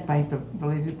volunteers to Yes. paint the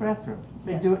village's bathroom.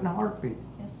 They'd do Yes. it in a heartbeat.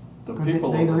 Yes. The 'Cause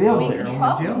people they are- live We there could on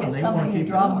probably Magellan. get They somebody want to to keep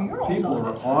it draw up. murals People on are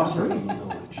it. awesome in the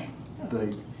village.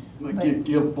 They But-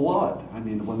 give blood. I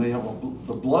mean, when they have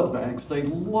the blood banks, they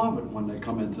love it when they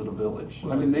come into the village.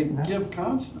 I mean, they give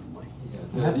constantly.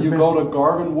 That's the You best- go to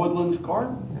Garvin Woodlands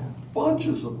Garden, Yeah.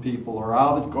 bunches of people are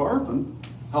out at Garvin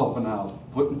helping out,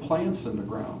 putting plants in the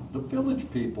ground. The village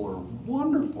people are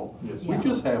wonderful. Yes. We Yeah.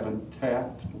 just haven't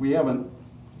tapped, we haven't,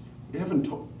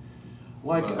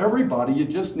 like everybody, you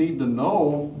just need to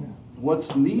know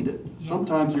what's needed.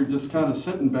 Sometimes you're just kind of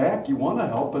sitting back, you want to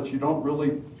help, but you don't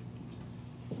really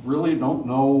don't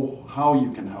know how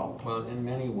you can help. Well, in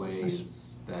many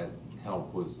ways, that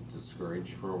help was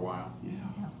discouraged for a while. Yeah. Yeah,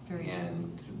 very true.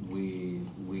 And we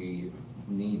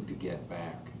need to get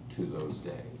back to those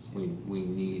days. We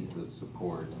need the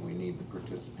support and we need the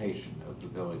participation of the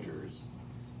villagers.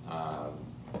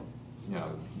 You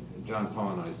know, John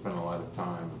Paul and I spent a lot of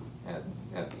time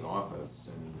at the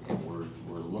office, and we're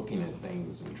looking at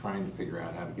things and trying to figure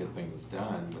out how to get things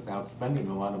done without spending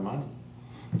a lot of money.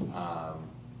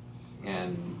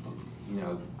 And you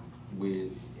know,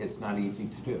 it's not easy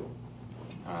to do.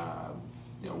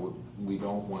 You know, we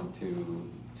don't want to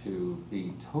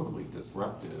be totally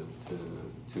disruptive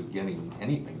to getting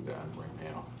anything done right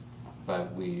now,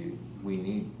 but we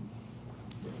need,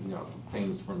 you know,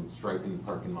 things from striping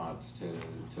parking lots to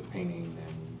painting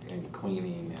and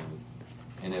cleaning,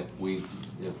 and if we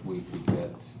could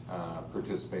get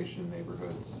participation in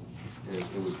neighborhoods, it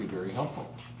would be very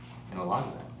helpful in a lot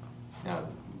of that. Now,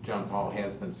 John Paul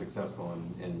has been successful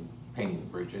in painting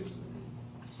bridges and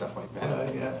stuff like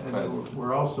that. Yeah, but and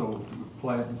we're also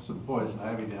planting some poison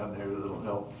ivy down there that'll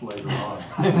help later on.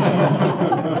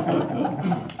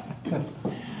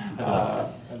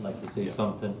 I'd like to say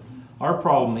something. Our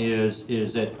problem is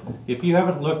that if you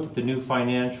haven't looked at the new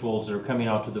financials that are coming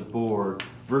out to the board,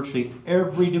 virtually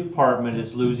every department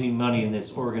is losing money in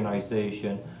this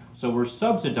organization. So we're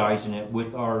subsidizing it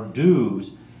with our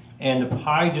dues, and the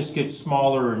pie just gets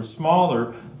smaller and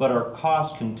smaller, but our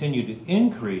costs continue to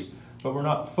increase. But we're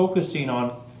not focusing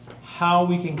on how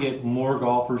we can get more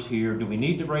golfers here. Do we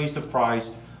need to raise the price?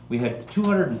 We had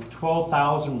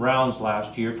 212,000 rounds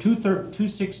last year,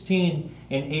 216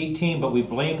 in 18, but we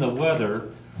blame the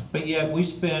weather. But yet we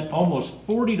spent almost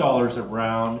 $40 a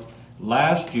round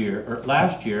last year,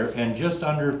 and just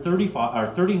under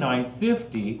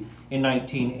 39.50 in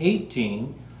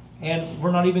 1918, and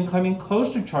we're not even coming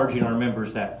close to charging our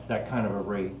members that kind of a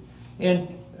rate.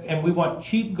 And we want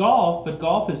cheap golf, but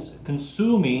golf is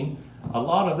consuming a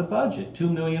lot of the budget,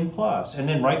 $2 million plus. And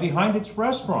then right behind it's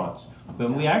restaurants.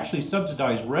 When we actually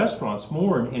subsidized restaurants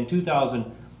more in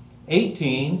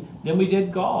 2018 than we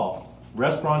did golf.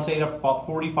 Restaurants ate up about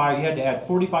 45, you had to add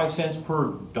 45 cents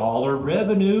per dollar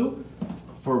revenue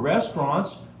for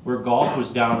restaurants, where golf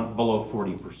was down below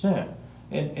 40%.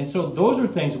 And so those are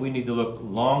things that we need to look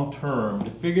long-term to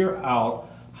figure out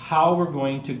how we're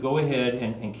going to go ahead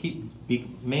and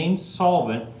remain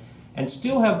solvent and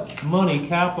still have money,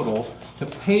 capital, to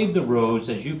pave the roads.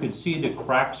 As you can see, the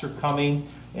cracks are coming,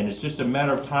 and it's just a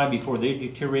matter of time before they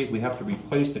deteriorate. We have to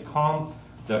replace the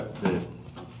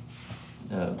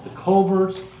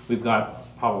culverts. We've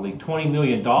got probably $20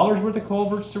 million worth of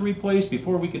culverts to replace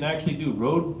before we can actually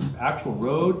do actual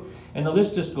road, and the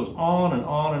list just goes on and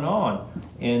on and on.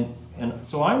 And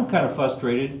so I'm kind of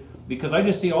frustrated because I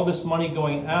just see all this money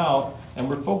going out, and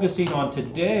we're focusing on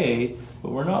today,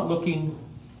 but we're not looking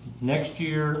next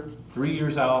year, 3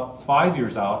 years out, 5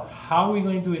 years out. How are we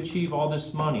going to achieve all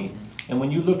this money? And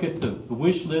when you look at the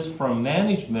wish list from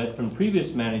management, from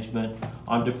previous management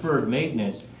on deferred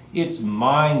maintenance, it's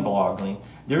mind-boggling.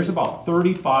 There's about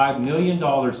 $35 million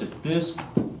that this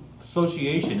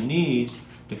association needs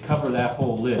to cover that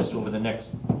whole list over the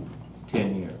next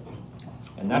 10 years.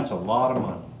 And that's a lot of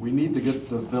money. We need to get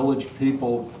the village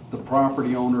people, the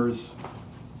property owners,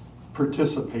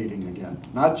 participating again,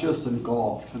 not just in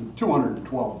golf. And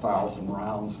 212,000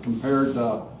 rounds compared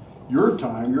to your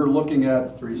time, you're looking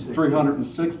at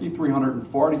 360,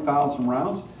 340,000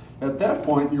 rounds. At that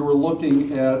point, you were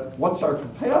looking at what's our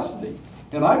capacity.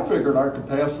 And I figured our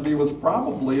capacity was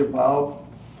probably about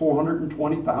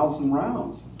 420,000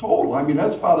 rounds total. I mean,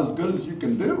 that's about as good as you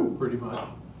can do. Pretty much.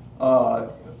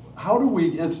 How do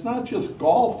we, it's not just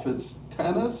golf, it's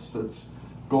tennis, it's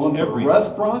going to everything.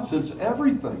 Restaurants, it's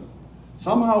everything.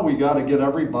 Somehow we got to get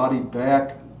everybody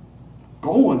back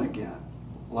going again,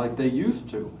 like they used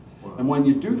to. And when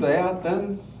you do that,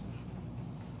 then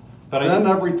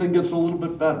everything gets a little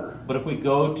bit better. But if we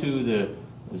go to the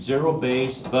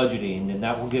zero-based budgeting, then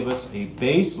that will give us a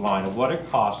baseline of what it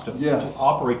costs to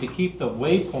operate, to keep the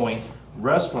Waypoint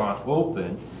restaurant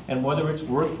open, and whether it's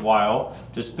worthwhile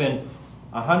to spend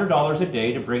 $100 a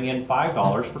day to bring in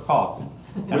 $5 for coffee.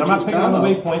 And I'm not picking on the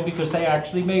Waypoint because they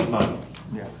actually made money.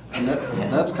 Yeah. And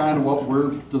that's kind of what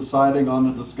we're deciding on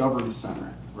the Discovery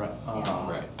Center. Right.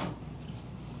 Right.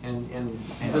 And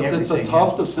it's a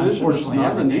tough decision. It's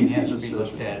not an easy has to be decision.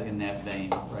 looked at in that vein,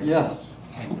 right? Yes.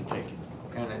 In particular.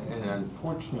 And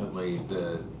unfortunately,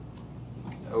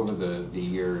 over the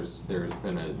years, there's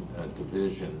been a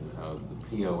division of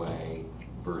the POA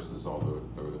versus all the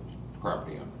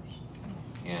property owners.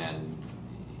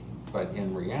 But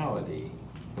in reality,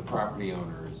 the property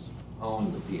owners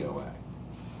own the POA.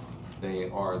 They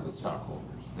are the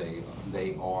stockholders.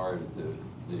 They are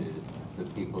the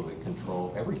people that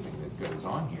control everything that goes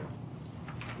on here.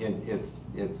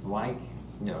 It's like,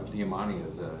 you know, Diamante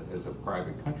is a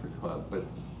private country club, but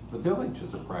the village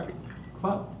is a private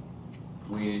club.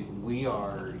 We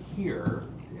are here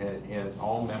at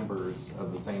all members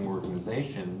of the same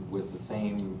organization with the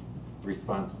same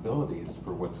responsibilities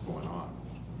for what's going on.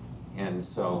 And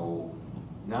so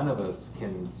none of us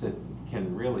can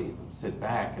really sit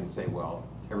back and say, well,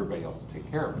 everybody else will take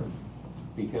care of it,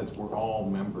 because we're all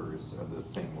members of the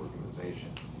same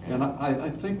organization. And I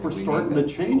think we're we starting need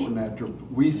to change in that.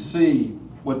 We see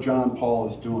what John Paul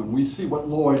is doing. We see what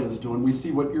Lloyd is doing. We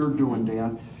see what you're doing,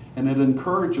 Dan. And it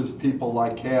encourages people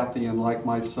like Kathy and like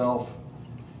myself,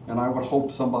 and I would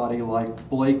hope somebody like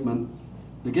Blakeman,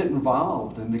 to get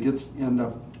involved and to get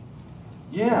into,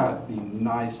 yeah, it'd be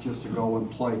nice just to go and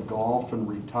play golf and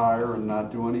retire and not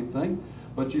do anything.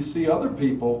 But you see other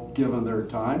people giving their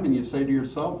time and you say to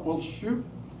yourself, well, shoot,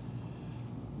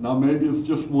 now maybe it's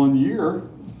just 1 year,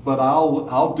 but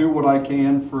I'll do what I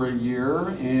can for a year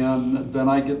and then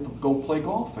I get to go play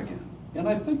golf again. And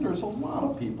I think there's a lot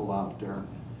of people out there.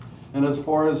 And as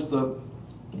far as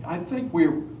I think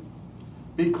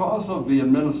because of the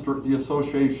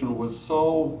association was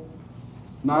so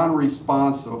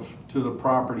non-responsive to the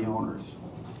property owners,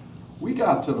 we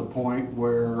got to the point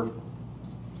where,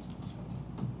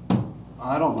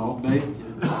 I don't know,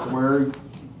 where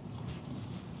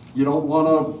you don't want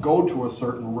to go to a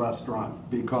certain restaurant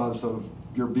because of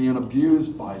you're being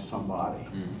abused by somebody.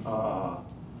 But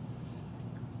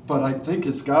I think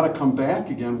it's got to come back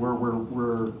again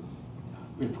where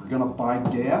if we're going to buy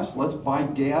gas, let's buy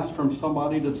gas from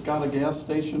somebody that's got a gas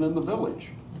station in the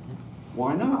village.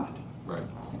 Why not? Right.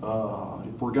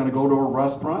 If we're going to go to a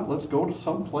restaurant, let's go to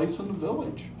some place in the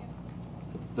village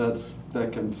that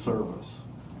can serve us.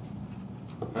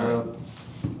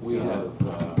 We have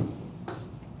gone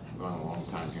a long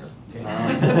time here.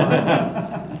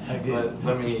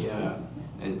 Let me,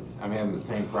 I'm having the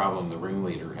same problem the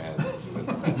ringleader has.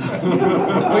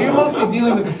 Well, you're mostly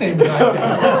dealing with the same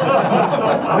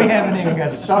guy. We haven't even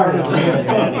got started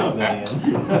on it.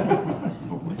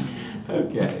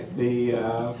 Okay, the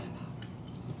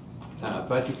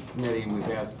Budget Committee,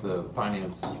 we've asked the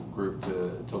Finance Group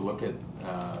to look at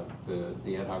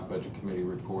the Ad Hoc Budget Committee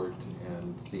report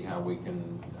and see how we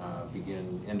can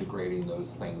begin integrating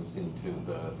those things into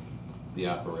the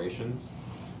operations.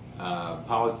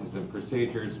 Policies and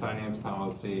procedures, finance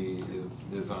policy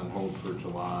is on hold for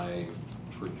July.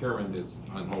 Procurement is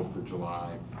on hold for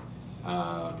July.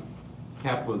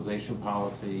 Capitalization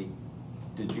policy,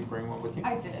 did you bring one with you?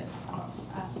 I did.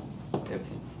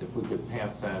 If we could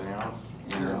pass that out,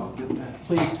 and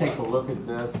please take a look at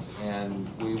this, and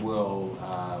we will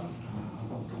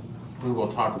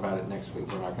talk about it next week.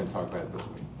 We're not going to talk about it this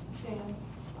week. Dan,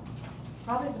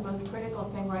 probably the most critical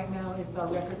thing right now is our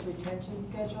records retention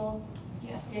schedule.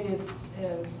 Yes. It is,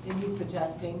 it needs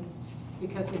adjusting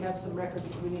because we have some records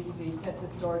that we need to be sent to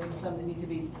storage and some that need to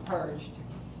be purged.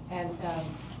 And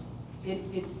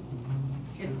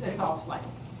it's off like.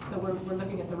 So we're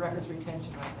looking at the records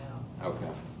retention right now.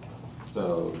 Okay.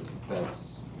 So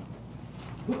that's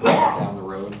down the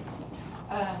road?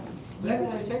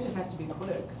 Records retention has to be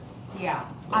quick. Yeah,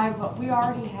 we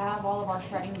already have all of our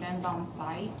shredding bins on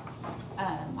site.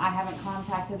 I haven't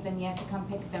contacted them yet to come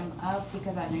pick them up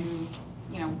because I knew,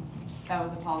 you know, that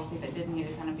was a policy that did need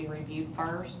to kind of be reviewed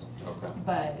first. Okay.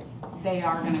 But they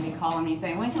are gonna be calling me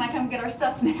saying, when can I come get our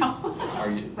stuff now?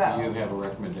 Do you have a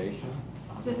recommendation?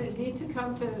 Does it need to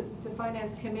come to the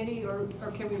Finance Committee or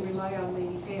can we rely on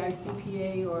the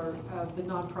AICPA or the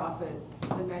nonprofit,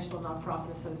 the National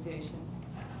Nonprofit Association?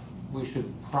 We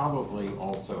should probably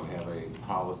also have a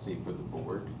policy for the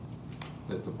board,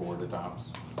 that the board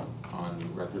adopts on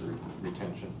record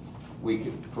retention. We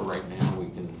could, for right now, we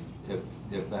can,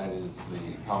 if that is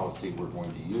the policy we're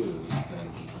going to use,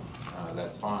 then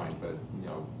that's fine, but, you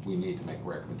know, we need to make a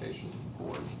recommendation to the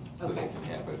board so they can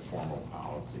have a formal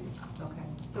policy. Okay,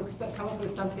 so come up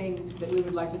with something that we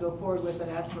would like to go forward with and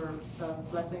ask for a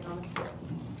blessing on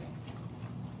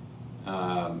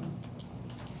it?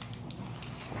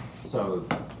 So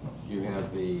you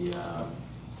have the,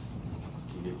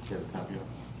 you get a copy of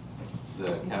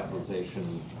the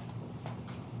capitalization.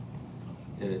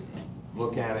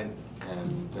 Look at it,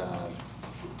 and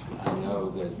I know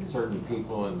that certain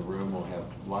people in the room will have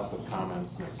lots of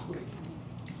comments next week.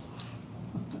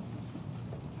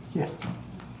 Yeah,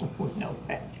 we know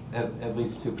that. At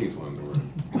least two people in the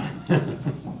room.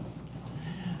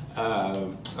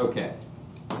 Okay,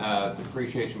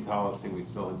 depreciation policy, we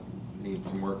still need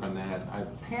some work on that. I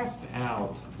passed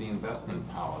out the investment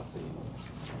policy.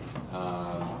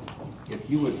 If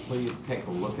you would please take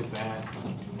a look at that.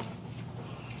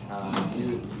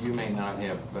 You may not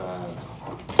have,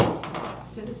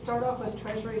 Does it start off with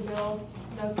treasury bills,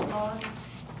 notes and bonds?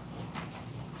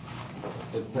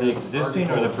 it The says. existing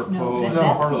or the Article- proposed? No,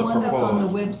 that's Part the of one that's on the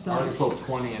proposed. website. Article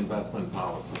 20 investment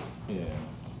policy. Yeah.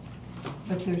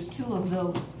 But there's two of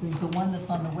those. There's the one that's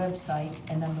on the website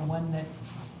and then the one that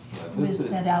Yeah, was this is,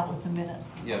 sent out with the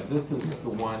minutes. yeah, this is the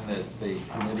one that the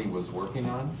committee was working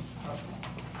on.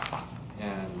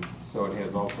 And so it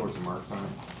has all sorts of marks on it.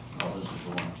 Oh, this is the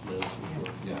one, Liz.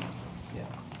 Yeah. Yeah.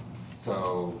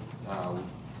 So,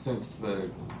 since the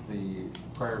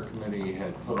prior committee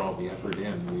had put all the effort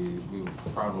in, we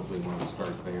probably want to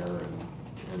start there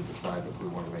and decide if we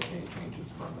want to make any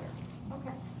changes from there.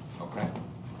 Okay. Okay?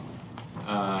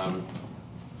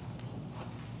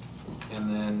 And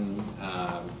then,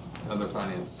 other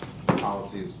finance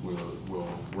policies will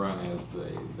run as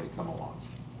they come along.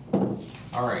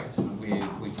 All right,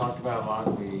 we talked about a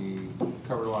lot, we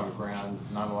covered a lot of ground,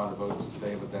 not a lot of votes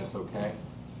today, but that's okay.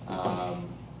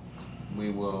 We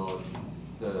will,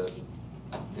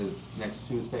 is next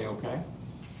Tuesday okay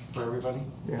for everybody?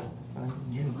 Yeah.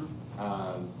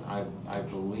 I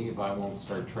believe I won't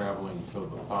start traveling till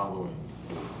the following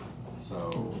week, so,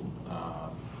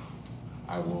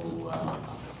 I will,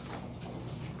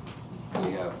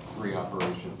 we have 3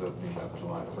 operations opening up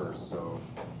July 1st, so,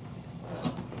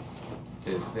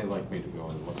 they like me to go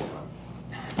and look at them.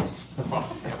 So I'll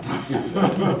have to do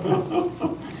that.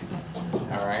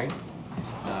 All right.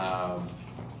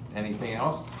 Anything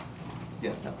else?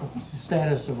 Yes. What's the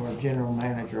status of our general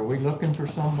manager? Are we looking for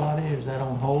somebody? Is that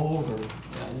on hold or?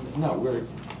 No,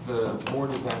 the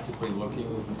board is actively looking.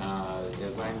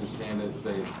 As I understand it,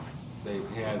 they've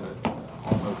had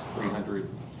almost 300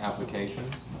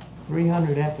 applications.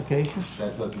 300 applications?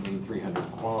 That doesn't mean 300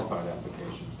 qualified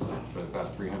applications, but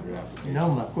about 300 applications. You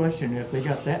know, my question, if they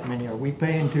got that many, are we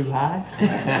paying too high?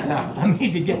 I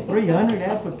mean, to get 300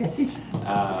 applications?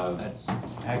 That's,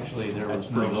 actually, there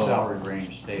was no salary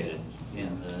range stated in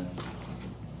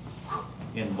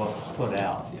what was put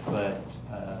out, but,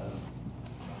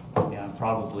 yeah, I'm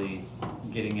probably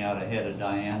getting out ahead of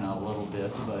Diana a little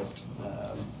bit, but,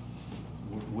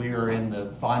 we are in the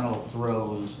final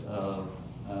throes of,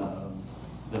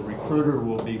 the recruiter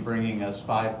will be bringing us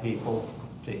 5 people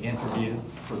to interview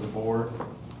for the board,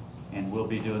 and we'll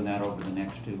be doing that over the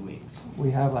next 2 weeks.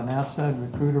 We have an outside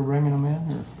recruiter bringing them in,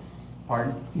 or?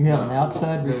 Pardon? You have an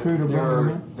outside recruiter bringing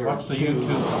them in? Watch the YouTube,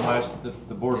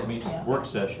 the board meets work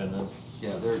session, and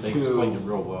Yeah, there are they explained it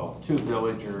real well. 2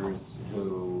 villagers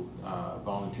who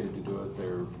volunteered to do it.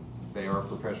 They are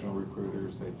professional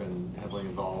recruiters. They've been heavily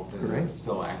involved and they're Great.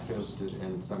 still active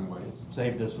in some ways.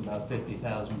 Saved us about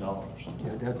 $50,000.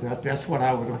 Yeah, that's what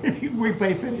I was, we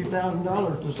pay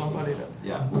 $50,000 to somebody to.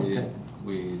 Yeah,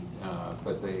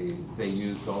 but they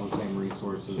used all the same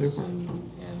resources Super. and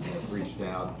have reached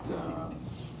out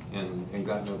and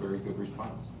gotten a very good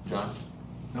response. John?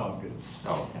 No, I'm good.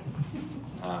 Oh, okay.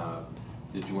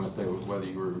 Did you want to say whether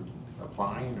you were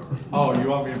applying or? Oh, you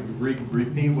want me to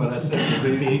repeat what I said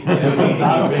to be? It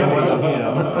wasn't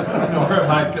him. Nor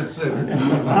am I considered.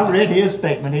 I read his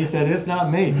statement, he said, it's not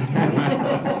me.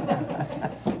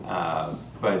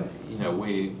 But,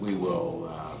 we will,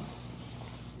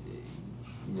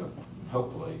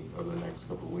 hopefully, over the next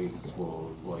couple of weeks,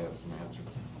 we'll have some answers.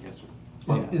 Yes, sir.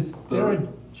 Is there a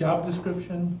job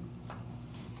description?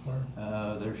 Or?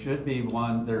 There should be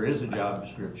one, there is a job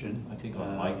description. I think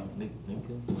on Mike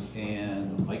Lincoln.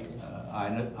 And Mike?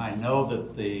 I know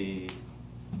that the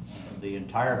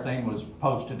entire thing was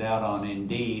posted out on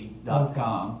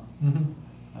Indeed.com. Mhm.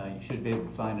 You should be able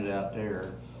to find it out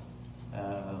there.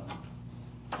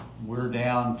 We're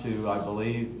down to, I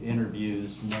believe,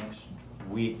 interviews next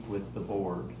week with the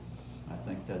board. I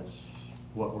think that's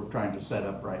what we're trying to set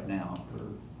up right now for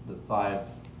the 5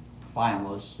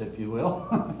 finalists, if you will,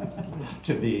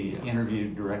 to be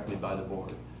interviewed directly by the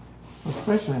board.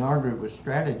 Especially in our group with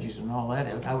strategies and all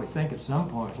that, I would think at some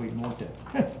point we'd want to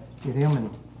get him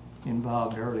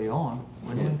involved early on,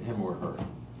 wouldn't we? Him or her.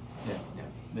 Yeah.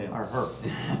 Or her.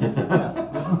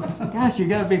 Gosh, you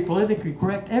gotta be politically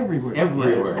correct everywhere.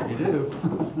 Everywhere. You do.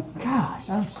 Gosh,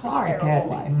 I'm sorry,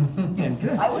 Terrible Kathy.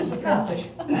 life. I was offended.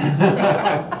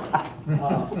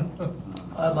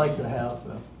 I'd like to have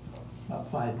about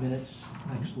 5 minutes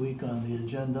next week on the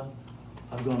agenda.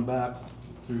 I've gone back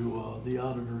through the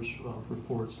auditor's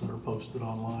reports that are posted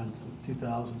online for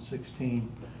 2016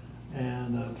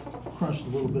 and crunched a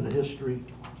little bit of history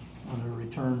on the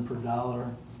return per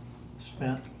dollar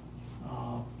spent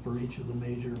for each of the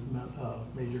major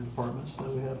departments that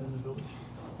we have in the village.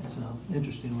 It's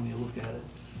interesting when you look at it.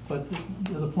 But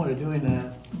the point of doing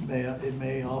that, it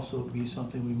may also be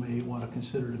something we may want to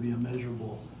consider to be a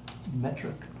measurable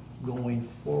metric going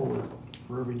forward.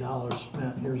 For every dollar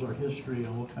spent, here's our history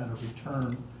on what kind of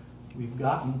return we've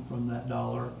gotten from that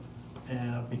dollar.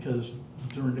 And because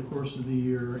during the course of the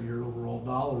year, your overall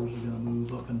dollars are going to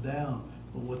move up and down.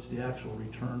 But what's the actual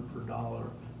return per dollar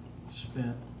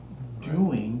spent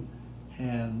doing?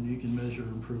 And you can measure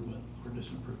improvement or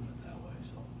disimprovement that way.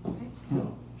 So, you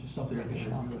know, just something I can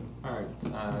share. All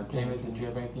right, Janet, did you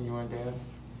have anything you wanted to add?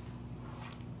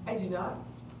 I do not.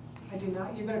 I do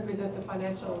not. You're gonna present the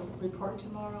financial report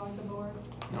tomorrow on the board?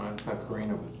 No, I thought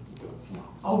Karina was doing it. No.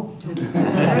 Oh. Good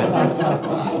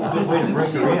way to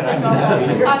bring her in.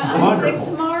 I'm sick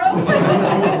tomorrow.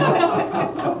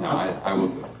 No, I will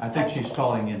do it. I think she's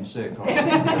calling in sick.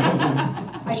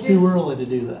 It's too early to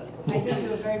do that. I did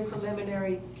do a very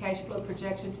preliminary cash flow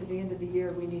projection to the end of the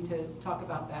year. We need to talk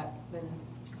about that and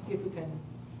see if we can.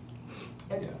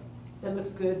 It looks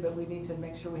good, but we need to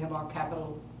make sure we have our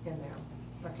capital in there,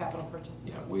 our capital purchases.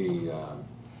 Yeah,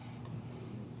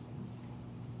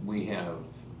 we have,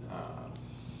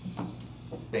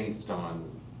 based on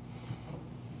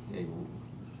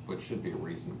what should be a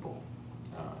reasonable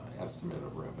estimate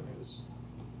of revenues,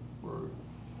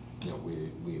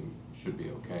 we should be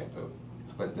okay,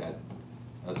 but that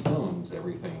assumes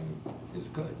everything is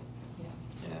good.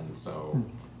 Yeah. And so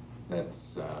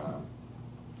that's,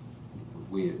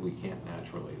 we can't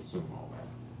naturally assume all that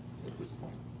at this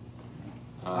point.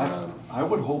 I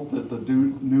would hope that the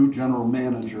new general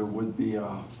manager would be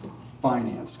a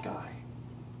finance guy.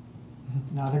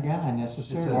 Not a guy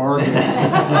necessarily. Or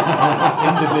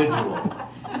Individual.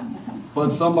 But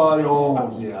somebody,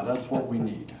 oh yeah, that's what we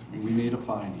need. We need a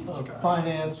finance guy.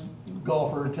 Finance,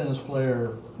 golfer, tennis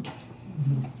player,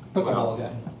 pickleball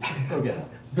guy. Okay.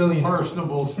 Billionaire.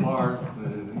 Personable, smart,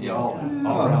 Yeah.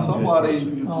 Yeah, somebody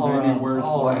maybe wears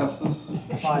all around. glasses.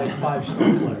 Five-star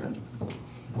player.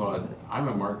 Well, I'm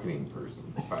a marketing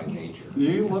person by nature.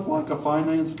 You look like a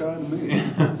finance guy to me.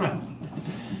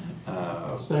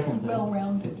 Second thing.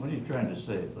 Well-rounded. What are you trying to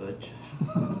say, Butch?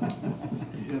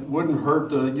 It wouldn't hurt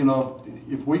to,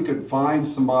 if we could find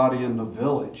somebody in the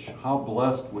village, how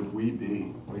blessed would we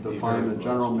be We'd to be find very a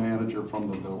general manager from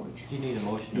the village? You need a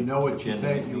motion. You know what you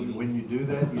agenda take, meeting. when you do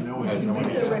that, you know what Had you no one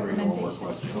take. answer Make a any more recommendation.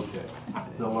 questions. Okay,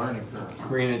 the learning curve.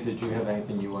 Karina, did you have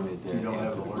anything you wanted to You don't add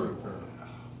have to the the learning group? curve.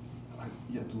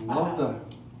 I'd love to.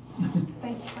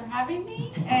 Thank you for having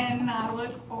me, and I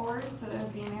look forward to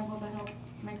being able to help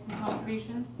make some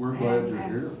contributions. We're glad you're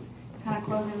and here. kind of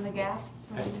closing the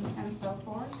gaps and so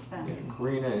forth. Yeah, And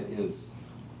Karina is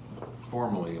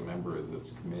formally a member of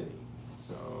this committee,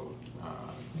 so,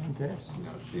 Fantastic.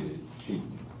 she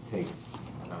takes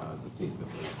the seat that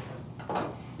Liz had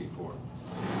before.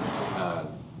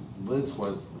 Liz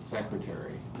was the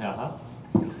secretary, Uh-huh,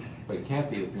 but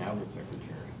Kathy is now the secretary.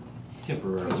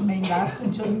 temporary. Which may last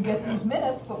until you get these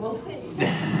minutes, but we'll see.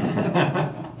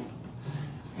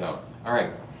 So, all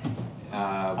right.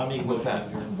 I'll need With motion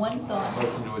that, to adjourn. One thought.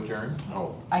 motion to adjourn?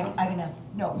 Oh. I can ask,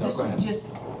 no, No, this go was ahead. just,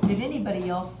 did anybody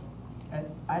else,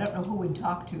 I don't know who would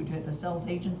talk to the sales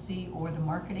agency or the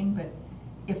marketing, but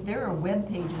if there are web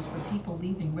pages for people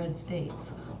leaving red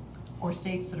states or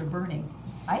states that are burning,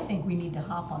 I think we need to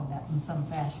hop on that in some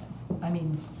fashion. I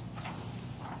mean,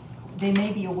 they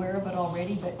may be aware of it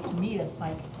already, but to me, it's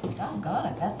like, doggone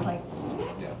it, that's like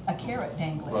Yeah. a carrot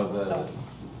dangling, Well, so.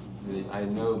 I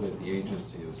know that the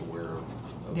agency is aware of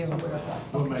They're some of aware of that.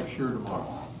 that. We'll make sure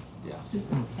tomorrow. Yeah.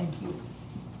 Super, thank you.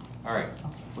 All right.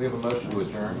 We have a motion to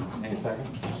adjourn. Any second?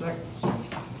 Second.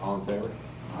 All in favor?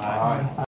 Aye.